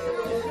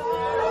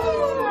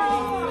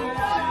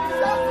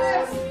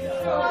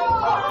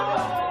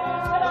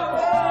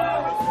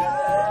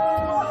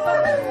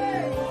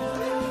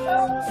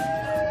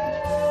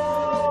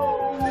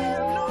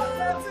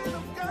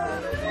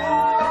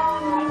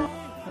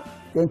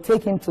 Then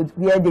take him to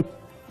where they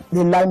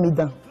lie me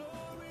down.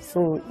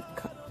 So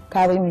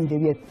carry me, they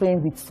were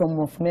praying with some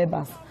of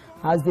members.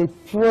 As they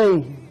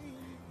pray,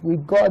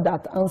 with God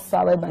that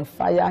answered by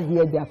fire,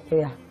 hear their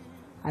prayer.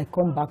 I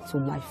come back to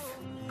life.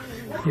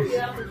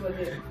 Hallelujah!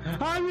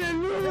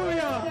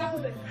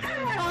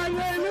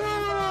 Hallelujah!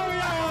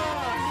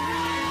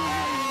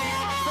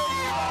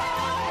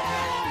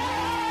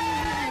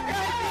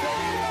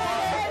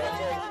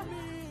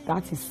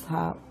 That is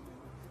how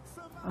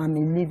I'm a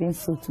living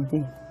soul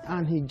today.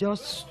 And he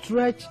just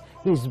stretched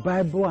his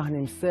Bible and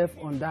himself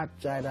on that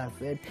child and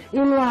said,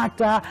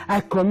 Inuata, I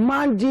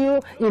command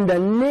you in the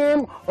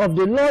name of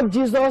the Lord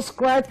Jesus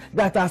Christ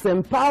that has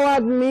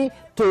empowered me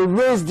to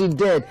raise the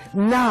dead.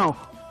 Now,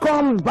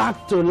 come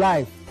back to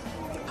life.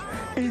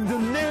 In the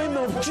name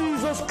of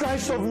Jesus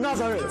Christ of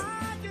Nazareth,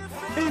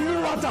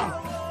 Inuata,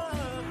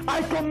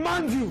 I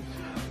command you,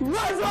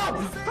 rise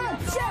up!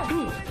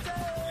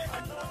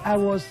 I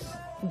was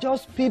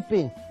just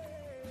peeping.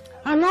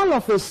 And all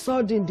of a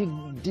sudden,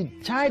 the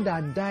child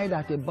that died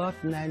at about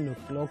 9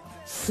 o'clock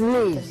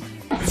sneezed.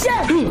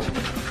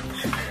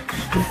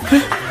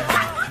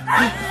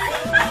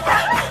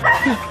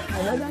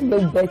 Another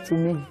gave birth to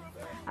me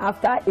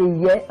after a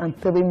year and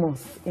 3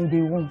 months in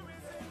the womb.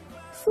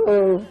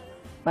 So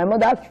my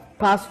mother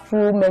passed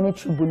through many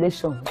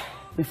tribulations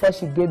before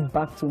she gave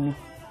back to me.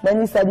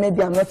 Many said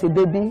maybe I'm not a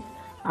baby,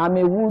 I'm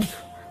a wood,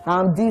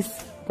 I'm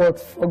this, but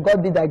for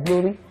God be the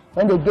glory.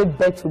 When they gave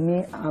birth to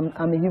me, I'm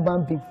a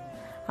human being.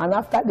 And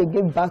after they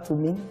gave back to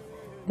me,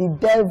 the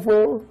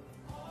devil,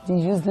 the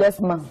useless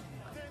man,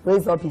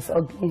 raised up his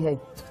ugly head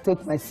to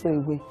take my soul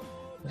away.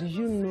 Do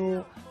you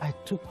know I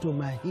took to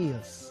my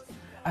heels?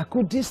 I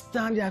couldn't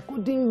stand it, I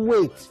couldn't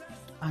wait,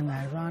 and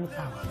I ran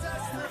out.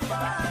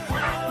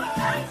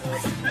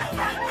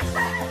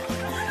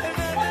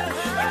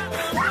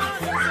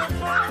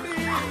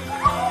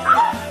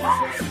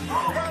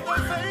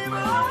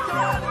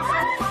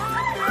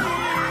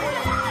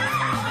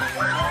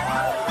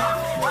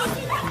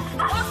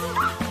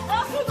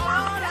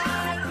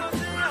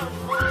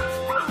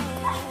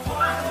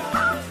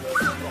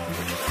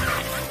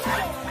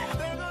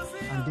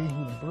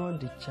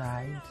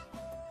 Child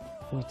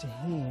with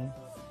him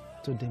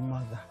to the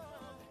mother.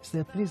 He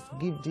said, please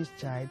give this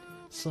child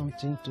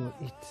something to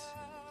eat.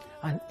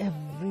 And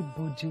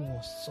everybody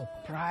was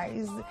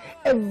surprised.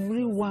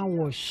 Everyone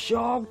was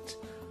shocked.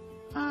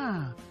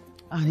 And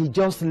he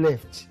just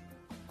left.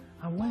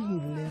 And when he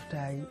left,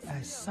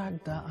 I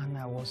sat down and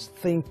I was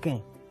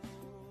thinking,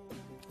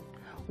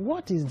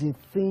 what is the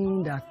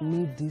thing that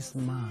made this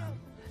man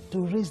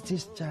to raise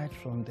this child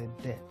from the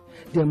dead?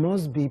 There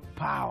must be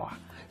power.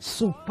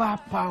 Super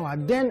power.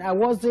 Then I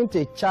wasn't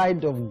a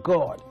child of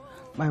God.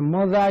 My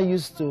mother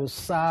used to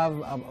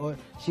serve,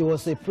 she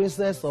was a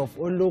princess of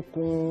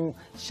Olokun,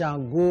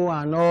 Shango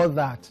and all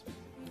that.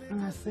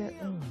 And I said,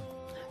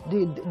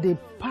 the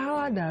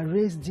power that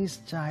raised this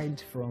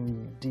child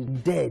from the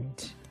dead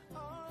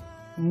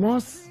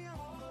must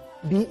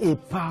be a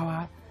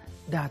power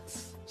that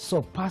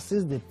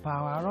surpasses the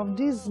power of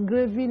these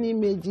graven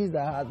images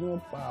that have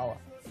no power.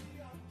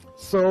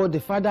 So the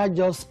father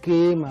just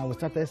came and we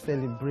started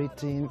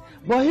celebrating,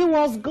 but he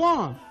was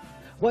gone.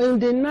 But in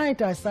the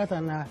night I sat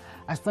and I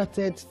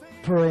started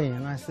praying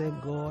and I said,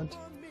 God,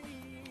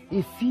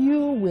 if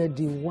you were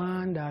the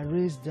one that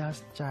raised that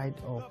child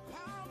up,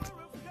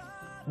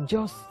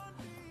 just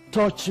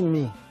touch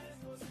me.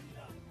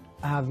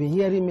 I have been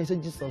hearing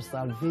messages of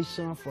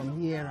salvation from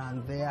here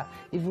and there,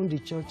 even the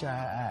church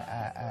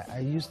I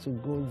used to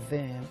go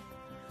then,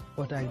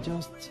 but I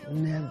just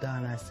knelt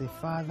down and I said,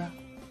 Father,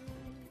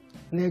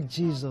 let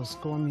Jesus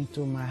come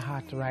into my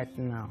heart right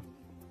now.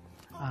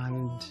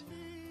 And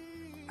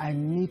I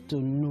need to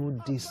know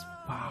this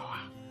power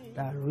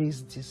that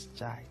raised this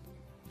child.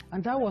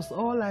 And that was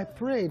all I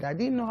prayed. I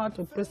didn't know how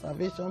to pray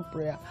salvation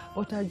prayer,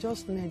 but I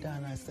just knelt down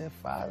and I said,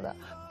 Father,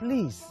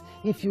 please,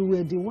 if you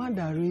were the one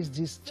that raised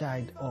this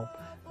child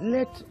up,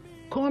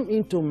 come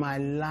into my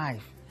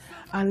life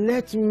and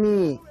let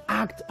me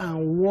act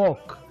and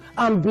walk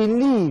and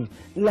believe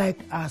like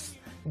as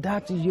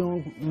that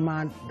young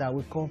man that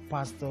we call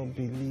pastor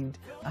believed,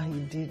 and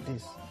he did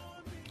this.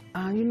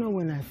 And you know,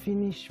 when I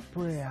finished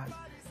prayer,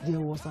 there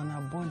was an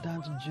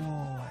abundant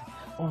joy,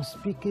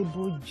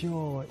 unspeakable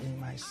joy in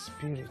my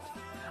spirit.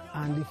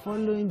 And the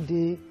following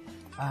day,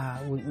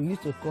 we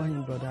used to call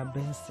him Brother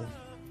Benson.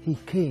 He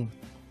came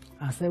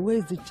and said, "Where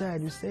is the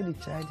child?" We said, "The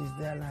child is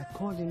there." And I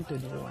called him to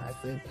the room. I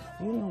said,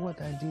 "You know what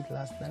I did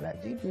last night? I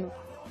did know.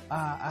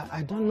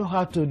 I don't know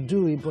how to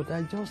do it, but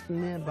I just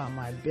knelt by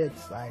my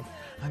bedside.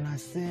 And I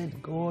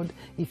said, God,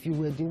 if you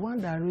were the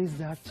one that raised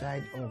that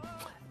child up,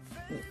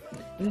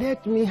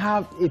 let me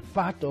have a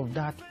part of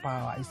that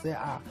power." He said,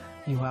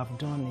 "You have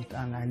done it."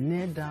 And I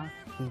knelt down,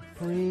 he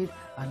prayed,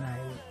 and I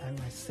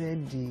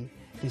said the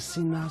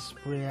sinner's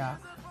prayer,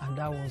 and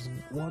that was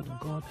what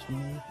got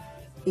me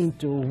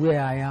into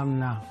where I am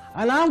now.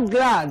 And I'm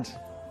glad.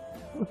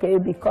 Okay,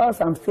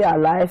 because I'm still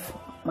alive,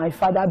 my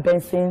father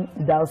Benson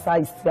Idahosa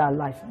is still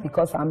alive,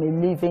 because I'm a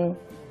living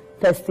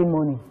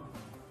testimony.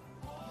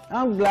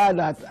 I'm glad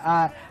that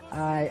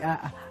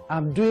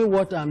I'm doing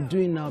what I'm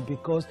doing now,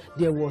 because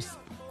there was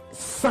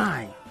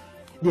sign,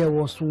 there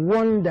was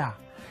wonder,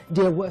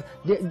 there was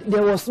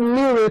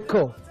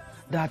miracle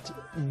that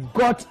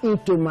got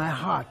into my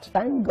heart.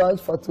 Thank God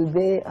for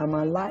today I'm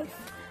alive.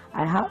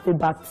 I have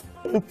about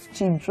 8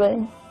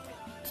 children,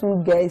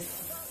 2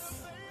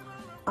 girls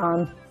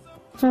and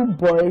 2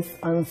 boys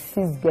and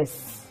 6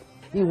 girls.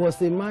 He was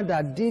a man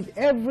that did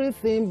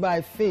everything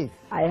by faith.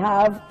 I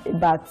have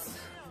about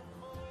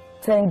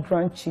 10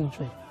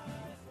 grandchildren,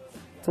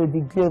 to the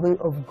glory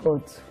of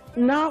God.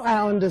 Now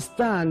I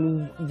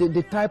understand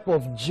the type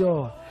of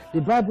joy.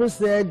 The Bible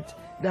said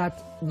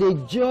that the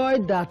joy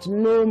that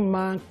no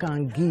man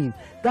can give,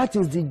 that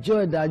is the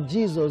joy that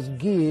Jesus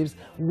gives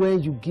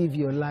when you give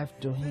your life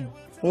to him.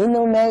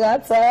 Inu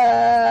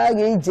megata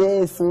gi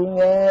Jesu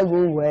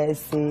ngegu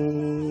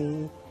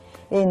wese.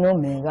 Inu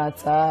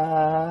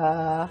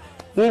megata,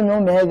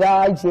 inu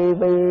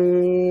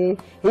megajebe.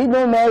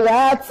 Inu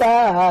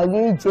megata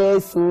gi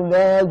Jesu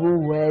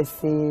ngegu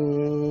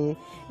wese.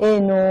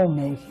 Inu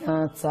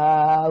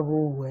megata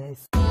gu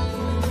wese.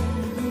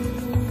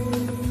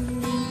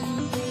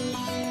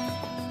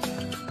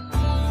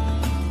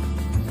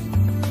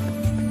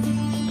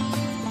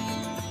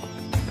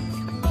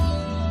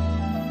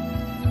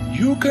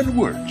 You can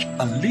watch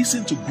and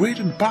listen to great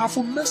and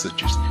powerful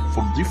messages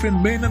from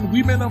different men and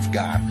women of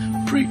God,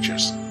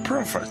 preachers,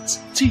 prophets,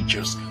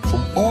 teachers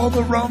from all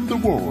around the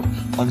world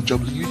on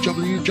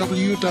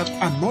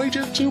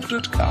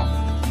www.anointedtube.com.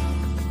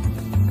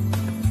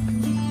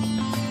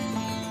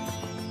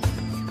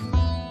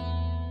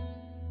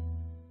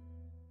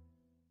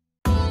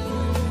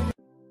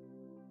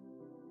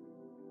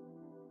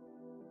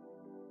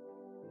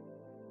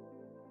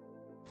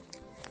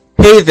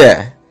 Hey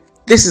there,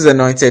 this is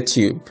Anointed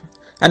Tube.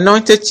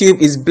 Anointed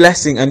Tube is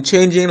blessing and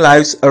changing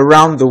lives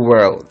around the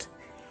world.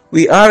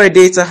 We are a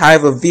data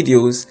hive of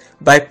videos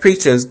by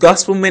preachers,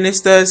 gospel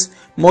ministers,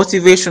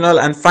 motivational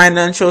and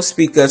financial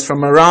speakers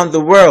from around the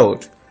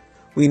world.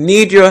 We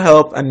need your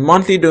help and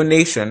monthly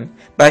donation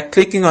by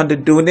clicking on the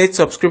donate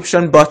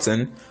subscription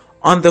button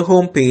on the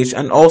homepage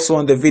and also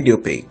on the video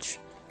page.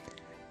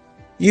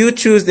 You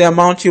choose the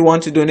amount you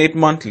want to donate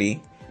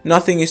monthly.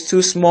 Nothing is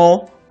too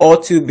small or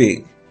too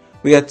big.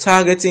 We are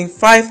targeting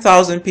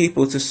 5,000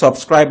 people to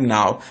subscribe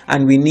now,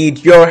 and we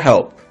need your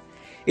help.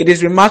 It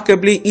is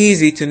remarkably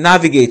easy to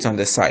navigate on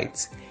the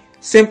site.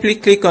 Simply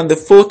click on the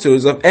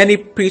photos of any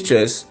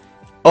preachers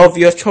of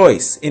your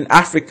choice in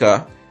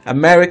Africa,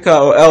 America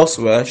or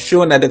elsewhere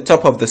shown at the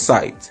top of the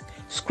site.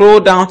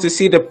 Scroll down to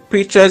see the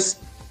preachers'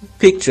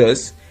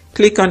 pictures.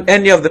 Click on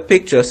any of the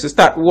pictures to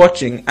start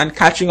watching and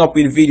catching up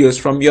with videos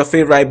from your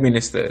favorite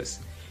ministers.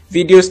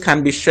 Videos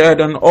can be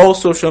shared on all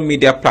social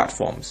media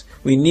platforms.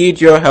 We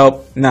need your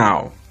help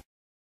now.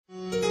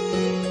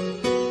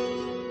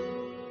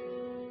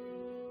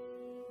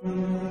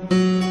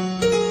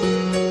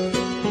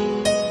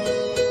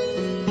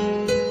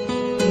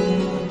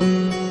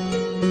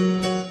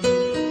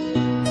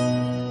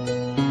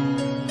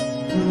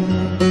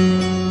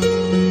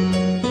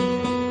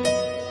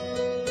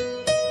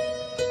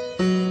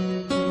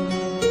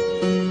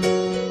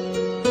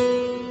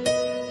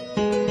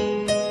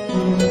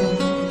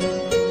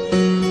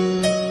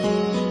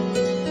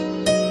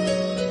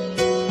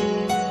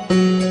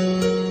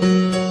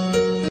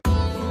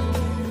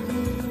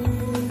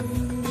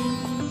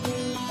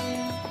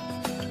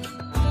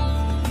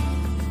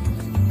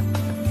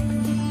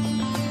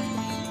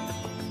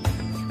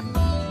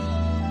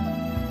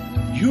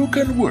 You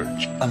can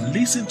watch and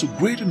listen to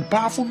great and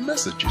powerful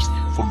messages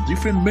from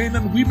different men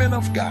and women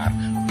of God,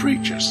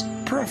 preachers,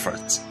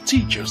 prophets,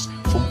 teachers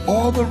from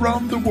all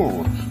around the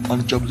world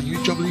on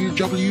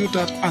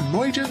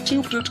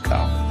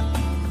www.anointedtube.com.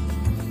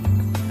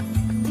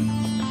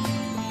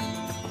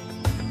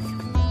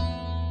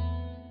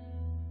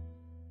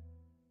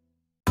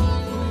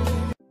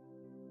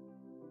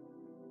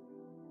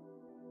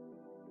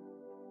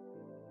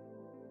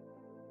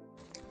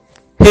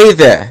 Hey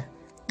there,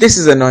 this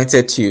is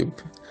Anointed Tube.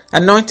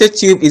 Anointed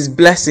Tube is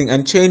blessing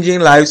and changing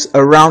lives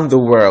around the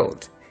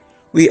world.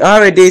 We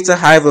are a data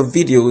hive of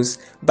videos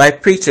by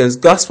preachers,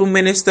 gospel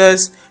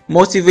ministers,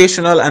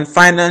 motivational and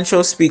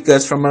financial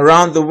speakers from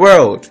around the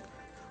world.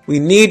 We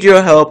need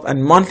your help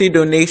and monthly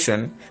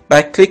donation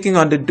by clicking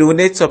on the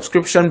donate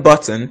subscription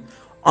button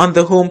on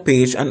the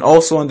homepage and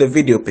also on the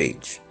video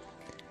page.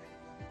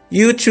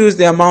 You choose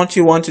the amount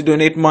you want to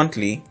donate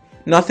monthly.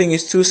 Nothing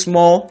is too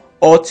small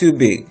or too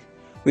big.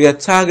 We are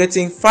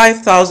targeting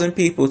 5,000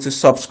 people to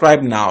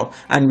subscribe now,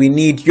 and we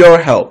need your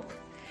help.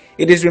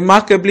 It is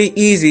remarkably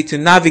easy to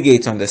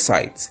navigate on the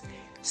site.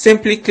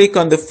 Simply click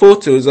on the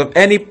photos of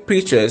any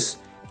preachers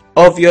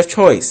of your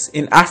choice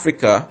in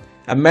Africa,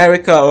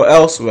 America or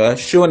elsewhere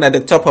shown at the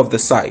top of the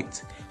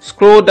site.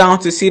 Scroll down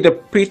to see the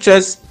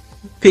preachers'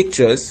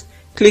 pictures.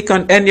 Click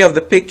on any of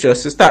the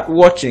pictures to start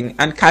watching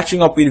and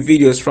catching up with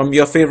videos from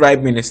your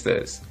favorite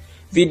ministers.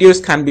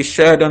 Videos can be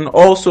shared on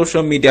all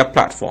social media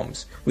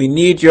platforms. We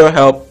need your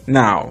help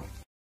now.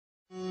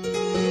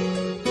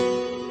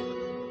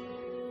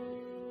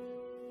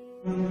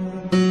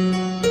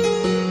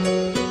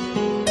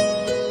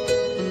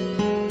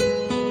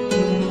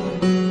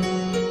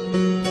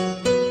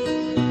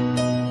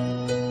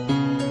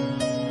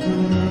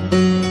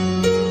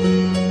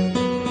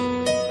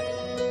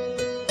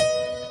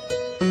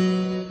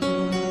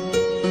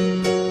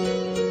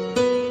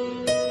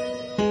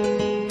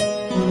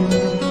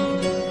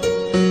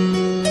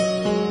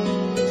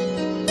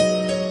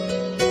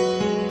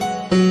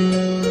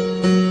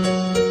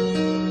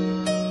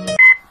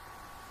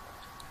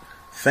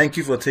 Thank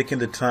you for taking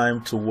the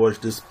time to watch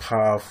this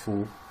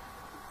powerful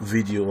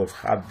video of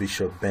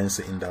Archbishop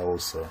Benson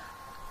Idahosa.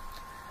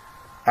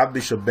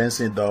 Archbishop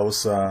Benson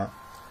Idahosa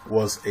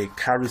was a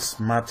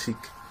charismatic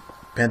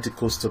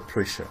Pentecostal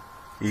preacher.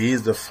 He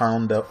is the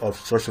founder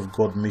of Church of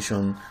God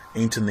Mission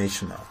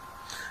International.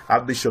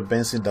 Archbishop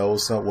Benson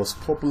Idahosa was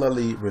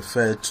popularly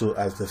referred to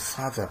as the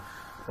father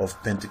of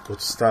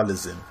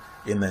Pentecostalism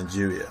in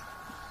Nigeria.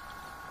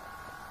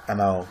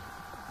 And I'd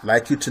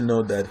like you to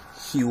know that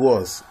he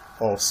was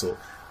also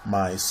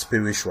my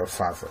spiritual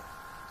father.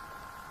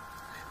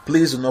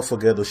 Please do not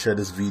forget to share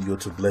this video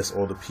to bless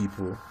all the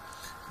people.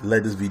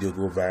 Let this video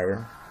go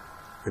viral.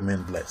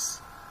 Remain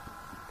blessed.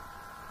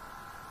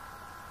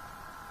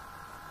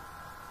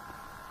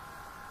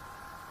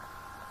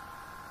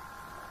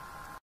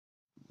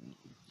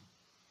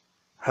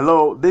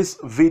 Hello, this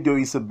video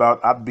is about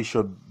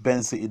Archbishop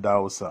Benson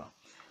Idahosa,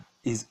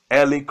 his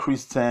early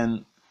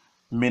Christian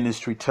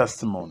ministry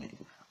testimony.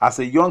 As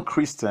a young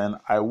Christian,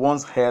 I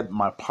once heard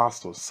my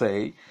pastor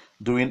say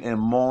during a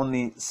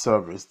morning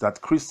service that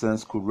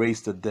Christians could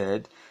raise the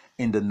dead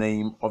in the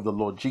name of the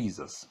Lord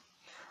Jesus.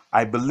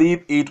 I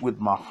believe it with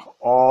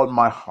all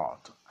my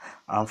heart.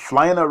 I'm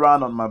flying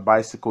around on my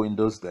bicycle in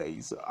those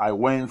days. I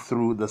went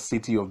through the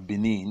city of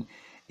Benin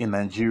in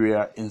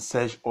Nigeria in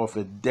search of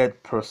a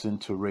dead person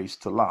to raise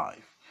to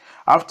life.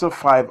 After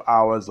 5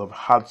 hours of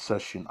hard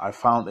searching, I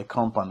found a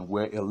compound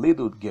where a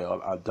little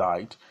girl had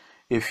died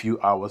a few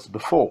hours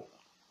before.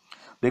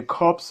 The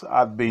corpse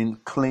had been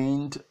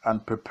cleaned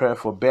and prepared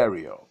for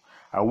burial.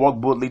 I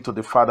walked boldly to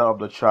the father of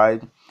the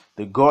child.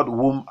 The God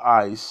whom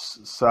I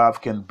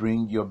serve can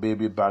bring your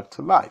baby back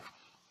to life.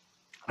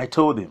 I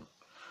told him,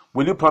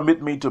 will you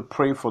permit me to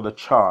pray for the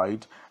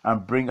child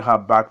and bring her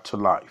back to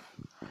life?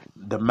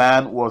 The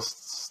man was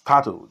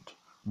startled,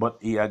 but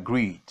he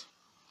agreed.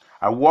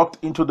 I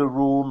walked into the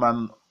room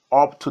and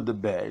up to the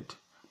bed.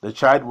 The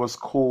child was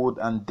cold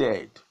and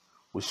dead.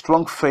 With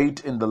strong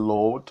faith in the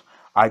Lord,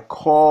 I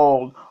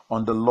called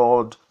on the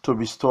Lord to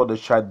restore the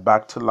child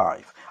back to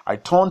life. I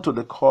turned to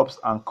the corpse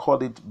and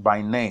called it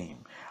by name.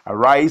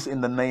 Arise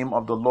in the name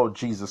of the Lord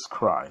Jesus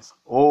Christ.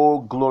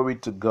 Oh, glory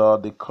to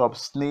God. The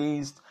corpse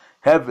sneezed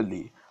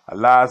heavily.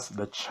 Alas,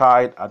 the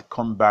child had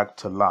come back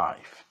to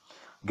life.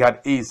 God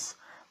is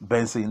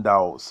Benson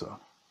Idahosa.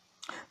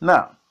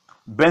 Now,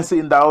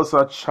 Benson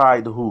Idahosa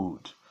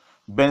childhood.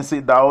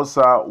 Benson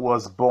Idahosa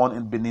was born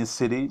in Benin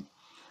City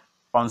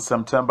on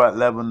September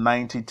 11,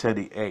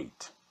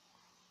 1938.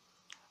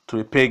 To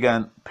a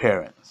pagan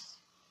parents.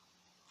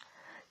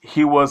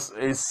 He was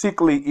a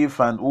sickly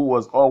infant who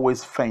was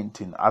always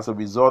fainting. As a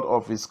result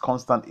of his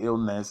constant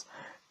illness,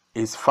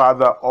 his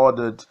father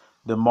ordered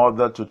the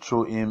mother to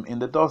throw him in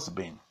the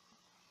dustbin.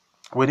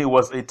 When he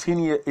was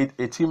 18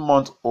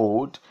 months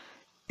old,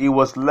 he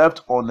was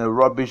left on a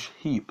rubbish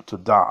heap to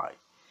die.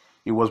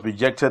 He was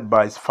rejected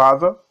by his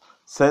father,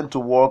 sent to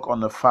work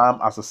on a farm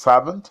as a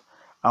servant,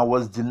 and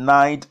was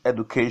denied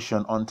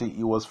education until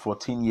he was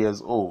 14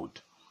 years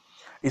old.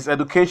 His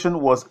education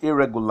was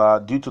irregular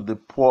due to the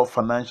poor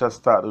financial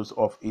status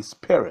of his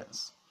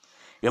parents.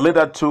 He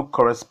later took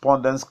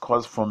correspondence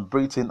course from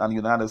Britain and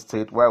United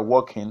States while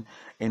working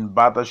in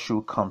Barber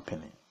Shoe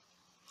Company.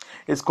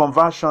 His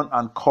conversion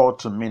and call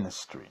to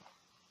ministry.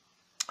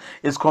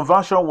 His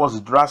conversion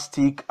was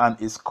drastic and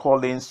his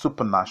calling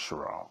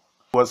supernatural.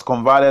 He was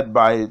converted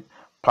by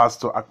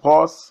Pastor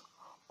Akpos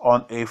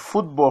on a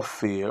football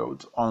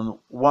field on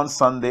one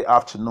Sunday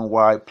afternoon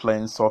while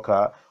playing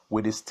soccer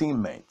with his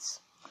teammates.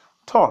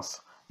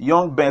 Thus,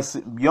 young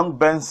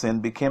Benson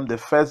became the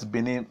first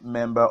Benin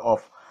member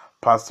of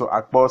Pastor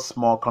Akpos'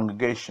 small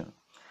congregation.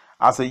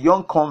 As a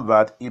young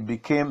convert, he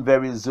became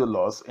very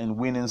zealous in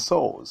winning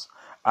souls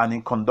and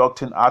in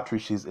conducting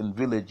outreaches in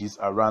villages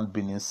around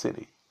Benin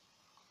City.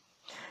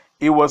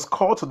 He was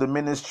called to the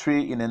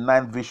ministry in a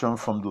night vision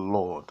from the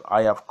Lord.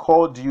 I have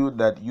called you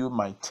that you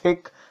might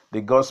take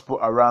the gospel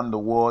around the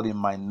world in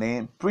my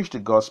name, preach the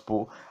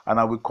gospel, and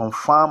I will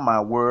confirm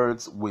my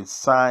words with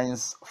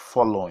signs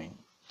following,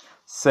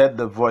 said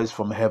the voice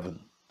from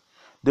heaven.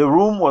 The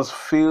room was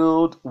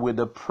filled with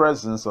the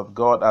presence of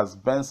God as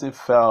Benson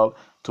fell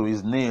to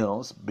his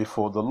knees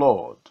before the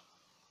Lord.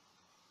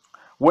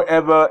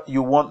 Wherever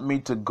you want me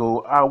to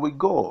go, I will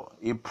go.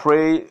 He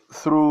prayed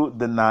through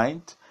the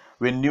night,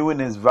 renewing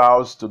his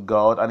vows to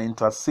God and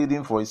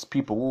interceding for his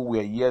people who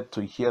were yet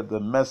to hear the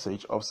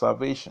message of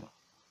salvation.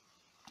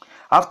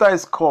 After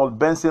his call,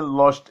 Benson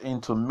launched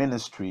into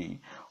ministry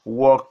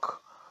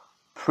work,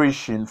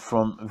 preaching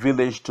from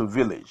village to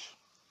village.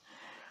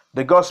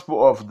 The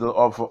gospel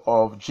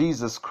of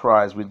Jesus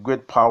Christ with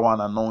great power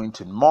and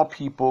anointing. More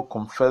people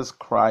confess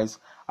Christ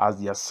as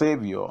their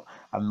Savior,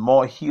 and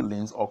more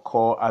healings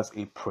occur as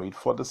he prayed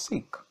for the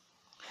sick.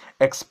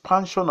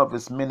 Expansion of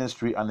his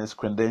ministry and his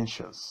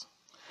credentials.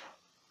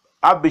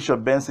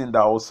 Archbishop Benson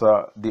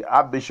Idahosa, the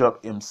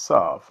Archbishop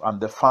himself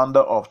and the founder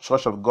of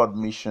Church of God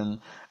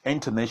Mission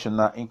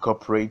International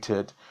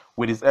Incorporated,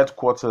 with its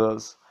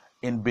headquarters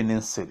in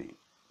Benin City,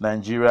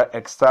 Nigeria,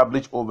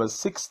 established over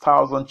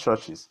 6,000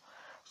 churches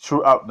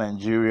throughout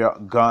Nigeria,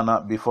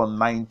 Ghana before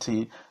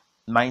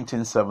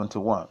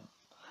 1971.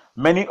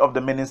 Many of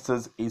the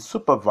ministers he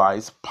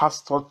supervised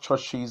pastored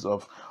churches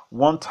of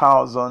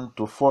 1,000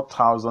 to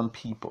 4,000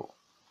 people.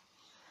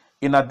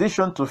 In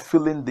addition to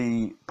filling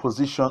the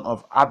position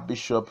of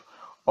Archbishop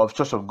of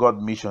Church of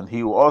God Mission,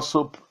 he was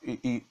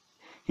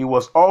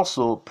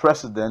also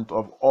president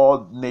of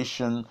All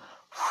Nation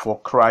for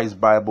Christ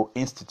Bible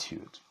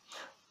Institute,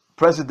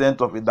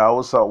 president of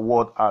Idahosa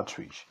World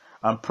Outreach,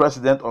 and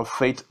president of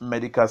Faith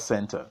Medical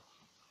Center.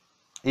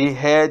 He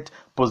held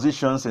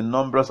positions in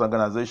numerous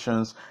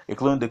organizations,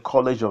 including the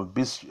College of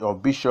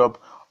Bishop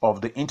of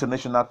the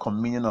International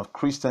Communion of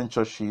Christian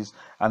Churches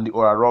and the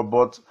Oral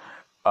Roberts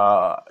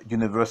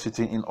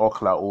University in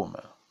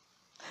Oklahoma.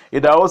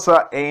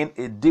 Idahosa earned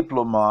a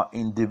diploma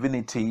in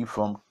divinity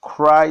from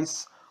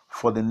Christ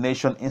for the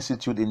Nation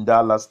Institute in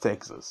Dallas,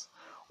 Texas,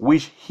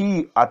 which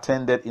he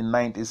attended in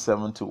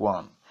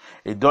 1971.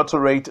 A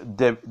doctorate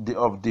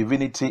of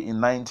divinity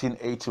in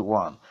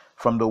 1981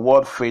 from the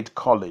World Faith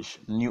College,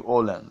 New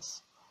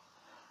Orleans,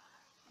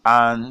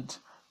 and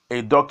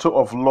a Doctor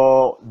of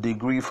Law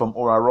degree from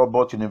Oral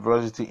Roberts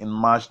University in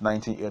March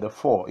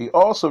 1984. He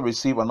also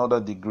received other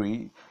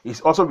degrees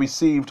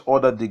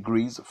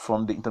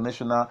from the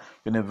International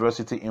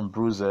University in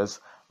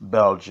Brussels,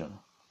 Belgium.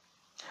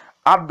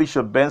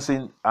 Archbishop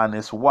Benson and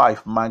his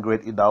wife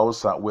Margaret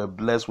Idahosa were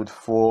blessed with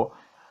 4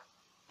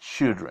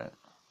 children.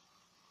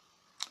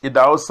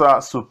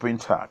 Idahosa Supreme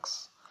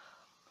Tax.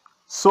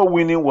 So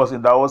winning was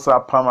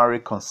Idahosa's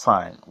primary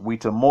concern,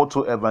 with a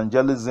motto,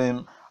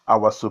 evangelism,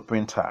 our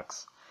supreme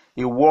tax.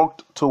 He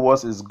worked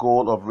towards his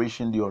goal of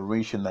reaching the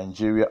unreached in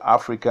Nigeria,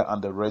 Africa,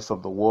 and the rest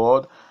of the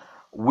world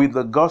with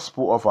the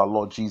gospel of our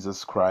Lord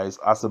Jesus Christ.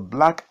 As a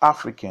black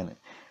African,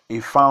 he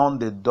found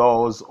the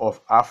doors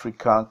of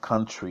African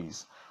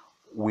countries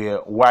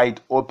were wide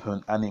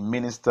open, and he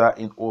ministered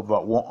in over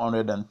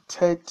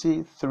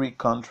 123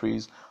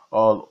 countries,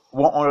 or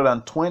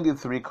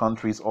 123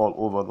 countries all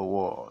over the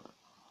world.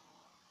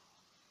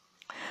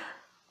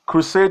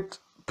 Crusade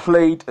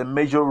played a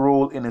major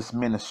role in his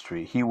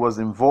ministry. He was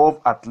involved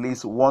at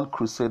least one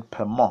crusade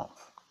per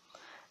month.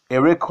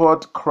 A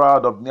record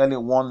crowd of nearly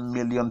 1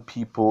 million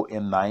people a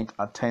night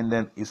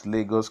attended his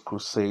Lagos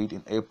crusade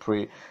in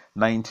April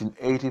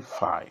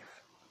 1985.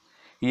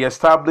 He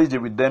established the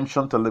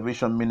Redemption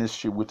Television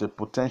Ministry with a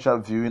potential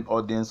viewing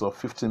audience of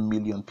 15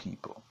 million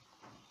people.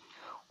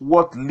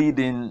 What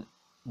leading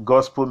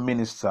gospel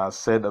ministers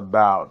said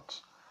about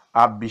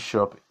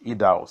Archbishop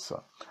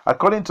Idahosa.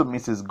 According to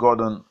Mrs.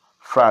 Gordon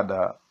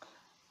Frader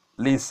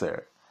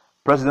Leeser,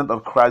 president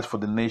of Christ for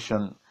the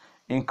Nation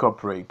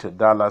Incorporated,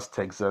 Dallas,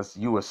 Texas,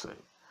 USA,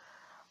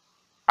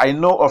 I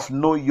know of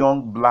no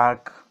young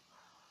black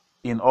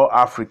in all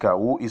Africa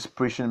who is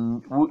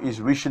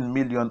reaching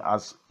millions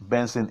as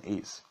Benson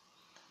is.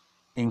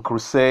 In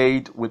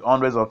Crusade, with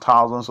hundreds of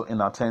thousands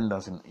in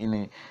attendance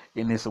in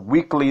his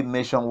weekly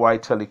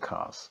nationwide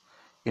telecast,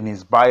 in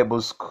his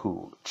Bible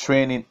school,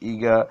 training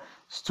eager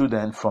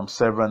students from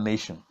several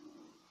nations.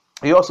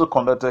 He also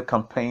conducted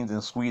campaigns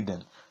in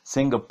Sweden,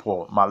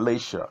 Singapore,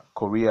 Malaysia,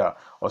 Korea,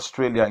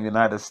 Australia, and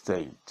United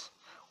States,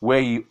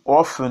 where he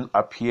often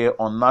appeared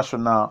on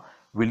national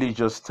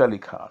religious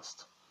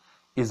telecasts.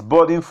 His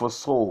burden for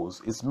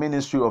souls, his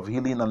ministry of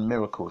healing and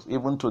miracles,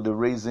 even to the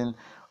raising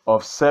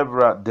of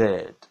several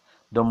dead,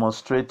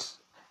 demonstrate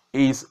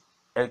he is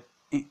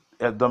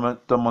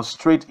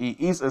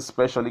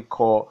especially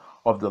called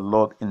of the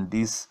Lord in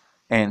this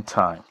end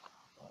time.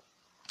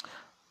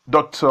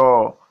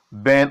 Dr.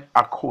 Ben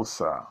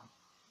Akosa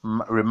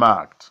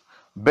remarked,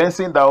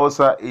 Benson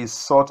Idahosa is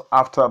sought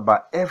after by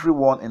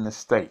everyone in the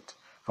state,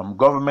 from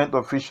government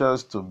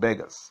officials to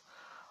beggars.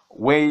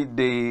 When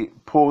they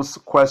pose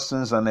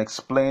questions and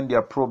explain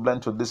their problem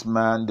to this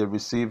man, they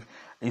receive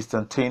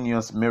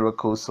instantaneous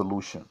miracle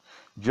solution,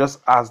 just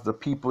as the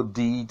people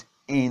did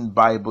in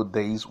Bible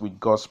days with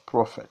God's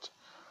prophet.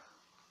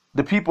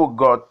 The people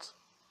got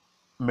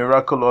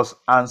miraculous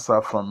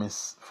answer from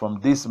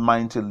this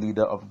mighty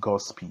leader of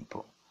God's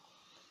people,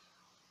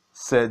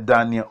 said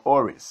Daniel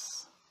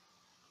Oris.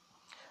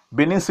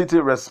 Benin City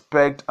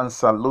respect and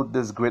salute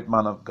this great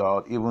man of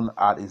God even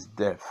at his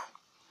death.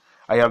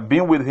 I have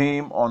been with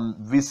him on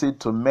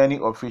visit to many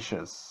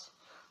officials,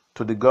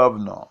 to the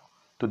governor,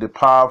 to the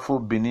powerful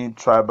Benin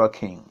tribal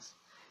kings.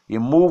 He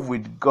moved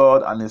with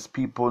God and his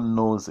people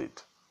knows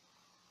it.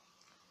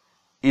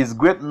 His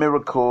great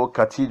miracle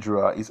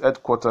cathedral, his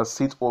headquarters,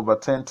 seat over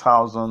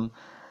 10,000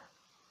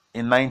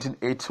 in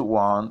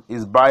 1981.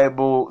 His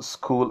Bible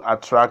school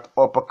attract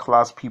upper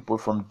class people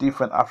from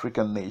different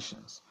African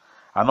nations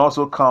and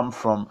also come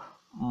from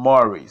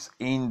Mauritius,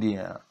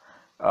 India,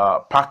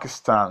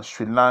 Pakistan,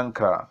 Sri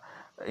Lanka,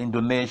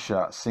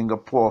 Indonesia,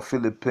 Singapore,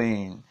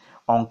 Philippines,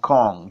 Hong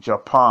Kong,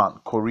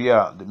 Japan,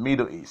 Korea, the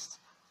Middle East,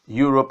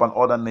 Europe, and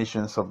other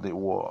nations of the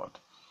world.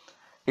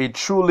 A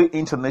truly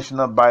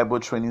international Bible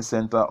training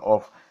center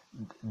of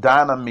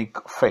dynamic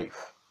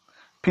faith.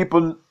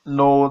 People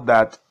know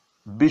that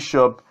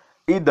Bishop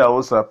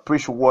Idahosa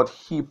preached what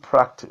he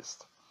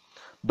practiced.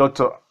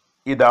 Dr.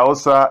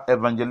 Idahosa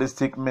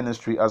evangelistic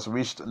ministry has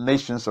reached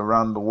nations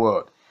around the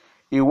world.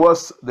 He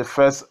was the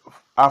first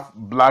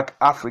black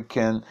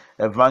African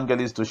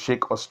evangelist to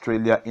shake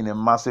Australia in a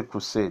massive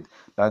crusade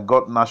that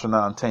got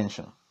national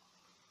attention.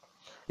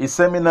 His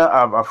seminars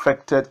have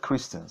affected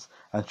Christians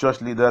and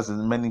church leaders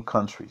in many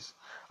countries.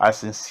 I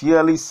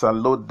sincerely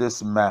salute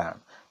this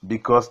man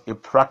because he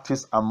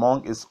practiced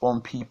among his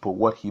own people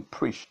what he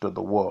preached to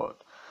the world.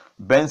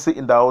 Benson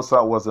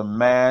Idahosa was a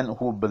man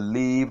who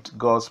believed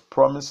God's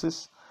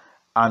promises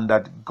and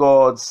that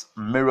God's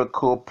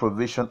miracle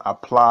provision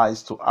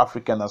applies to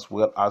Africans as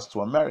well as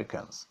to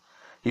Americans.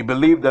 He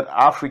believed that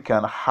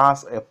African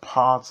has a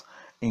part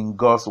in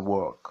God's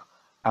work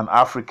and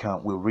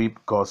African will reap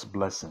God's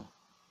blessing.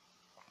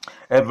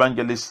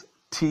 Evangelist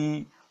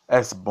T.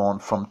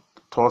 Esbon from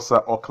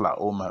Tulsa,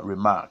 Oklahoma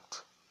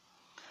remarked,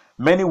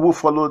 "Many who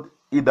followed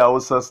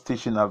Idahosa's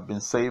teaching have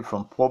been saved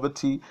from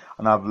poverty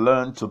and have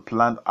learned to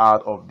plant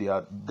out of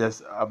their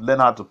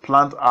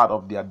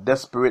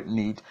desperate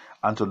need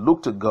and to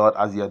look to God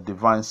as their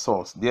divine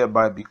source,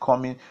 thereby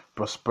becoming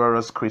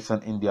prosperous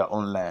Christians in their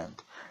own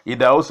land."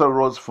 Idahosa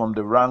rose from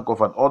the rank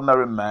of an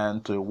ordinary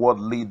man to a world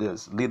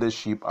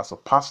leadership as a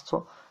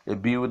pastor, a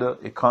builder,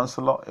 a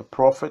counselor, a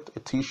prophet, a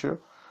teacher,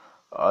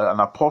 an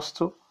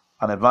apostle,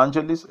 an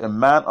evangelist, a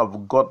man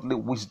of godly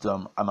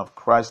wisdom and of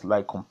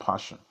Christ-like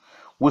compassion,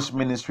 whose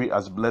ministry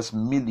has blessed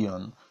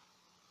millions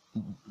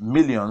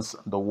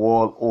the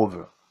world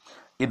over.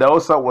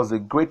 Idahosa was the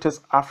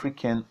greatest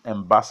African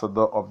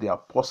ambassador of the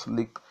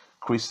apostolic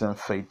Christian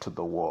faith to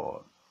the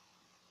world.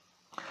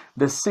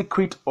 The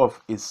secret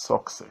of his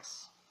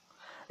success.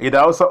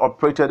 Idahosa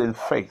operated in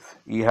faith.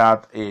 He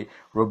had a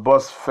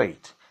robust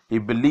faith. He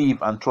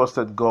believed and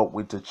trusted God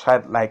with a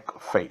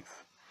childlike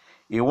faith.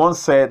 He once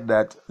said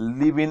that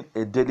living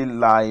a daily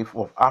life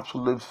of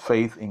absolute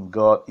faith in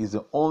God is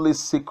the only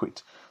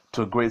secret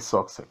to great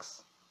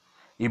success.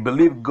 He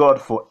believed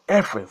God for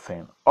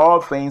everything.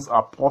 All things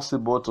are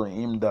possible to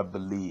him that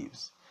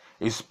believes.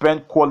 He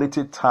spent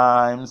quality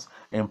times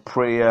in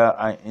prayer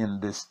and in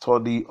the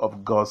study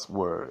of God's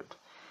word.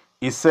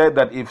 He said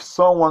that if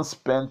someone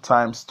spent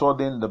time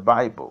studying the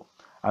Bible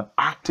and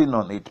acting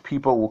on it,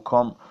 people will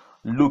come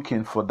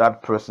looking for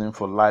that person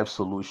for life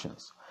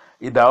solutions.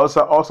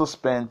 Idahosa also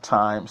spent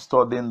time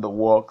studying the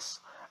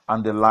works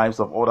and the lives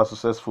of other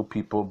successful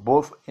people,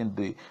 both in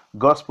the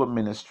gospel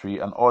ministry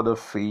and other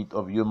faith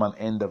of human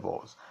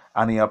endeavors,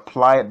 and he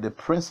applied the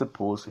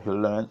principles he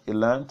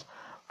learned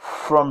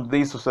from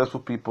these successful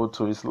people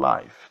to his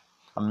life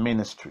and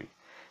ministry.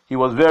 He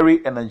was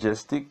very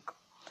energetic,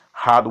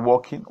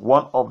 hardworking.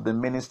 One of the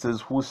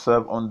ministers who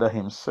served under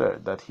him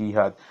said that he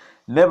had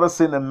never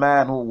seen a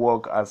man who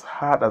worked as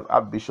hard as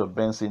Archbishop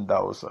Benson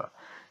Idahosa.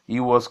 He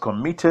was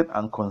committed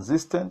and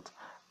consistent,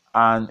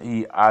 and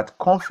he had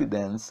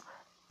confidence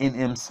in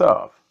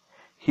himself.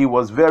 He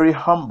was very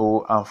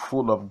humble and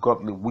full of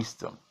godly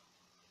wisdom.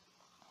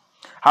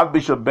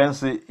 Archbishop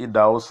Benson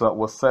Idahosa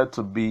was said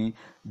to be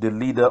the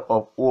leader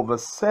of over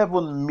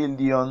 7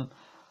 million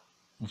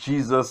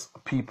Jesus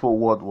people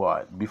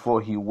worldwide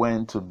before he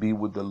went to be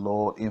with the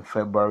Lord in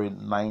February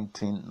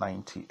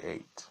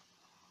 1998.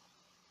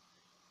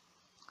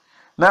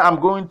 Now I'm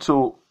going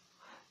to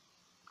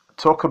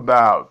talk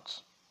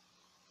about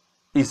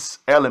his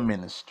early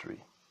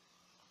ministry.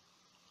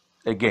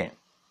 Again,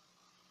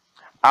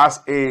 as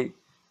a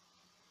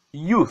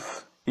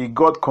youth, he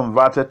got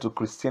converted to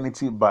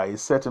Christianity by a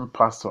certain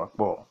Pastor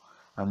Akbar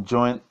and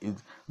joined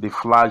the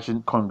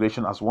fledgling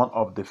congregation as one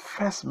of the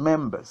first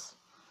members.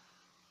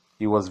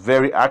 He was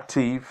very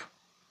active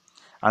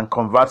and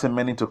converting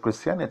many to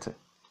Christianity.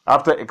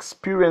 After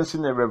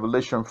experiencing a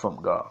revelation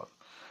from God,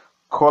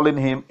 calling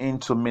him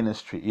into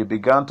ministry, he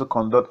began to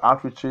conduct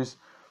outreaches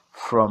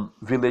from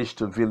village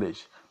to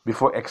village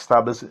before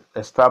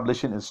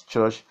establishing his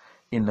church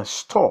in a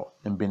store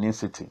in Benin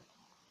City.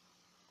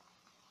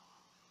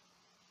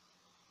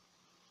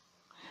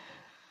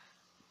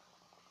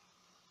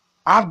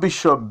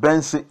 Archbishop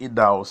Benson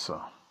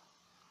Idahosa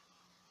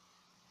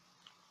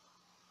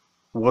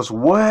was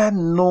well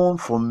known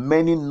for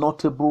many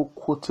notable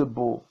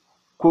quotable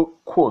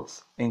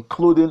quotes,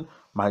 including,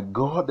 "My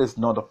God is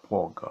not a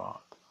poor God.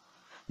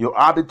 Your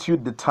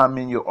attitude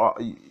determines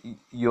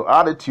your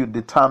altitude.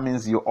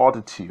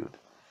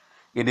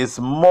 It is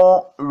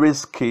more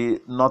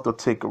risky not to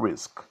take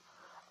risk.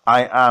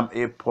 I am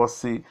a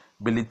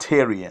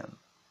possibilitarian.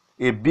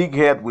 A big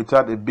head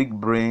without a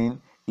big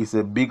brain is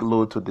a big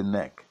load to the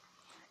neck.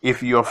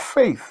 If your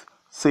faith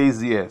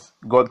says yes,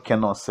 God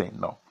cannot say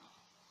no."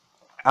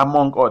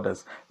 Among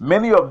others,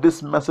 many of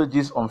these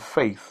messages on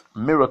faith,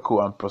 miracle,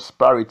 and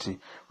prosperity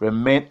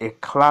remain a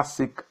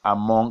classic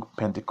among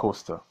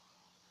Pentecostals.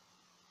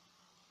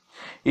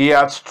 He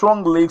had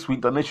strong links with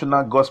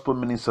international gospel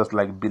ministers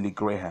like Billy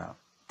Graham,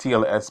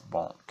 T.L.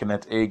 Esbon,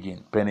 Kenneth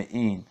Hagin, Penny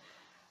Hinn,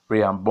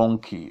 Rayhan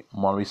Bonke,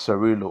 Maurice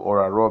Cerullo,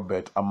 Ora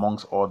Robert,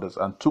 amongst others,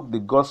 and took the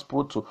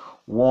gospel to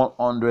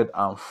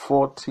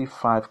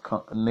 145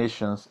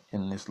 nations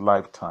in his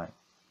lifetime.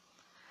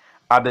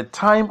 At the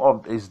time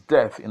of his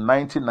death in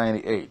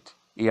 1998,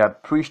 he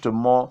had preached to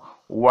more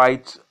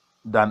white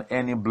than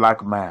any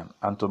black man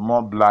and to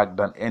more black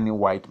than any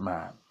white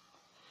man.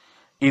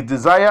 His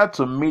desire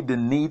to meet the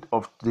need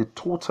of the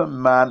total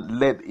man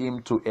led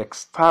him to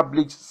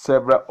establish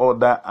several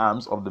other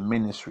arms of the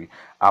ministry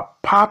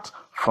apart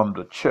from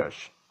the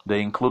church.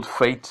 They include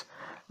Faith,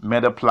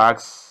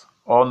 Metaplex,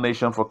 All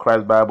Nation for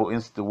Christ Bible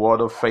Institute,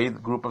 Word of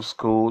Faith, Group of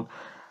School,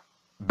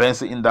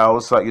 Benson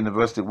Idahosa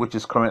University, which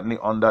is currently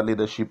under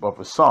leadership of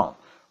his son,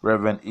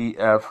 Reverend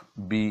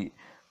E.F.B.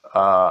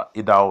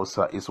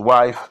 Idahosa. His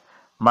wife,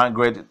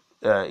 Margaret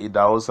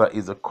Idahosa,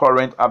 is the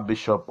current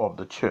Archbishop of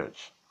the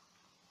church.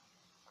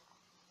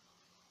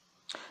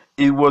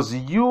 It was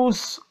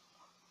used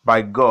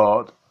by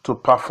God to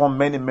perform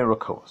many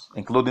miracles,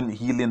 including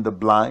healing the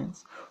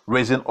blind,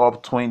 raising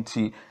up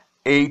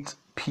 28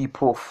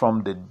 people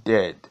from the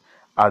dead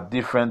at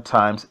different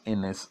times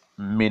in his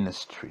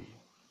ministry.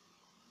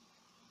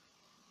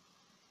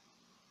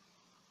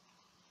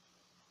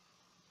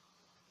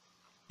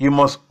 You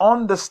must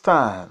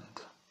understand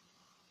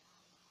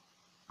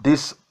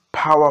this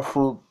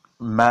powerful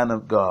man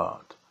of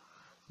God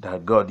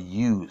that God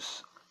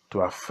used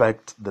to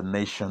affect the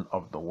nation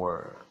of the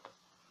world.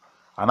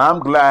 And I'm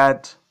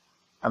glad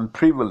and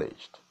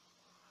privileged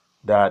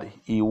that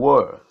he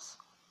was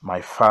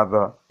my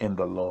father in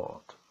the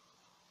Lord.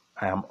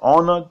 I am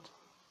honored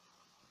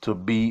to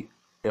be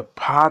a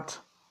part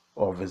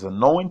of his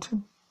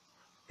anointing,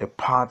 a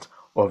part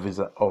of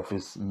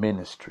his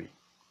ministry.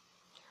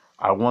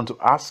 I want to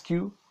ask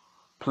you,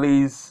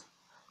 please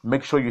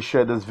make sure you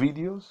share this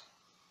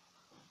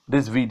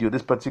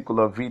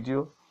particular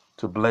video,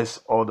 to bless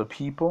all the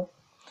people,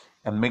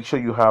 and make sure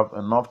you have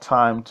enough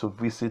time to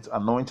visit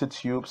Anointed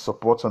Tube,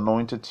 support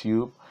Anointed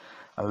Tube,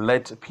 and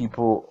let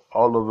people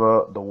all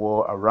over the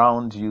world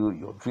around you,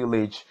 your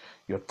village,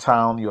 your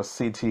town, your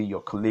city,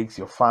 your colleagues,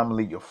 your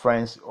family, your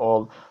friends,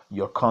 all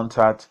your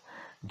contact,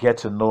 get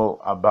to know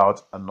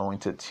about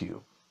Anointed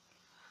Tube.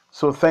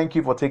 So thank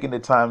you for taking the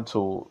time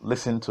to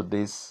listen to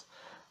this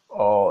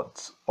or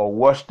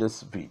watch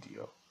this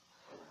video.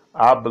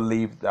 I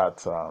believe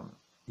that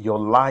your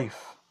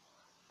life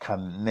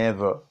can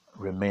never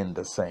remain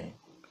the same,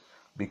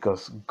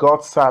 because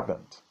God's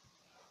servant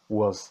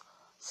was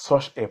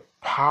such a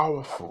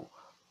powerful,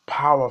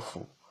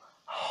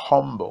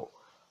 humble,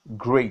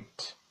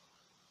 great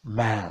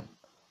man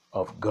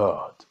of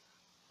God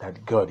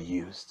that God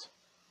used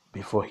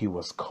before he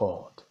was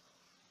called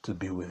to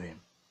be with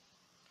him.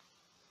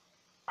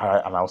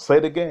 And I'll say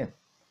it again,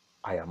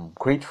 I am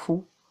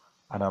grateful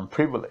and I'm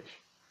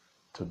privileged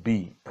to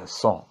be a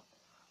son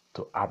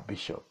to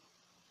Archbishop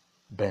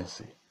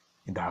Benson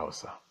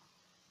Idahosa.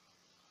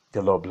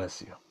 The Lord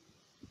bless you.